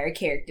satire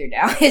character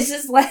now. It's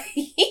just like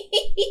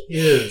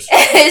yes.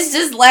 It's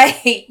just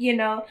like, you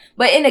know,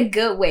 but in a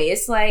good way.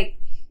 It's like,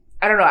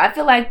 I don't know. I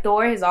feel like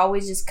Thor has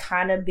always just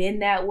kind of been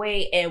that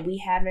way, and we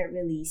haven't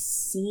really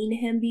seen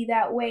him be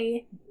that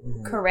way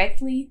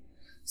correctly.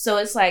 So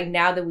it's like,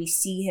 now that we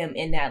see him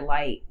in that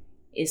light,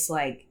 it's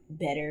like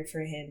better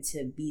for him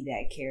to be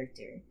that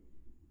character.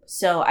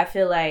 So I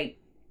feel like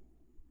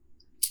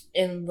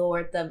in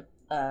Lord Love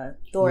and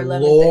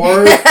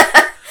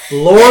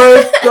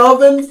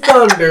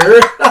Thunder.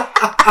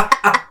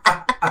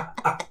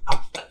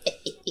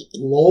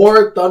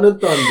 Lord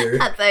Thunder.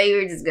 I thought you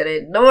were just gonna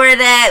ignore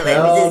that.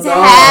 Let me just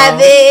have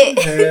it.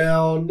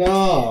 Hell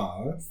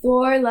no.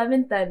 Thor Love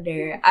and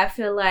Thunder, I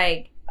feel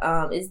like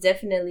it's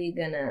definitely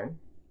gonna,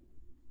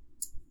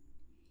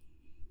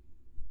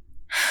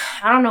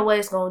 I don't know what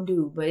it's gonna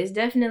do, but it's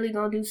definitely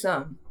gonna do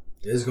something.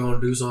 It's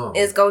gonna do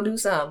something. It's gonna do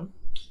something.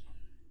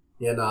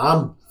 Yeah, no,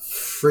 I'm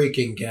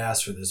freaking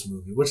gassed for this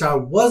movie, which I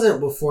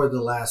wasn't before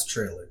the last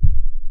trailer.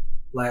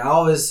 Like, I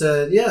always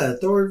said, yeah,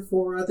 Thor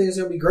 4, I think it's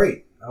going to be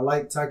great. I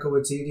like Taika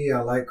Waititi.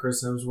 I like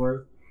Chris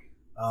Hemsworth.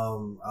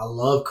 I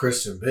love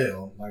Christian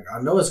Bale. Like,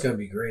 I know it's going to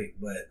be great,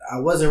 but I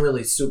wasn't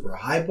really super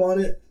hype on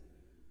it.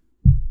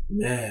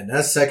 Man,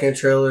 that second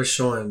trailer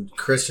showing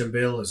Christian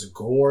Bale as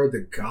Gore, the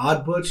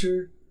God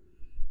Butcher.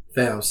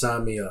 Fam,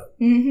 sign me up.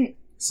 Mm-hmm.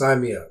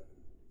 Sign me up.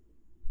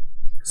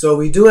 So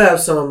we do have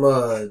some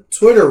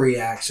Twitter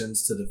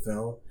reactions to the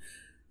film.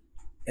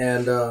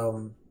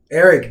 And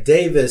Eric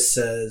Davis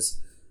says,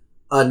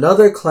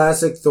 another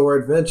classic Thor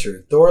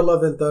adventure. Thor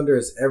Love and Thunder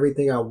is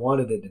everything I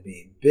wanted it to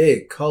be.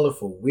 Big,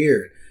 colorful,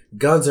 weird.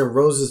 Guns N'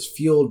 Roses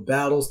fueled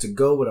battles to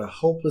go with a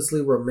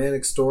hopelessly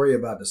romantic story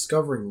about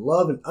discovering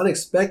love in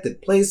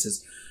unexpected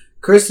places.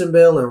 Kristen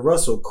Bale and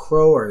Russell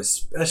Crowe are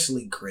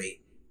especially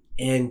great.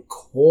 And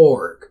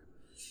Korg.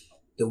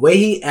 The way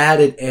he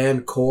added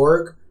and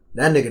Korg,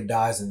 that nigga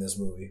dies in this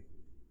movie.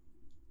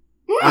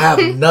 I have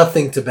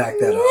nothing to back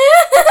that up.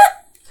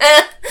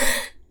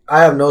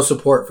 I have no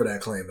support for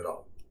that claim at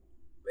all.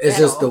 It's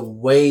just the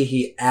way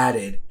he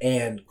added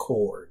and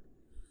Korg.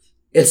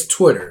 It's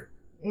Twitter.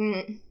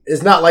 Mm.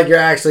 It's not like you're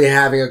actually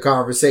having a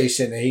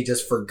conversation and he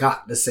just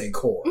forgot to say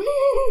Korg.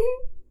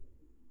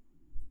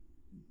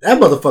 That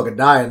motherfucker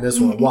died in this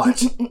one.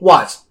 Watch.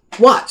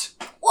 What?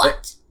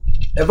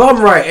 If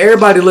I'm right,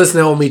 everybody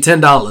listening owe me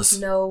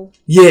 $10. No.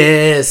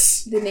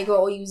 Yes. Then they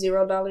gonna owe you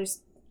 $0.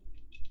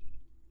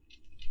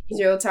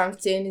 0 times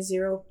 10 is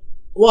 0.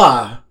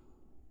 Why?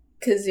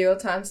 Cause 0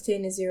 times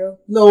 10 is 0.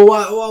 No,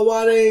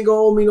 why they ain't gonna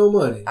owe me no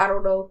money? I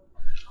don't know.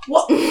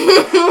 What?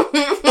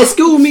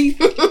 Excuse me.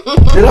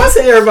 Did I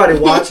say everybody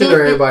watching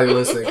or everybody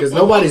listening? Because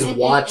nobody's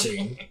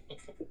watching.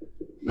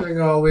 It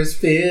always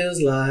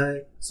feels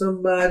like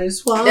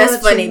somebody's watching.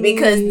 That's funny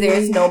because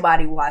there's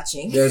nobody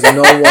watching. There's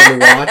no one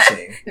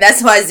watching.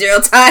 That's why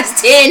 0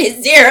 times 10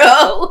 is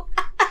 0.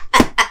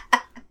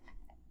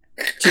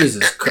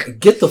 Jesus Christ.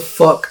 Get the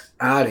fuck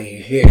out of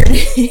here.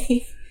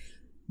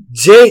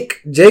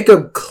 Jake.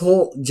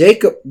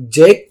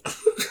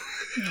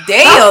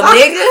 Damn,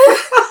 nigga.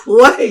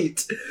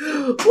 Wait.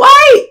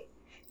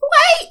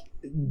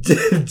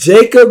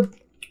 Jacob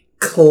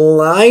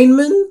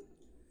Kleinman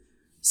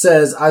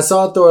says, I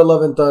saw Thor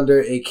Love and Thunder.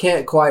 It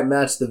can't quite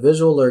match the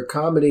visual or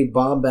comedy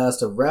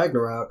bombast of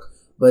Ragnarok,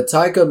 but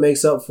Taika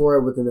makes up for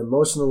it with an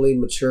emotionally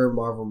mature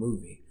Marvel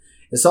movie.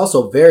 It's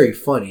also very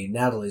funny.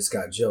 Natalie's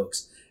got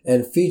jokes.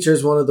 And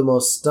features one of the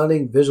most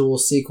stunning visual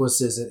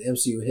sequences in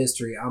MCU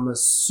history. I'm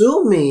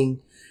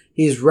assuming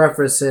he's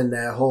referencing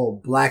that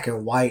whole black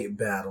and white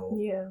battle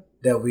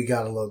that we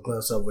got a little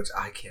glimpse of, which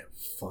I can't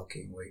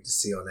fucking wait to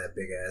see on that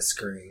big ass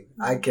screen.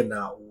 I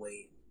cannot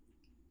wait.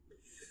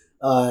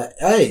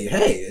 Hey,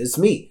 it's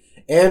me.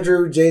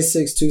 Andrew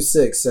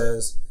J626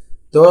 says,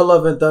 Thor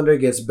Love and Thunder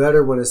gets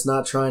better when it's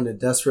not trying to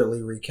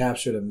desperately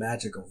recapture the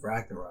magic of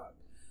Ragnarok.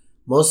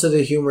 Most of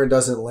the humor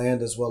doesn't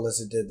land as well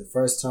as it did the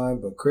first time,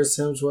 but Chris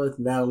Hemsworth,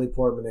 Natalie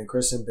Portman, and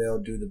Christian Bale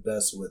do the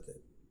best with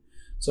it.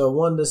 So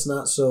one that's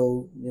not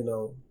so,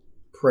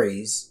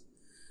 praise.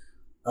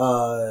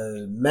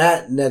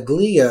 Matt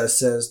Naglia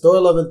says,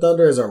 Thor Love and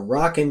Thunder is a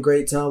rockin'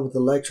 great time with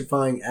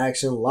electrifying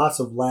action,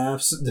 lots of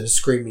laughs, the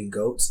screaming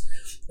goats,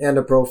 and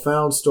a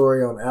profound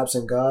story on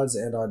absent gods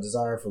and our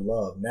desire for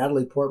love.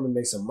 Natalie Portman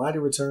makes a mighty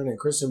return, and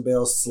Christian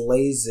Bale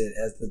slays it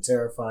as the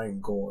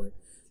terrifying Gore.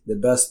 The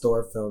best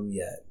Thor film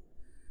yet.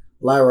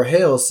 Lyra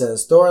Hale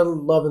says, Thor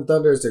Love and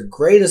Thunder is the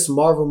greatest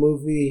Marvel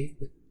movie.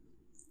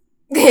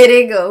 Here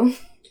they go.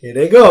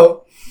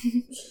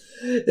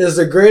 It's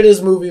the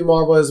greatest movie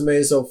Marvel has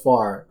made so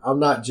far. I'm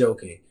not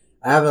joking.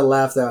 I haven't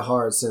laughed that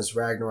hard since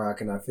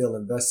Ragnarok, and I feel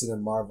invested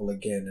in Marvel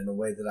again in a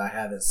way that I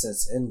haven't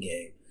since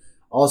Endgame.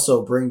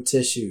 Also, bring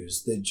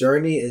tissues. The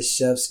journey is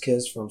chef's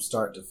kiss from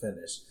start to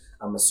finish.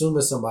 I'm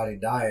assuming somebody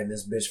died in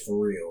this bitch for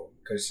real,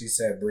 because she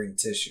said bring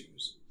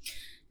tissues.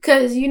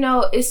 Because,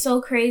 it's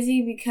so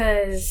crazy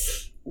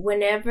because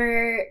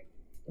whenever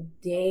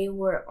they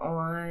were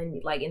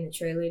on, like, in the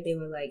trailer, they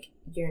were like,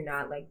 you're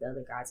not like the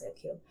other guys that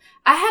killed.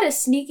 I had a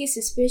sneaky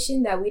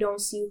suspicion that we don't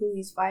see who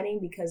he's fighting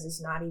because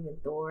it's not even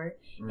Thor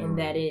and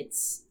that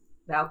it's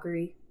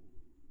Valkyrie.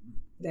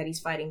 That he's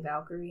fighting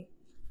Valkyrie.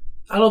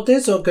 I don't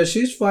think so, because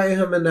she's fighting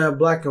him in that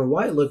black and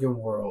white looking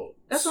world.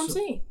 That's what I'm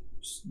saying.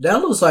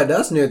 That looks like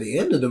that's near the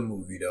end of the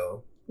movie,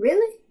 though.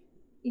 Really?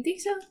 You think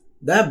so?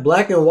 That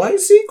black and white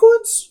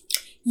sequence?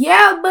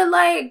 Yeah, but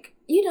I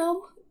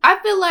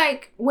feel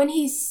like when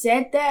he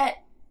said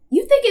that,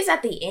 you think it's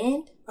at the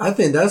end? I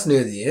think that's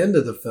near the end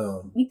of the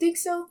film. You think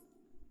so?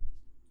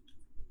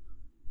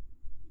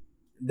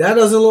 That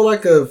doesn't look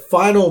like a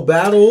final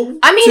battle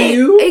to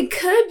you? It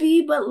could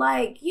be, but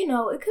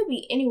it could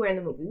be anywhere in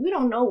the movie. We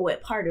don't know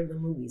what part of the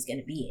movie is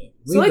going to be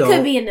in. So it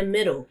could be in the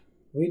middle.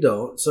 We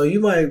don't. So you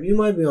might be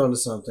onto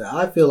something.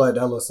 I feel like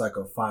that looks like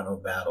a final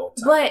battle.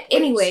 But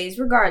anyways,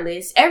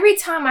 regardless, every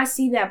time I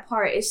see that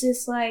part, it's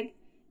just like,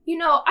 I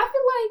feel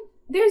like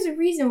there's a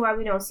reason why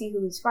we don't see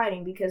who he's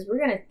fighting, because we're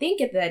gonna think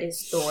that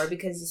it's Thor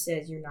because he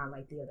says you're not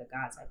like the other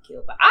gods I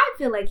killed. But I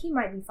feel like he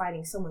might be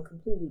fighting someone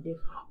completely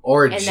different.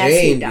 Or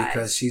Jane,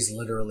 because she's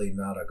literally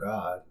not a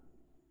god.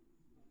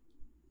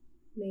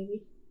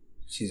 Maybe.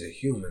 She's a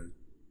human.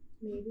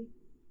 Maybe.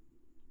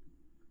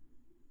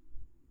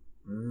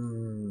 I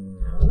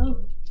don't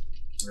know.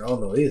 I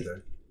don't know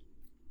either.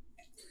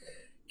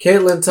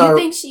 Caitlin You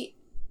think she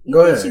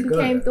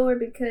became ahead. Thor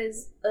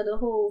because of the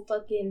whole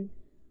fucking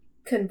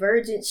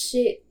convergence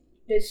shit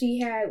that she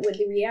had with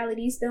the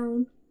reality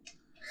stone?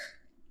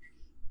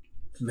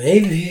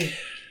 Maybe.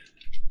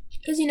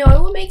 Because,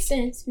 it would make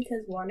sense,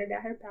 because Wanda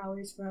got her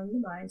powers from the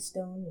Mind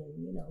Stone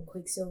and,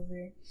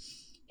 Quicksilver.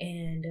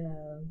 And,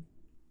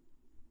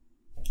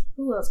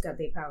 who else got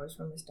their powers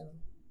from the stone?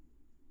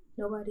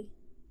 Nobody?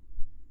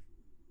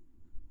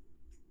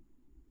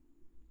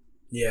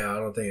 Yeah, I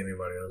don't think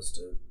anybody else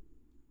did.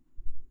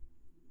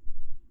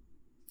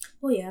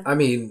 Well, yeah. I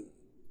mean,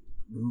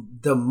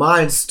 the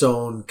Mind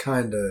Stone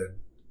kind of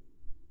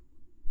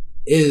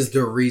is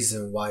the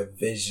reason why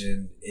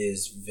Vision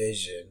is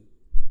Vision.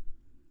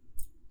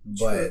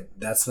 But True.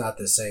 that's not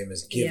the same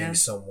as giving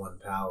someone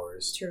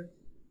powers. True.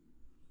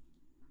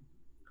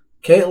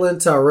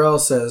 Caitlin Tyrell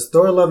says,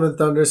 Thor Love and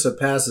Thunder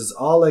surpasses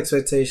all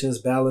expectations,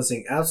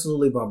 balancing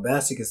absolutely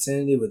bombastic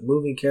insanity with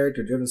moving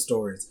character-driven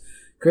stories.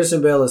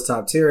 Christian Bale is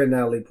top tier and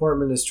Natalie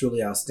Portman is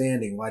truly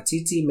outstanding.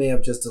 YTT may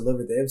have just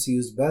delivered the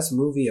MCU's best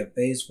movie of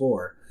Phase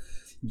 4.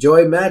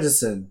 Joy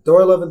Madison,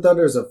 Thor Love and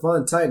Thunder is a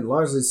fun, tight, and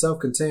largely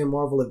self-contained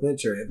Marvel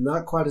adventure. If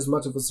not quite as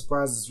much of a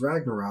surprise as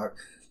Ragnarok,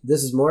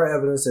 this is more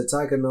evidence that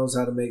Taika knows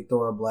how to make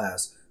Thor a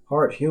blast.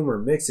 Heart, humor,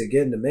 mix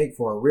again to make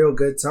for a real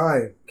good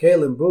time.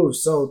 Kaylin Booth,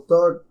 so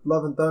Thor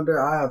Love and Thunder,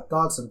 I have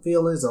thoughts and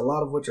feelings, a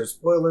lot of which are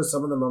spoilers,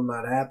 some of them I'm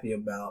not happy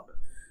about.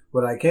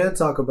 What I can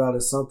talk about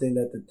is something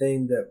that the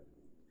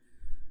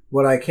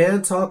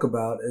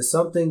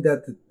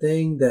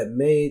thing that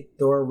made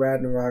Thor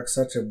Ragnarok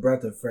such a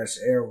breath of fresh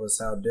air was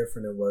how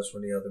different it was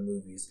from the other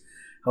movies.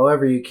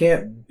 However, you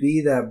can't be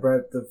that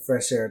breath of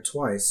fresh air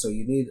twice, so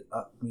you need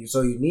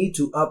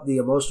to up the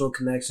emotional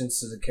connections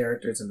to the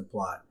characters and the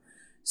plot.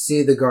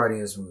 See the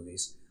Guardians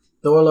movies.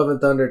 Thor Love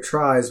and Thunder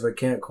tries but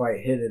can't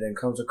quite hit it and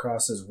comes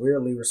across as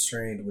weirdly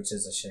restrained, which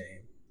is a shame.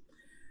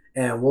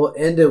 And we'll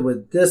end it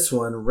with this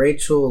one,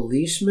 Rachel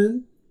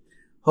Leishman.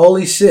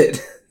 Holy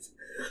shit.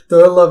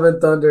 Thor Love and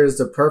Thunder is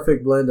the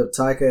perfect blend of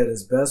Taika at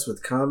his best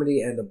with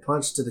comedy and a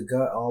punch to the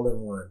gut all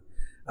in one.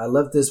 I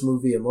left this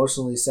movie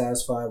emotionally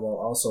satisfied while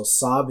also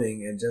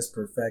sobbing and just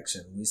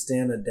perfection. We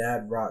stand a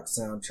dad rock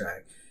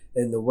soundtrack.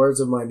 In the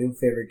words of my new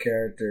favorite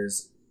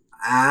characters,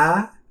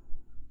 that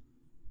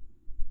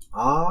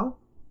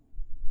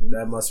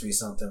must be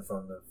something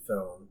from the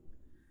film.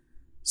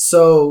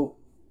 So,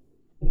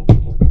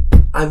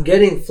 I'm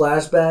getting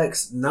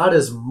flashbacks, not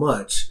as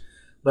much,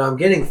 but I'm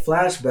getting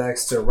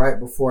flashbacks to right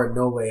before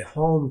No Way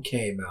Home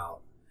came out.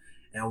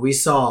 And we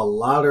saw a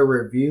lot of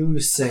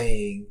reviews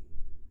saying,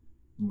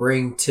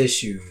 bring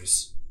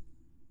tissues,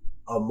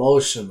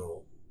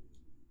 emotional,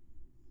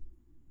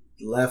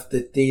 left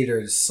the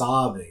theater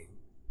sobbing,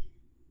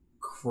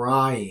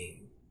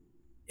 crying,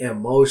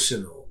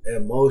 emotional.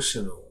 And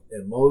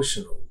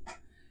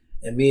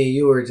me and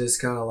you were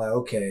just kind of like,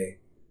 okay,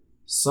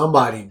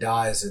 somebody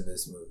dies in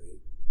this movie.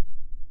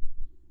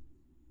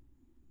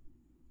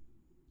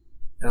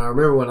 And I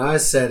remember when I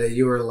said it,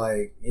 you were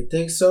like, you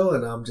think so?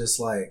 And I'm just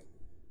like,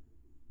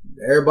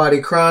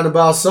 everybody crying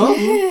about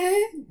something.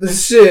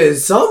 Shit,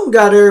 something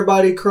got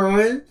everybody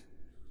crying.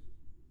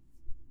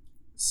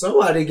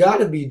 Somebody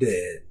gotta be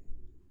dead.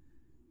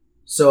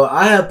 So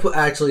I have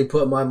actually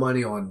put my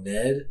money on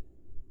Ned.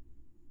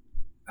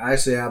 I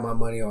actually have my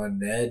money on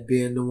Ned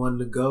being the one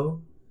to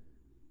go.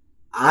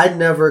 I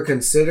never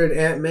considered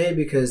Aunt May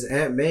because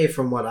Aunt May,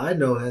 from what I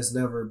know, has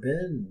never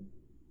been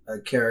a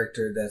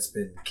character that's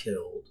been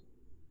killed.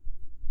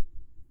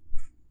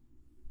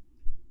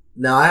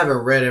 Now, I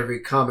haven't read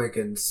every comic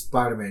in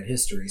Spider-Man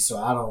history, so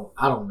I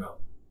don't know.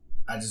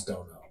 I just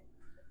don't know.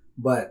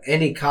 But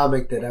any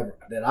comic that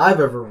I've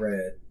ever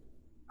read,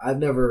 I've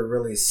never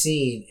really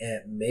seen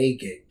Aunt May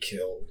get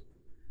killed.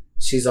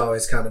 She's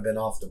always kind of been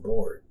off the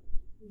board.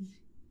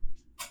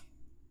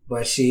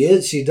 But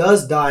she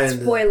does die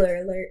in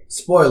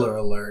Spoiler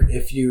alert,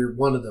 if you're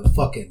one of the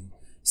fucking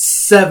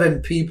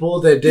 7 people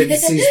that didn't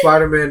see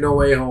Spider-Man No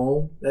Way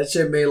Home. That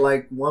shit made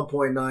like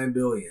 $1.9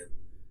 billion.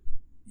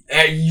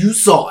 And you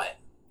saw it.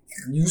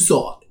 You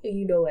saw it.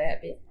 You know what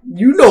happened.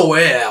 You know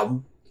what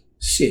happened.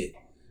 Shit.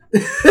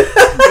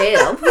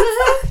 Damn.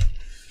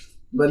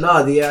 But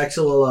no, the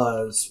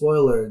actual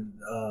spoiler,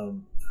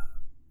 I'm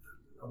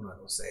not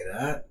going to say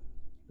that.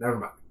 Never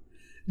mind.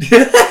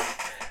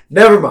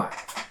 Never mind.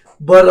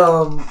 But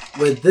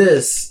with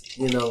this,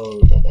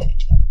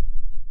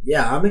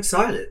 yeah, I'm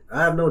excited.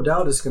 I have no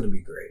doubt it's going to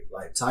be great.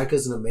 Like,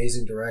 Taika's an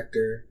amazing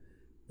director.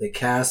 The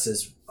cast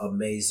is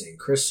amazing.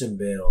 Christian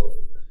Bale.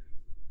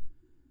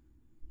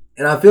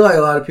 And I feel like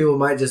a lot of people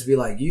might just be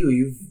like,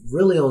 you've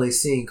really only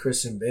seen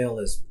Christian Bale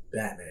as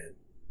Batman.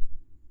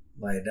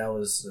 Like, that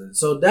was...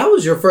 so that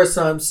was your first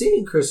time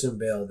seeing Christian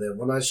Bale then,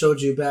 when I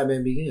showed you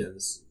Batman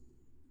Begins.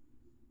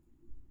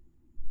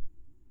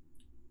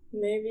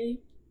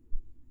 Maybe.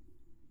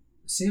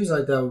 Seems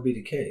like that would be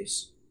the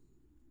case.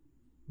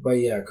 But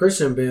yeah,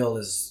 Christian Bale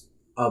is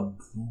a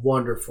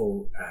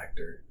wonderful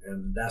actor.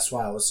 And that's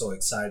why I was so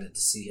excited to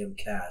see him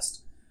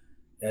cast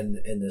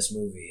in this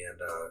movie. And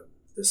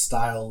the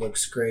style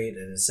looks great.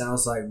 And it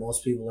sounds like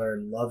most people are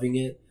loving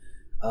it.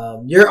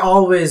 You're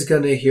always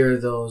going to hear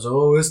those,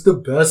 oh, it's the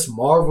best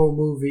Marvel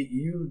movie.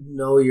 You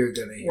know you're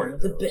going to hear one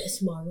of the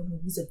best Marvel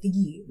movies of the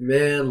year.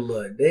 Man,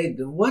 look,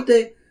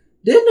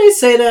 didn't they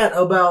say that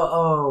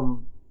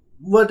about,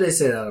 what they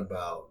say that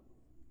about?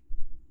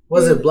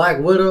 Was it Black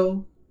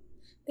Widow?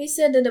 They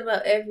said that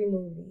about every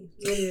movie,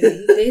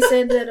 literally. They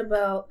said that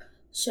about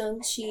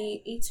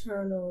Shang-Chi,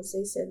 Eternals.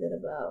 They said that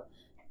about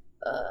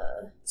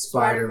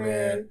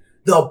Spider-Man.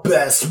 The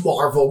best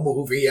Marvel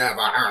movie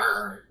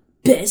ever.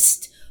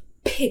 Best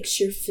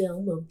picture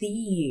film of the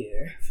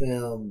year.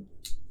 Film,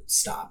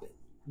 stop it.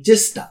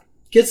 Just stop.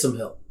 Get some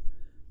help.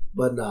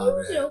 But nah,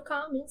 Use your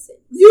common sense.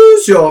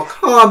 Use your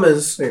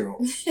common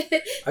sense.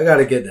 I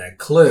gotta get that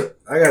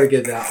clip. I gotta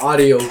get that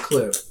audio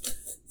clip.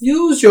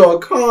 Use your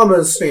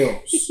common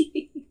sense.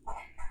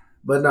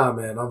 But nah,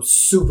 man, I'm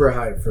super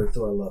hyped for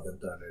Thor Love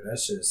and Thunder.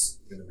 That's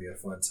just gonna be a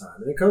fun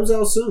time. And it comes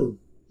out soon.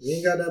 We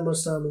ain't got that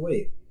much time to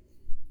wait.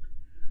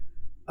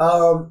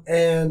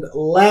 And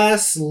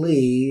last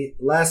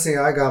thing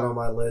I got on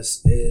my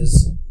list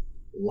is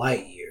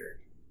Lightyear.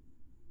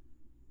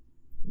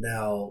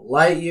 Now,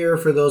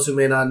 Lightyear, for those who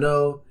may not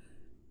know,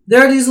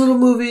 there are these little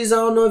movies. I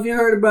don't know if you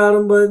heard about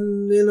them, but,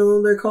 you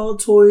know, they're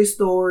called Toy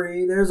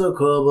Story. There's a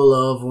couple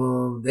of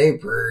them. They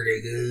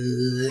pretty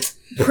good.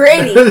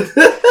 Pretty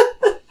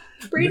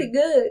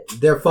good.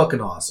 They're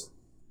fucking awesome.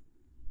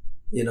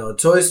 You know,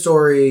 Toy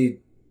Story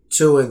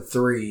 2 and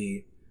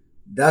 3,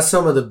 that's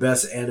some of the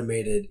best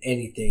animated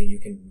anything you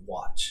can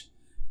watch.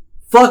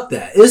 Fuck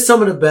that. It's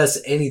some of the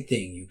best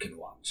anything you can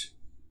watch.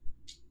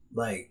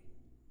 Like,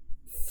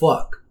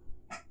 fuck.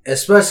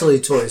 Especially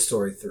Toy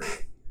Story 3.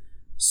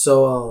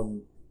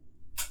 So,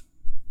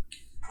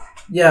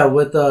 yeah,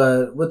 with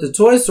the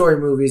Toy Story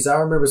movies, I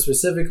remember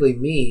specifically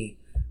me,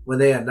 when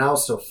they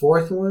announced a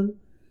fourth one,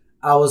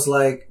 I was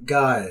like,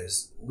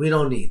 guys, we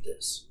don't need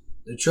this.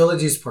 The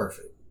trilogy's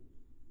perfect.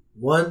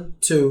 1,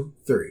 2,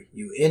 3.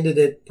 You ended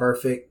it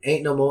perfect.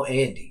 Ain't no more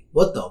Andy.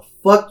 What the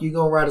fuck you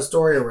gonna write a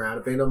story around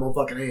if ain't no more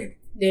fucking Andy?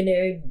 Then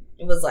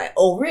it was like,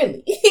 oh,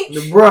 really?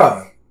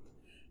 Bruh.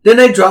 Then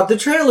they dropped the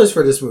trailers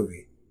for this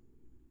movie.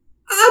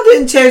 I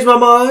didn't change my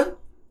mind.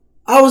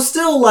 I was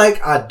still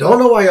like, I don't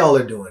know why y'all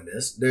are doing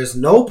this. There's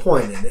no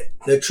point in it.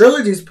 The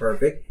trilogy's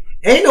perfect.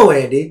 Ain't no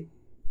Andy.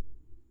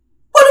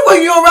 What the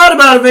fuck you gonna write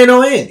about if ain't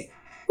no Andy?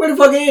 Where the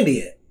fuck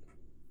Andy at?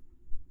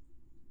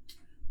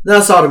 Then I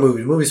saw the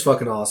movie. The movie's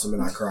fucking awesome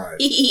and I cried.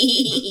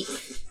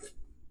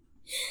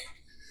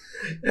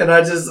 And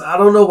I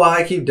don't know why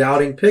I keep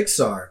doubting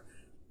Pixar.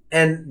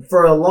 And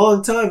for a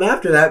long time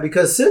after that,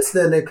 because since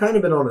then they've kind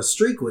of been on a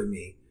streak with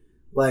me.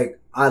 Like,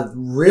 I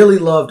really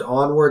loved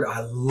Onward.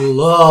 I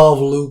love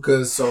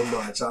Luca so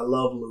much. I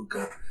love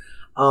Luca.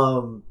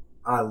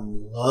 I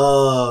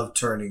love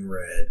Turning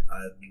Red.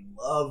 I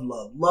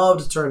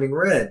loved Turning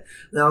Red.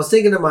 And I was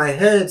thinking in my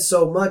head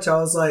so much, I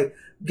was like,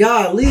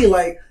 golly,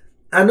 like,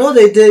 I know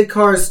they did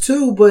Cars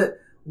 2, but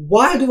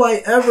why do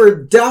I ever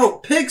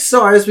doubt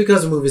Pixar? It's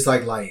because of movies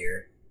like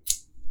Lightyear.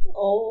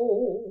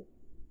 Oh.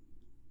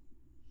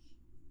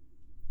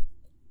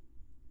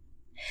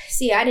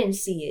 See, I didn't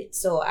see it,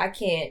 so I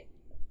can't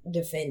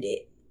defend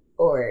it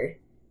or,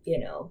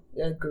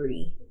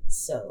 agree.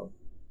 So.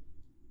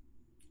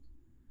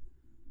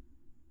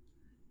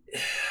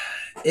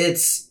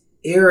 It's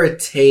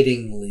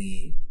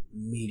irritatingly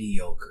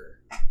mediocre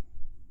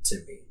to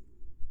me.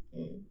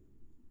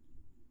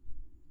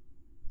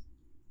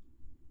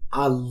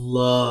 I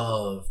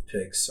love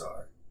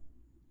Pixar.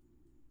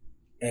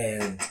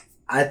 And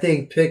I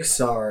think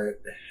Pixar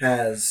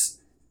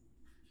has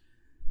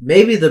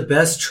maybe the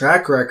best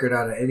track record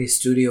out of any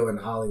studio in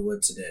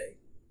Hollywood today.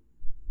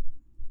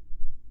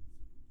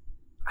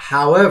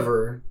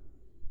 However,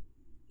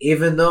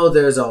 even though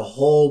there's a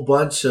whole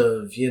bunch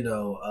of,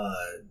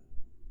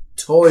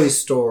 Toy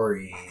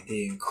Story,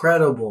 The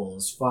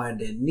Incredibles,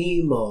 Finding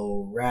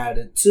Nemo,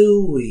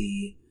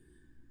 Ratatouille,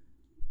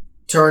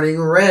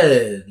 Turning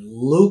Red,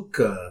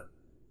 Luca,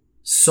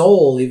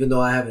 Soul, even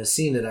though I haven't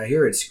seen it, I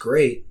hear it's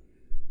great.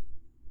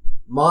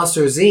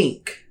 Monsters,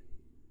 Inc.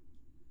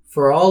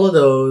 For all of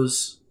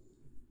those,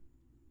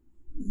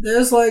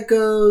 there's like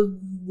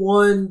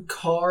one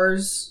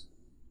Cars,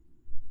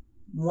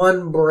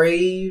 one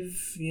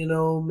Brave,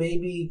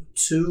 maybe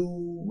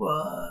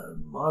 2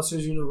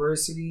 Monsters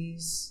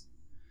Universities.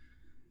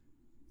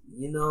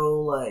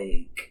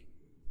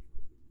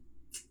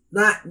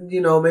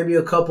 Maybe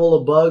a couple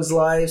of Bugs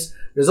Lives.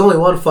 There's only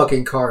one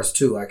fucking Cars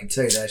 2, I can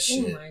tell you that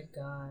shit. Oh my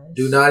gosh.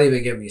 Do not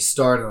even get me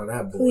started on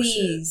that bullshit.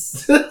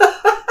 Please.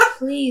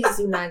 Please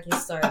do not get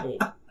started.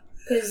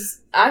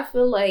 Because I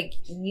feel like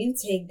you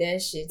take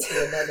that shit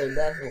to another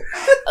level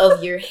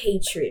of your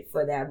hatred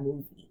for that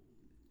movie.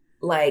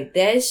 Like,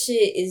 that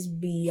shit is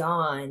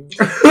beyond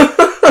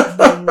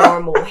the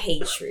normal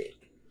hatred.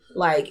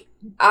 Like,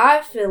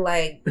 I feel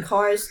like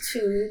Cars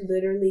 2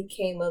 literally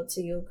came up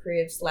to your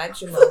crib,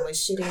 slapped your mama,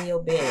 shit in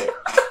your bed,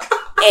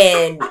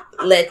 and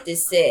let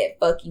this say,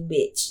 fuck you,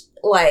 bitch.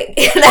 Like,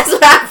 that's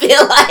what I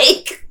feel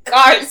like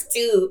Cars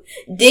 2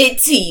 did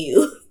to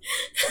you.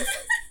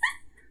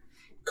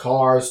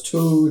 Cars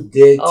 2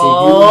 did to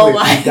oh you.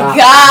 My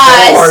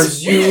gosh.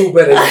 Cars, you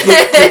better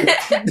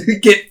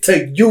get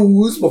to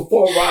use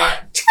before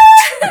I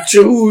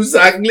choose.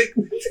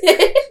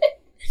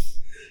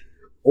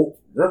 Oh,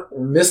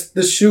 missed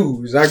the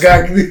shoes. I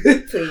got.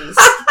 Please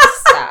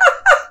stop.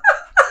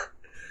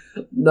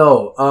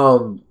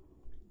 No,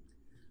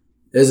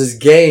 there's this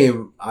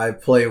game I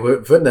play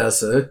with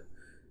Vanessa,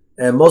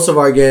 and most of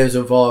our games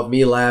involve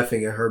me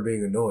laughing and her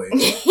being annoyed.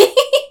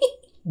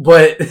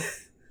 But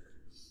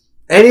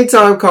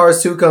anytime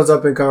Cars 2 comes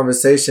up in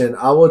conversation,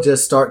 I will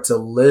just start to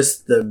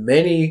list the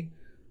many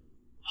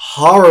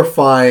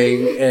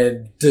horrifying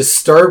and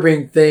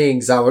disturbing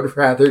things I would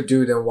rather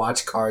do than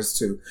watch Cars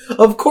 2.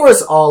 Of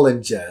course, all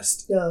in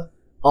jest. Yeah.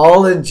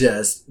 All in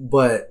jest.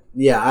 But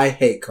yeah, I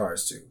hate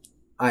Cars 2.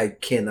 I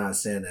cannot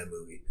stand that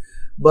movie.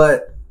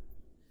 But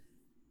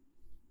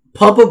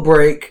pump a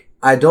break.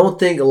 I don't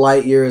think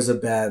Lightyear is a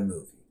bad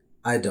movie.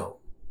 I don't.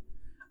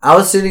 I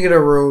was sitting in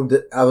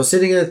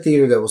a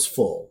theater that was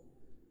full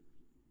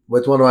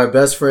with one of my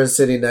best friends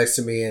sitting next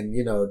to me, and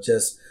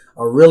just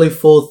a really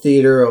full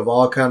theater of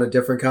all kind of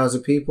different kinds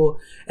of people,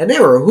 and they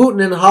were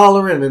hooting and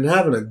hollering and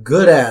having a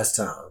good ass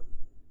time.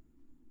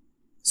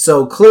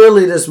 So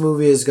clearly this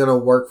movie is going to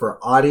work for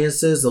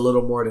audiences a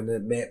little more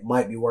than it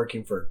might be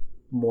working for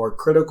more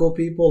critical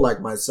people like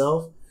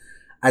myself.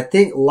 I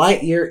think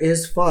Lightyear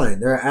is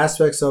fine. There are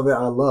aspects of it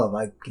I love.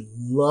 I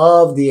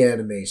love the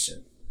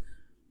animation.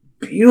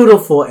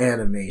 Beautiful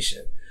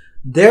animation.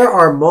 There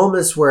are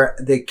moments where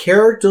the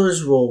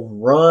characters will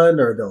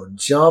run, or they'll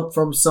jump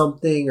from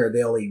something, or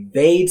they'll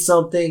evade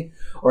something,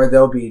 or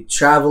they'll be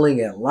traveling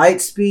at light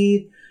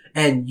speed,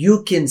 and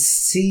you can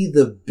see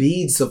the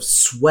beads of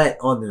sweat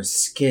on their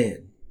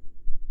skin.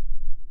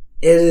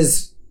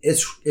 It's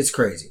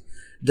crazy.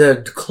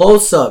 The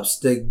close-ups,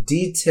 the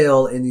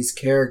detail in these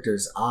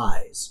characters'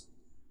 eyes.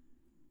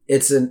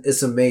 It's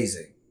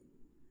amazing.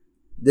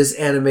 This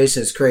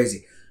animation is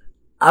crazy.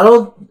 I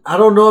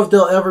don't know if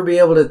they'll ever be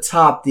able to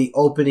top the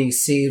opening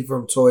scene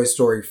from Toy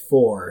Story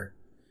 4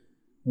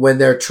 when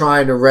they're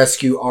trying to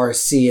rescue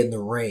RC in the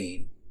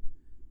rain.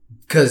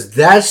 'Cause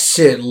that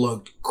shit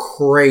looked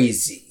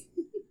crazy.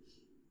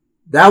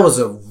 That was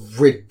a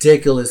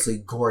ridiculously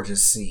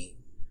gorgeous scene.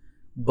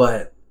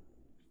 But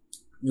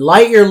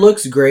Lightyear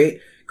looks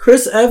great.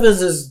 Chris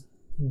Evans is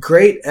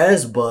great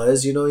as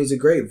Buzz. He's a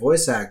great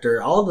voice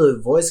actor. All the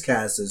voice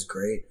cast is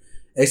great.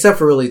 Except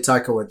for really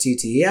Taika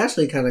Waititi. He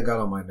actually kind of got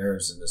on my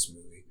nerves in this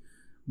movie.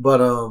 But,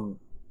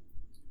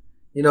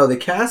 the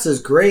cast is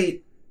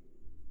great.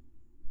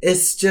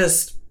 It's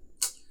just,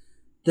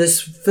 this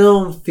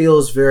film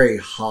feels very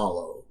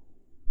hollow.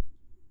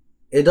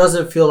 It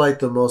doesn't feel like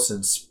the most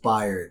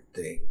inspired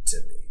thing to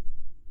me.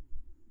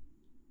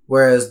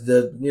 Whereas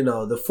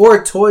the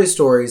 4 Toy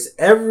Stories,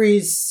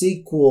 every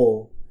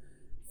sequel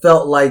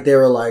felt like they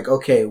were like,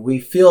 okay,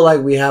 we feel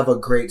like we have a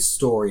great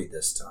story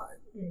this time.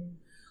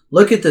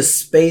 Look at the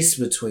space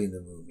between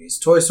the movies.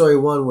 Toy Story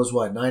 1 was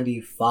what,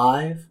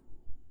 95?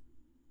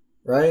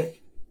 Right?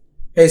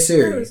 Hey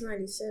Siri. It was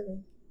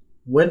 97.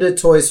 When did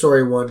Toy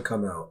Story 1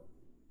 come out?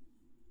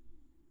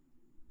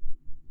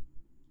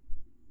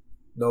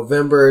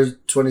 November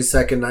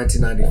 22nd,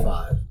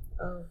 1995.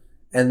 Oh.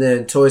 And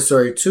then Toy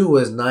Story 2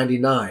 was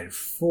 99,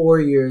 4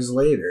 years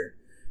later.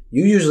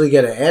 You usually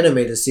get an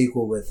animated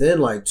sequel within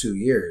like 2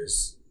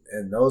 years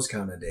and those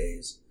kind of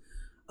days.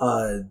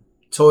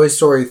 Toy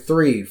Story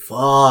 3,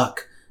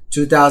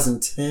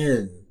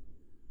 2010.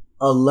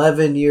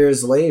 11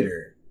 years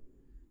later.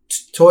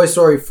 Toy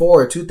Story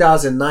 4,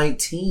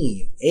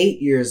 2019.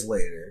 8 years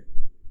later.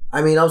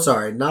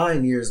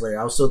 9 years later.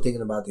 I was still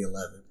thinking about the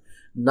 11.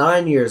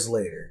 9 years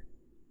later.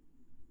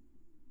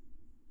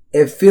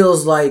 It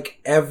feels like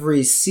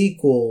every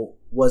sequel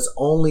was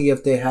only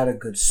if they had a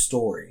good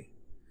story.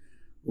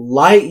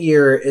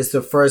 Lightyear is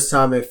the first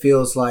time it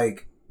feels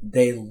like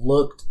they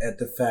looked at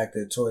the fact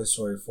that Toy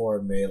Story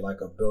 4 made like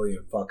 $1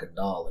 billion fucking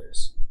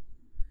dollars.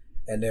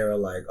 And they were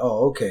like,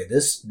 oh, okay,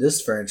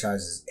 this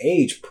franchise is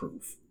age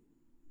proof.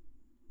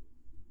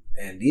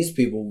 And these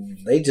people,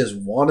 they just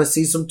want to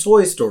see some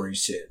Toy Story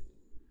shit.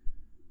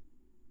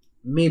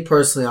 Me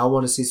personally, I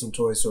want to see some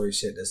Toy Story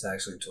shit that's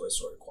actually Toy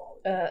Story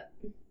quality.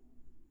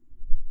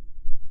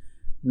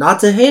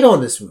 Not to hate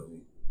on this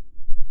movie.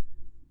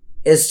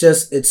 It's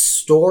just, its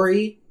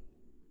story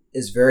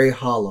is very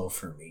hollow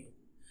for me.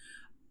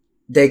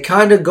 They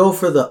kind of go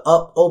for the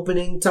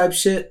opening type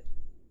shit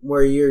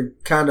where you're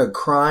kind of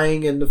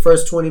crying in the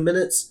first 20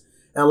 minutes.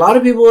 And a lot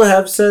of people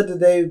have said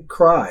that they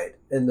cried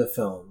in the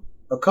film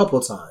a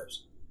couple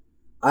times.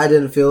 I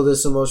didn't feel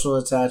this emotional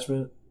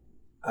attachment.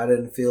 I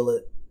didn't feel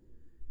it.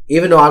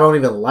 Even though I don't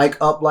even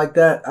like Up like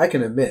that, I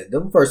can admit,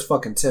 them first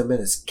fucking 10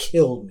 minutes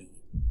killed me.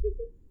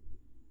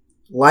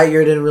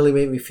 Lightyear didn't really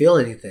make me feel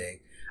anything.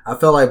 I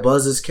felt like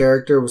Buzz's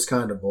character was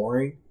kind of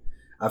boring.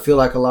 I feel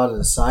like a lot of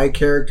the side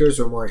characters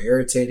were more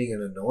irritating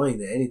and annoying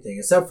than anything,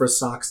 except for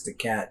Socks the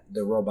cat,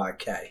 the robot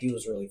cat. He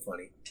was really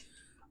funny.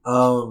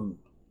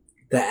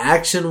 The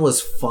action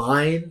was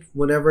fine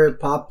whenever it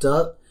popped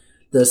up.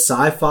 The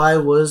sci-fi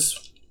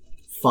was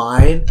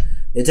fine.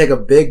 They take a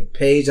big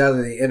page out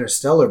of the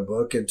Interstellar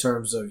book in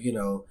terms of, you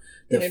know,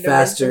 the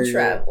faster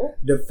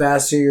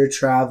you're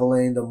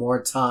traveling, the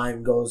more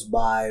time goes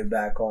by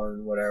back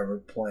on whatever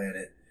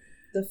planet.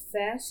 The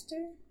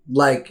faster?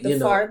 Like, the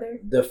farther?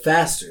 The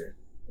faster.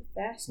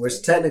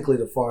 Which technically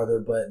the farther,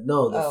 but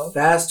no, the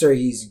faster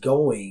he's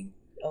going.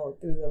 Oh,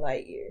 through the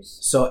light years.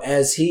 So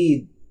as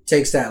he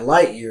takes that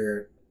light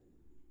year,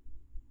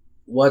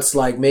 what's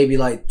like maybe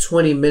like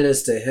 20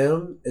 minutes to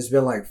him, it's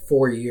been like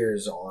 4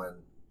 years on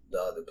the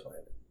other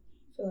planet.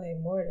 I feel like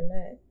more than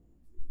that.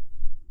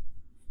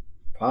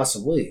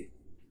 Possibly.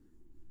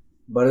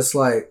 But it's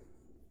like,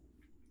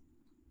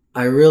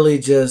 I really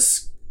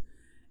just...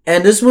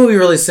 And this movie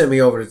really sent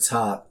me over the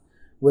top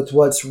with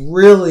what's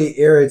really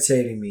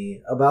irritating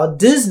me about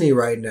Disney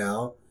right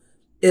now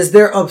is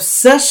their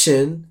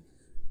obsession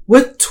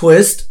with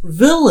twist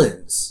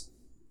villains.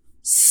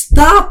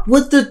 Stop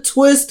with the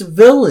twist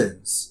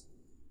villains.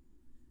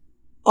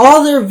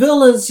 All their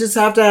villains just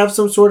have to have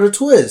some sort of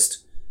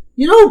twist.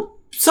 You know,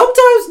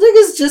 sometimes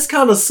niggas just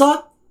kind of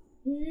suck.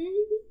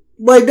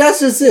 Like, that's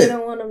just it. They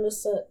don't want them to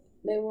suck.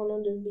 They want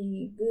them to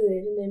be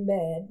good and then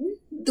bad.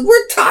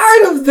 We're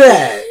tired of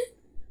that.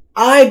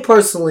 I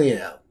personally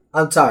am.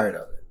 I'm tired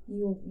of it.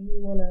 You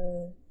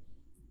wanna...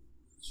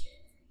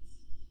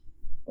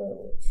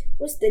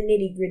 What's the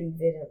nitty gritty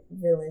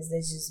villains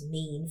that's just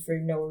mean for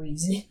no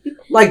reason?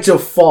 Like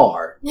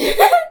Jafar.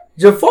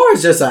 Jafar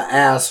is just an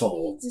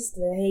asshole. He's just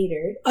a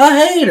hater. A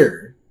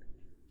hater.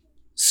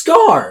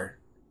 Scar.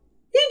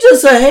 He's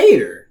just a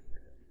hater.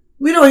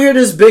 We don't hear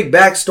this big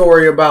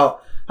backstory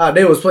about how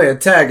they was playing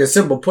tag and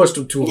Simba pushed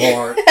him too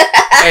hard.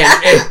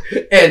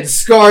 and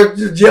Scar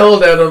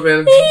yelled at him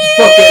and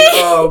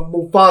fucking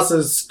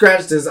Mufasa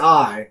scratched his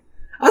eye.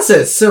 I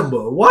said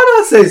Simba. Why did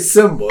I say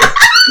Simba?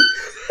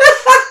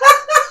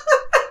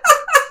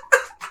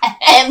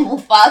 And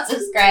Mufasa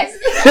scratched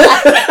his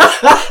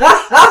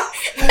eye.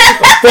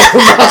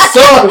 My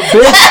son,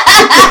 bitch.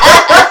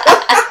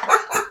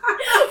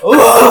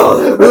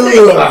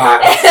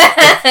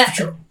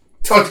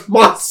 Touch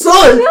my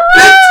son,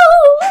 bitch.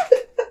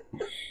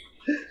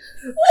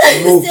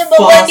 Simba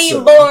wasn't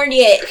even born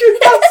yet.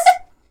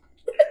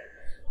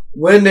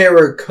 When they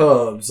were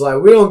cubs,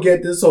 like, we don't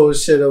get this whole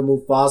shit of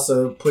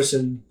Mufasa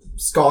pushing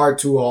Scar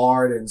too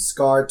hard and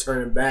Scar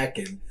turning back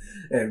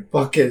and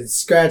fucking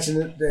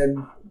scratching it.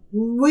 And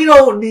we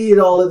don't need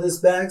all of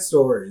this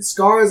backstory.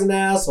 Scar is an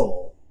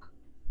asshole.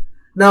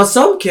 Now,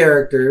 some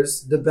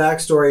characters, the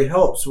backstory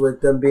helps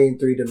with them being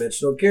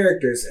three-dimensional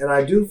characters, and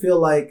I do feel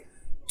like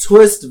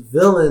twist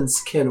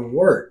villains can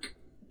work.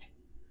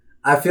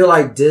 I feel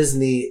like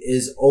Disney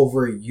is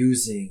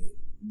overusing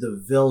the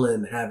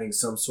villain having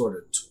some sort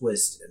of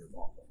twist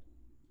involved.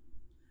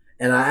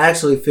 And I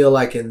actually feel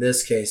like in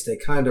this case, they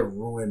kind of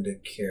ruined a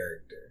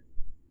character.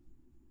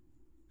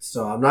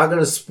 So I'm not going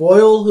to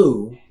spoil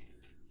who,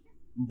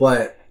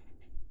 but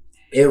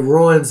it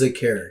ruins a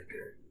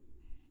character.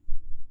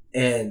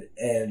 And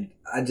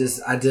I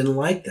didn't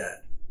like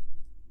that.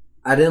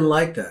 I didn't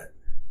like that.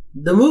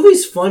 The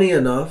movie's funny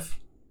enough.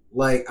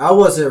 Like, I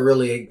wasn't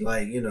really,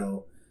 like, you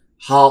know,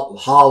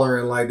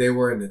 hollering like they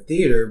were in the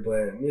theater,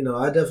 but, you know,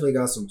 I definitely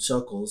got some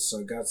chuckles, so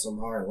I got some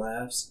hard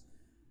laughs.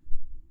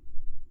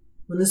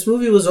 When this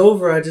movie was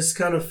over, I just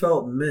kind of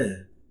felt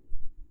meh.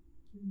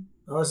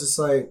 I was just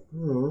like,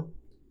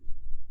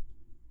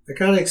 I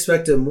kind of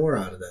expected more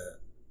out of that.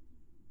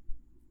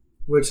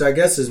 Which I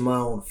guess is my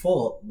own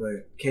fault,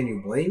 but can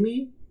you blame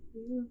me?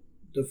 Yeah.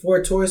 The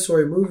 4 Toy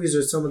Story movies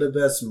are some of the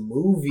best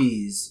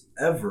movies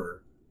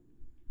ever.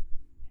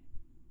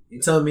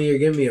 You telling me you're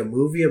giving me a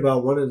movie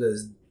about one of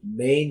the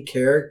main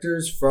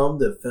characters from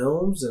the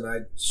films and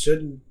I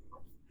shouldn't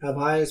have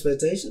high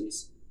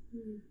expectations?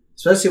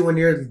 Especially when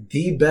you're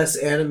the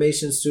best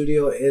animation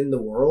studio in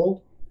the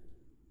world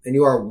and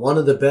you are one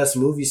of the best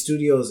movie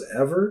studios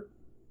ever.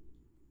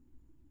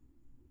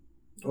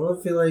 I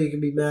don't feel like you can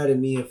be mad at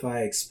me if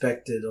I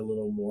expected a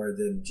little more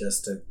than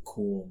just a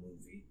cool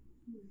movie.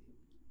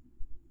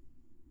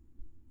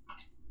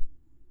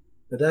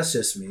 But that's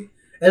just me.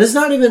 And it's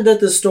not even that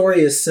the story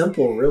is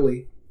simple,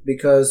 really.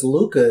 Because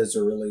Luca is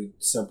a really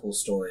simple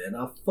story. And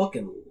I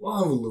fucking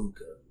love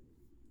Luca.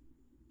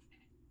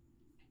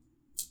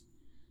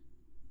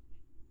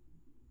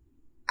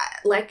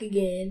 Like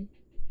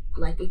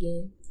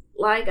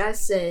I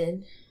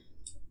said,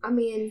 I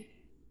mean,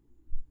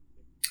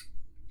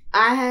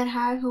 I had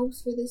high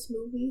hopes for this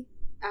movie.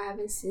 I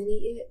haven't seen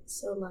it yet,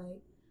 so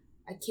like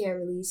I can't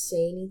really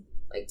say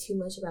too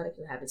much about it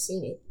because I haven't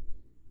seen it.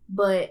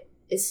 But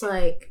it's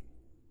like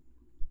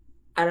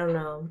I don't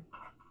know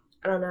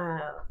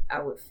how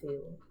I would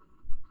feel.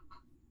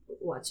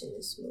 watching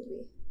this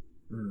movie.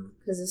 Mm.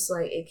 Because it's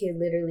like, it could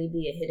literally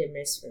be a hit or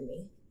miss for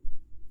me.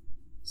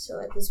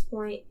 So at this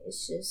point,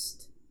 it's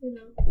just,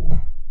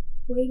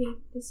 waiting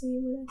to see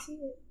when I see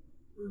it.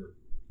 Mm.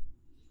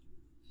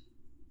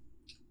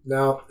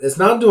 Now, it's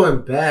not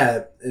doing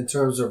bad in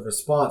terms of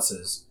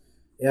responses.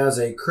 It has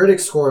a critic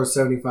score of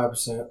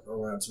 75% on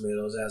Rotten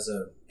Tomatoes. It has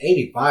a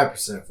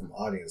 85% from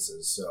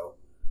audiences. So,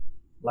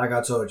 like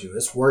I told you,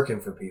 it's working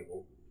for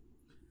people.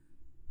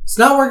 It's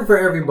not working for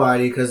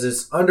everybody because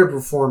it's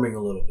underperforming a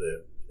little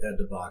bit at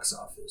the box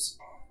office.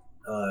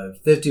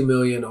 50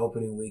 million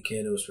opening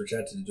weekend. It was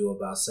projected to do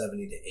about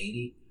 70 to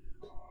 80.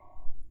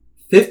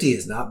 50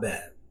 is not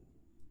bad.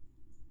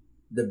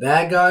 The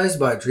Bad Guys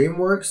by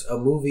DreamWorks, a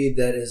movie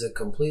that is a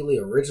completely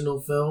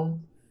original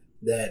film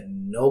that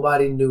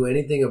nobody knew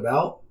anything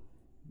about,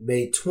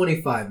 made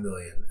 25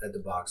 million at the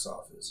box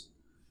office.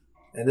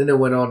 And then it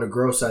went on to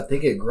gross, I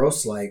think it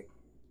grossed like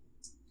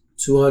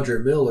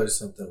 200 mil or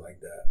something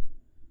like that.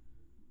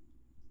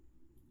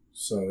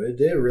 So it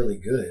did really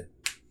good.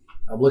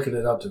 I'm looking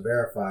it up to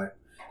verify.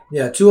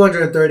 Yeah,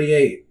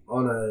 238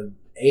 on a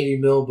 80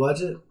 mil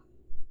budget.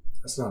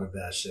 That's not a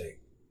bad shake.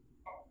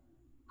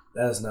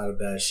 That is not a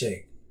bad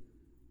shake.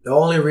 The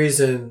only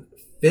reason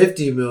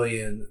 50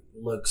 million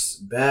looks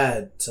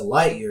bad to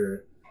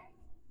Lightyear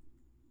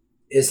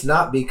is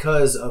not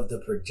because of the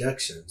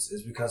projections.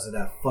 It's because of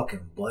that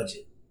fucking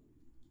budget.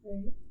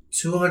 Right.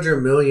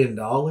 $200 million?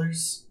 Are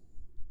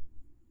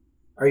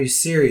you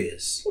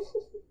serious?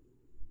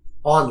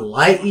 On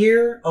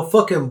Lightyear? A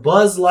fucking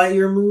Buzz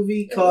Lightyear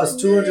movie cost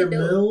 200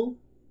 mil?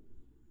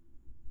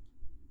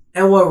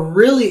 And what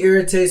really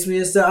irritates me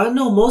is that I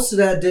know most of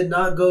that did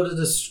not go to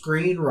the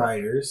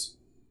screenwriters.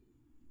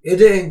 It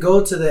didn't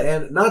go to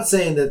the... Not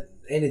saying that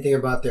anything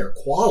about their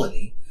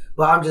quality,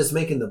 but I'm just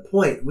making the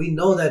point. We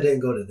know that didn't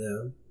go to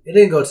them. It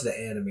didn't go to the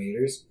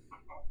animators.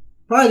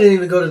 Probably didn't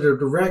even go to the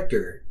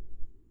director.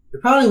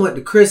 It probably went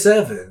to Chris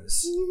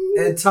Evans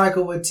and Taika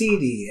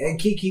Waititi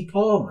and Keke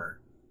Palmer.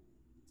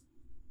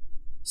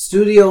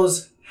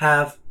 Studios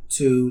have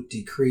to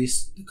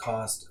decrease the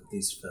cost of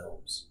these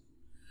films.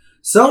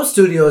 Some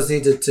studios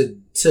need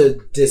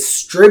to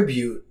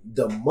distribute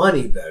the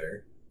money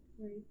better.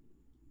 Right.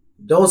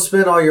 Don't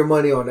spend all your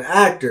money on the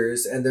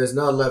actors and there's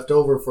none left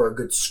over for a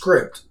good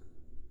script.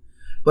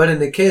 But in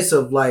the case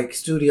of like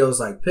studios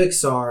like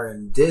Pixar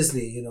and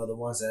Disney, the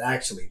ones that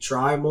actually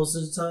try most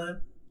of the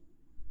time,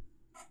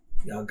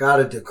 y'all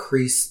gotta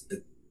decrease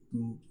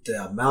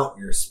the amount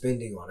you're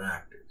spending on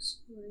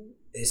actors. Right.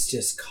 It's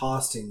just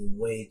costing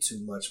way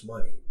too much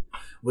money,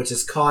 which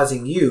is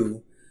causing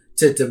you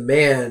to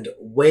demand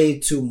way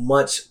too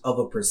much of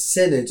a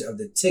percentage of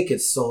the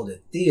tickets sold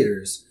at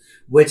theaters,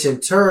 which in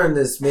turn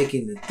is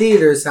making the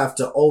theaters have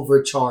to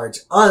overcharge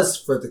us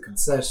for the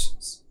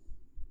concessions,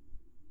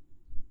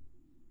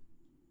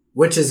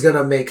 which is going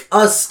to make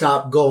us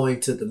stop going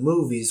to the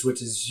movies,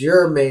 which is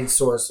your main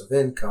source of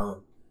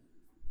income.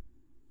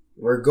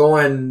 We're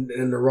going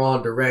in the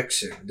wrong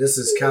direction. This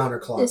is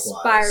counterclockwise. It's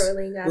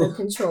spiraling out of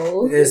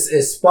control. It's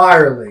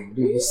spiraling.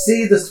 Do you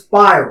see the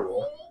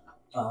spiral?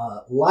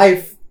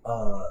 Life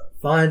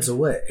finds a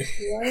way.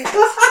 What?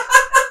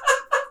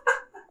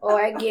 Oh,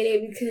 I get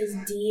it, because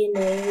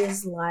DNA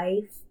is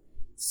life.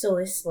 So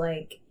it's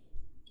like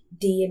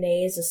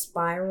DNA is a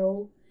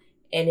spiral,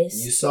 and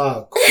it's... You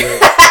saw a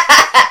quick...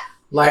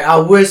 Like, I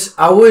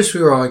wish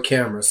we were on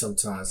camera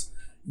sometimes.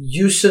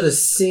 You should have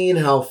seen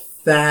how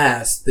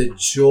fast the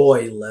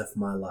joy left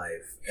my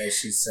life as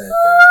she said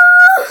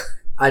that.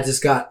 I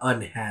just got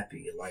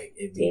unhappy. Like,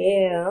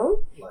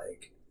 damn.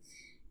 Like...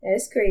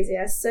 That's crazy.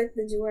 I sucked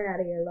the joy out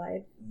of your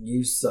life.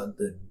 You sucked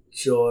the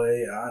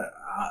joy.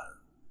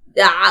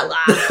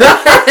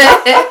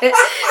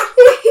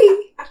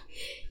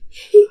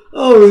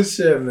 Oh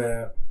shit,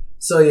 man.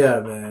 So yeah,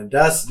 man.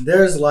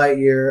 There's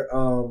Lightyear.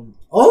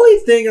 Only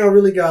thing I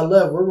really got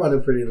left. We're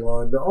running pretty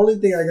long. The only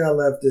thing I got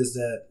left is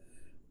that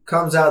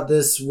comes out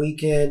this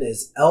weekend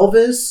is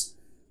Elvis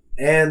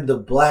and The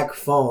Black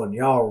Phone.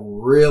 Y'all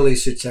really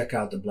should check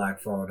out The Black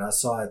Phone. I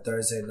saw it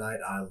Thursday night.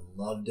 I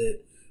loved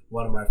it.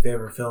 One of my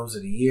favorite films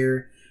of the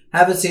year.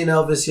 Haven't seen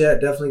Elvis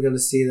yet. Definitely going to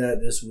see that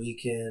this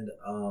weekend.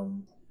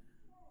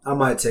 I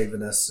might take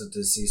Vanessa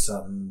to see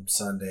something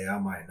Sunday. I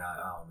might not.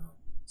 I don't know.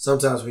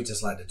 Sometimes we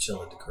just like to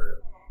chill at the crib.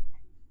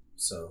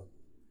 So,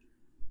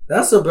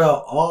 that's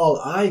about all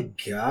I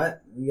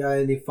got. You got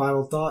any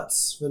final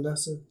thoughts,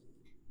 Vanessa?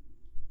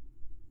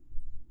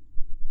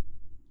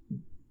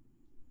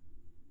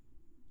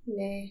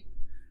 Nah.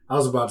 I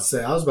was about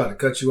to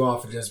cut you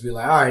off and just be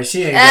like, all right,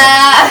 she ain't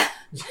got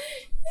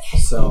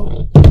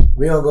So,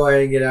 we gonna go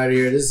ahead and get out of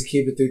here. This is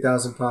Keep It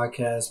 3000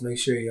 podcast. Make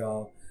sure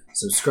y'all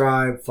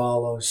subscribe,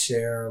 follow,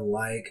 share,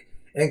 like,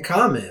 and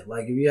comment.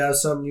 Like, if you have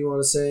something you want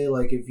to say,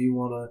 like if you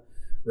want to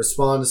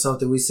respond to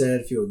something we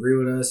said, if you agree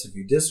with us, if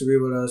you disagree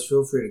with us,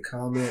 feel free to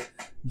comment.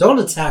 Don't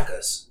attack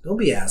us. Don't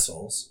be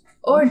assholes.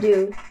 Or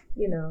do.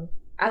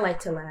 I like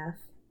to laugh.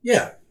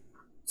 Yeah.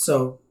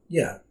 So,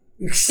 yeah.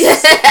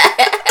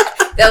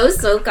 That was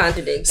so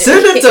contradictory.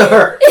 Send it to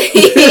her.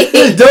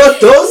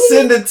 don't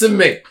send it to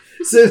me.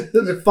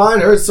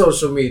 Find her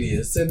social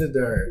media. Send it to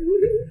her.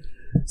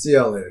 See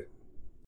y'all later.